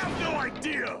now. I have no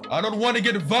idea. I don't want to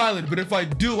get violent, but if I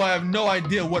do, I have no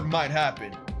idea what might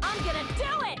happen. I'm gonna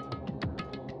do it!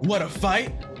 What, a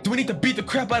fight? Do we need to beat the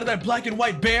crap out of that black and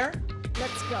white bear?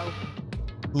 Let's go.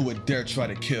 Who would dare try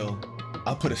to kill?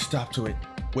 I'll put a stop to it,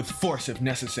 with force if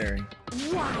necessary.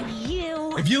 Why,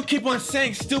 you? If you keep on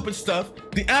saying stupid stuff,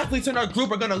 the athletes in our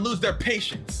group are gonna lose their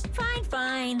patience.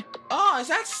 Fine. Oh, is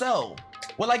that so?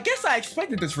 Well, I guess I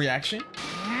expected this reaction.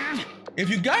 If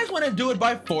you guys want to do it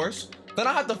by force, then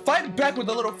I'll have to fight back with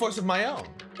a little force of my own.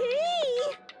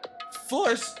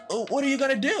 Force? What are you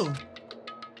gonna do?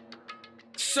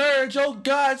 Surge, oh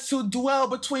gods who dwell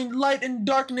between light and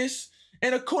darkness,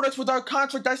 in accordance with our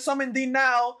contract, I summon thee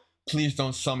now. Please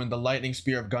don't summon the lightning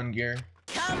spear of Gungear.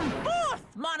 Come forth,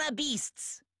 mana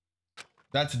beasts!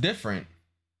 That's different.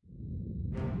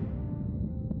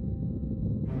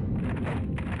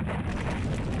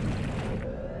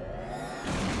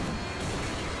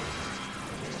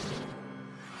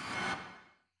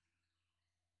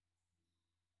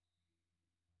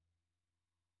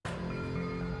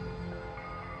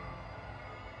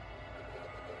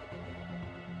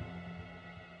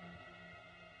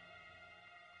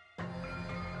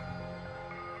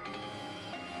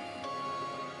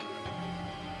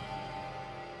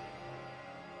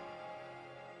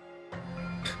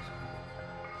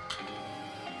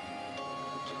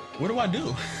 What do I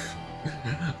do?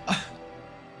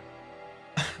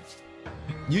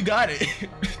 You got it.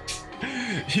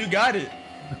 You got it.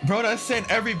 Bro done sent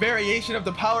every variation of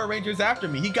the Power Rangers after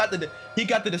me. He got the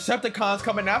Decepticons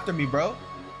coming after me, bro.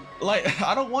 Like,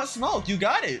 I don't want smoke. You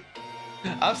got it.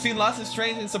 I've seen lots of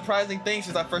strange and surprising things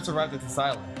since I first arrived at this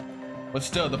island. But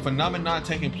still, the phenomenon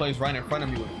taking place right in front of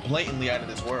me was blatantly out of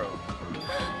this world.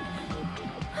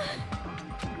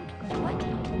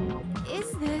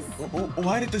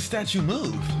 Why did the statue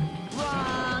move?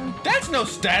 Wrong. That's no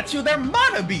statue, they're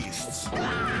mana beasts!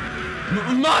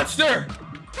 Monster!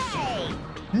 Hey!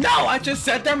 No, I just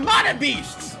said they're mana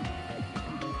beasts!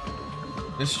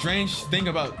 The strange thing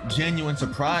about genuine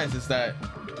surprise is that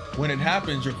when it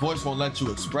happens, your voice won't let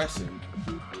you express it.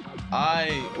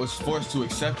 I was forced to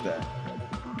accept that.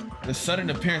 The sudden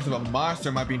appearance of a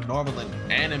monster might be normal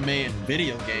in anime and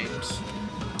video games.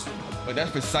 But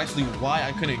that's precisely why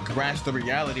I couldn't grasp the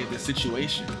reality of the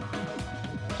situation.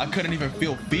 I couldn't even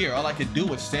feel fear. All I could do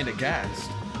was stand aghast.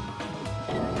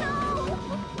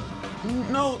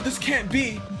 No, this can't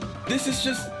be. This is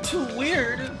just too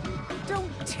weird.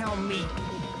 Don't tell me.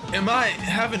 Am I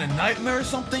having a nightmare or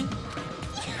something?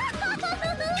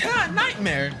 God,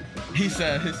 nightmare, he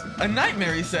says. A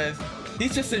nightmare, he says.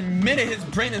 He's just admitted his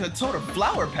brain is a total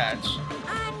flower patch.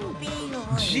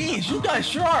 Jeez, you guys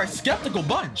sure are a skeptical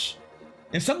bunch.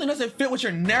 If something doesn't fit with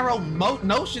your narrow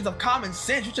notions of common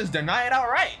sense, you just deny it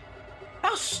outright.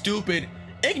 How stupid.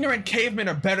 Ignorant cavemen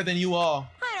are better than you all.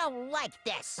 I don't like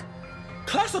this.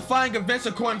 Classifying events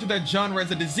according to their genre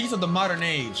is a disease of the modern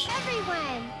age.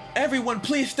 Everyone,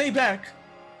 please stay back.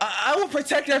 I will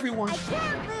protect everyone. I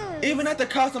can't lose. Even at the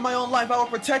cost of my own life, I will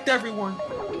protect everyone.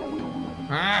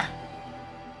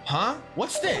 Huh?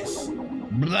 What's this?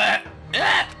 Blah.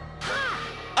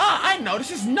 I know,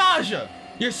 this is nausea.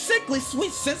 Your sickly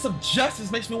sweet sense of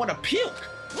justice makes me want to puke.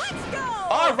 Let's go!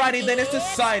 Alrighty then, it's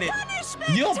decided.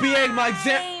 You'll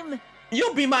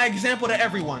be my example to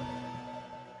everyone.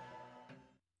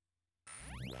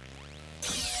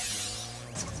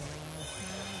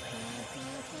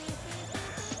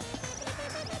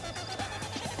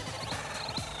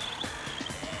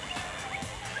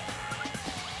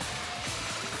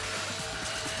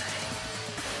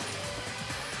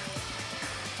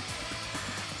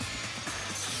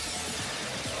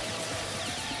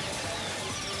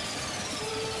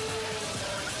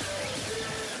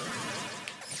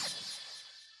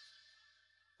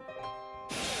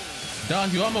 Don,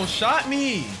 you almost shot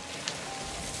me.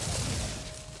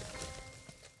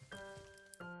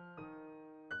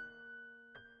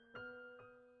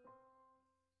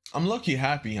 I'm low-key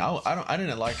happy. I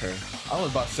didn't like her. I was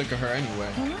about sick of her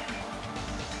anyway.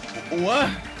 What?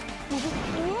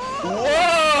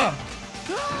 Whoa!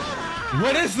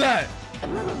 What is that?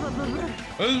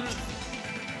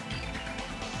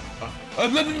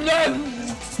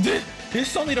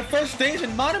 It's only the first stage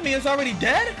and Monami is already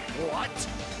dead? What?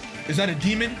 Is that a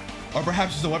demon? Or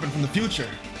perhaps it's a weapon from the future?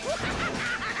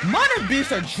 Minor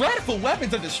beasts are dreadful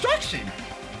weapons of destruction!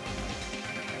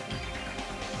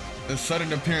 The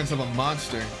sudden appearance of a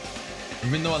monster.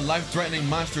 Even though a life-threatening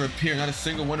monster appeared, not a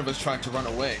single one of us tried to run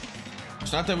away.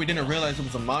 It's not that we didn't realize it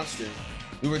was a monster.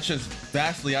 We were just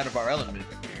vastly out of our element.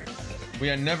 We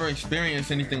had never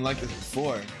experienced anything like this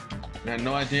before, and had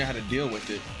no idea how to deal with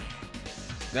it.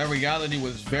 That reality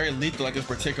was very lethal at this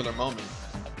particular moment.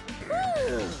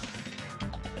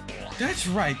 That's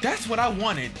right, that's what I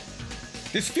wanted.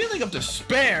 This feeling of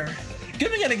despair.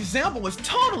 Giving an example was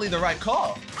totally the right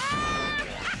call.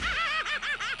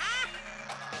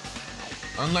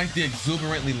 Unlike the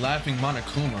exuberantly laughing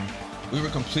Monokuma, we were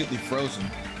completely frozen.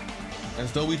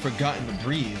 As though we'd forgotten to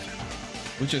breathe.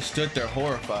 We just stood there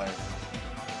horrified.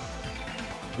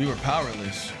 We were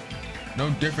powerless. No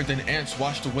different than ants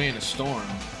washed away in a storm.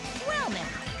 Well now.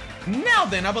 Now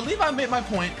then, I believe I made my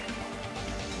point.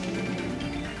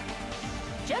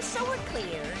 Just so we're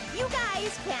clear, you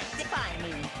guys can't define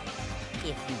me.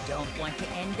 If you don't want to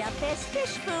end up as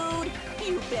fish food,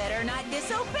 you better not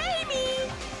disobey me.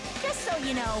 Just so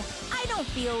you know, I don't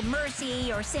feel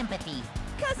mercy or sympathy,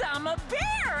 'cause I'm a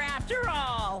bear after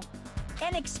all.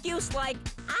 An excuse like,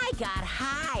 I got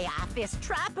high off this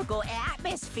tropical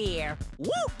atmosphere,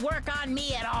 won't work on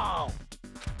me at all.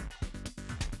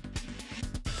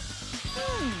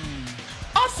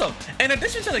 Also, in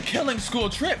addition to the killing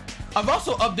school trip, I've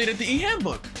also updated the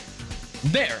e-handbook.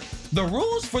 There, the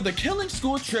rules for the killing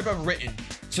school trip are written,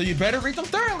 so you better read them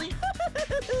thoroughly.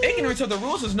 Ignorance of the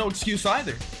rules is no excuse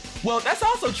either. Well, that's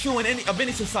also true in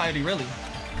any society, really.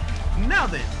 Now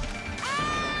then,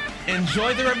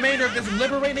 enjoy the remainder of this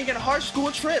liberating and harsh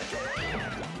school trip.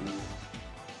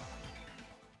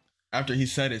 After he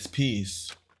said his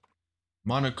piece,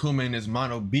 Monokuma and his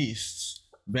mono beasts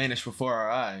vanished before our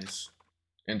eyes.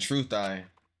 In truth, I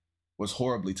was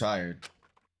horribly tired.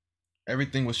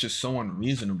 Everything was just so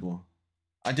unreasonable.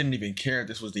 I didn't even care if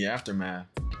this was the aftermath.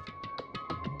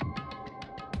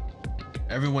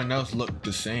 Everyone else looked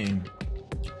the same.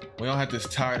 We all had this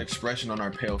tired expression on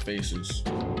our pale faces.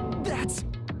 That's...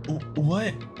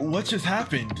 What just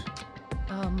happened?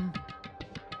 I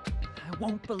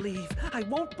won't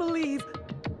believe.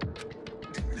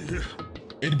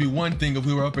 It'd be one thing if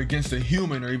we were up against a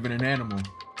human or even an animal.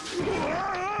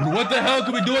 But what the hell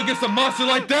could we do against a monster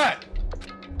like that?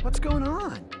 What's going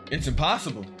on? It's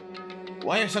impossible.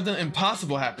 Why is something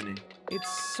impossible happening? It's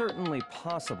certainly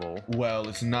possible. Well,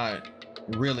 it's not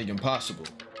really impossible.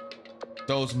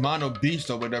 Those mono beasts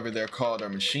or whatever they're called are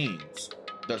machines.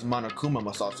 Thus Monokuma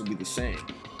must also be the same.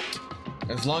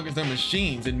 As long as they're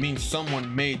machines, it means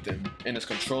someone made them and is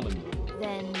controlling them.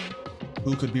 Then...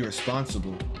 Who could be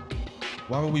responsible?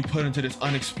 Why were we put into this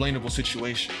unexplainable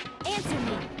situation? Answer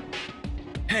me.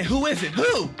 Hey, who is it?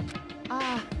 Who?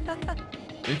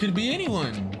 It could be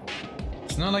anyone.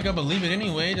 It's not like I believe it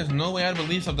anyway. There's no way I'd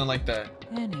believe something like that.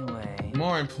 Anyway.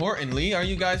 More importantly, are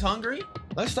you guys hungry?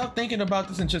 Let's stop thinking about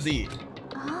this and just eat.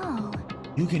 Oh.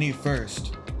 You can eat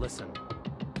first. Listen.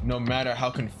 No matter how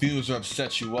confused or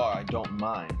upset you are, I don't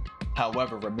mind.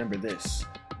 However, remember this.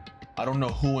 I don't know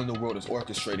who in the world is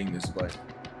orchestrating this, but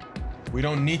we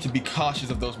don't need to be cautious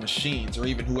of those machines or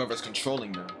even whoever's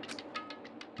controlling them.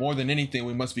 More than anything,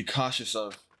 we must be cautious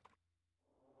of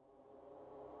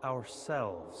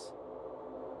ourselves.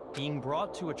 Being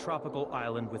brought to a tropical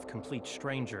island with complete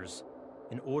strangers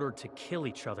in order to kill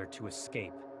each other to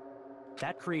escape.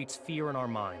 That creates fear in our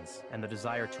minds, and the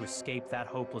desire to escape that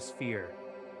hopeless fear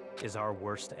is our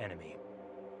worst enemy.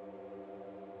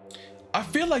 I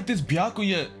feel like this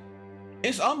Byakuya,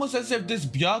 it's almost as if this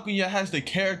Byakuya has the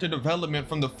character development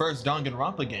from the first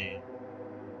Danganronpa game.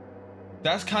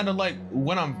 That's kind of like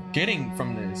what I'm getting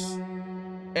from this.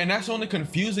 And that's only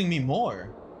confusing me more.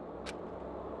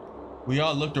 We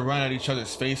all looked around at each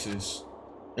other's faces.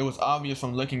 It was obvious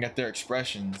from looking at their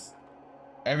expressions.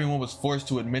 Everyone was forced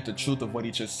to admit the truth of what he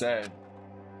just said.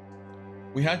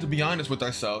 We had to be honest with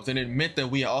ourselves and admit that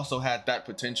we also had that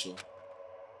potential.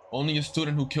 Only a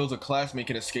student who kills a classmate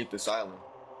can escape this island.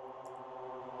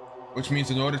 Which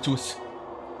means in order to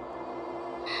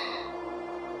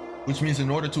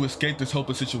escape this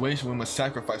hopeless situation, we must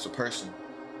sacrifice a person.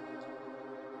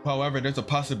 However, there's a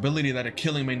possibility that a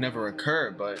killing may never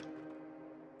occur, but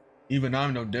even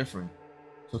I'm no different.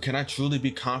 So can I truly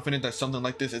be confident that something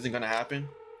like this isn't gonna happen?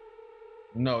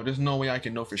 No, there's no way I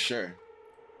can know for sure.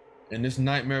 In this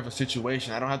nightmare of a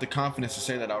situation, I don't have the confidence to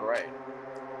say that outright.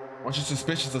 Once you're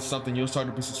suspicious of something, you'll start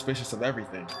to be suspicious of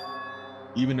everything,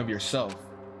 even of yourself.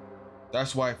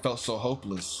 That's why I felt so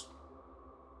hopeless.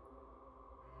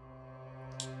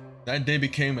 That day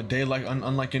became a day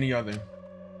unlike any other.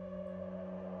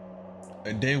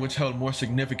 A day which held a more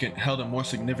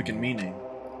significant meaning.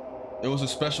 It was a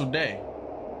special day,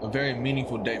 a very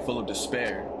meaningful day full of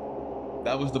despair.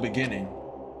 That was the beginning.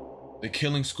 The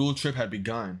killing school trip had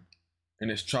begun,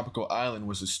 and its tropical island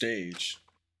was the stage.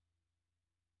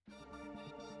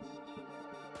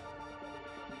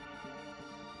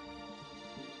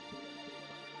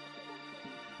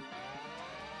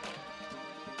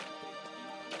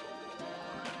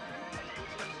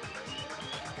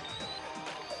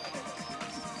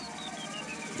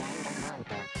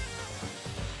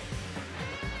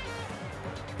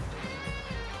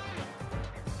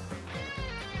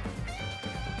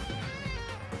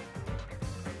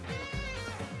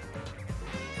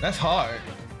 That's hard.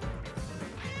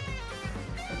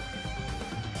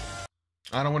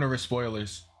 I don't want to risk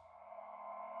spoilers.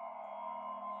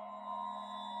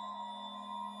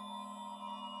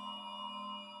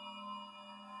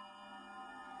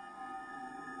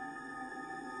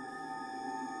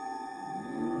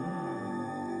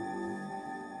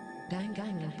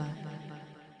 Danganronpa.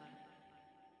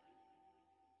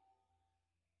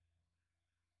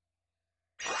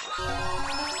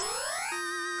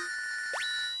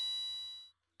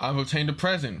 I've obtained a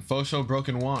present, Fosho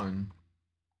Broken Wand.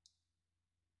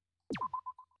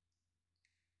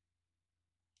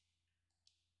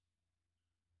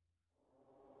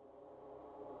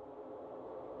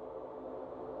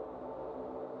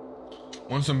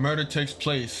 Once a murder takes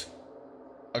place,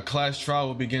 a class trial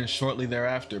will begin shortly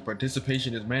thereafter.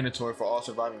 Participation is mandatory for all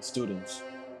surviving students.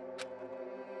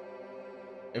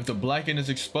 If the black-ant is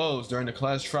exposed during the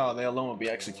class trial, they alone will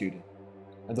be executed.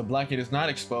 If the black-ant is not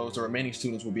exposed, the remaining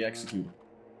students will be executed.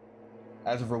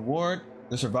 As a reward,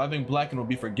 the surviving black-ant will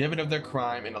be forgiven of their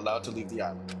crime and allowed to leave the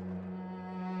island.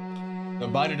 The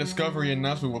body discovery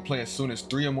announcement will play as soon as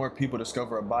 3 or more people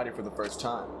discover a body for the first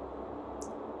time.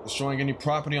 Destroying any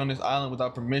property on this island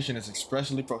without permission is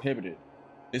expressly prohibited.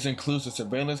 This includes the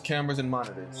surveillance cameras and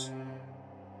monitors.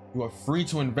 You are free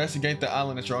to investigate the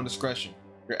island at your own discretion.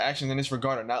 Your actions in this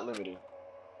regard are not limited.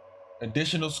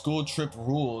 Additional school trip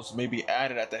rules may be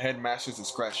added at the headmaster's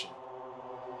discretion.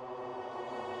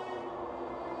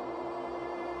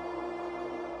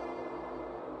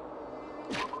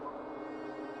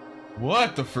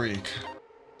 What the freak?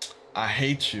 I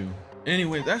hate you.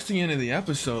 Anyway, that's the end of the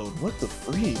episode. What the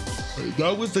freak?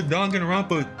 That was the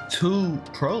Danganronpa 2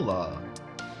 prologue.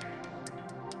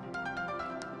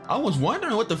 I was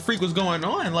wondering what the freak was going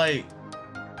on, like,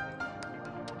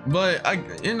 but I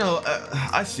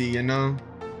see,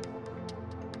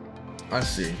 I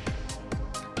see.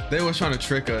 They were trying to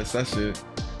trick us, that's it.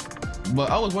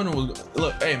 But I was wondering,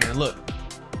 look, hey man, look,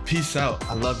 peace out.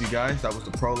 I love you guys. That was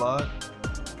the prologue.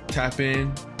 Tap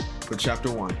in for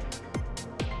chapter 1.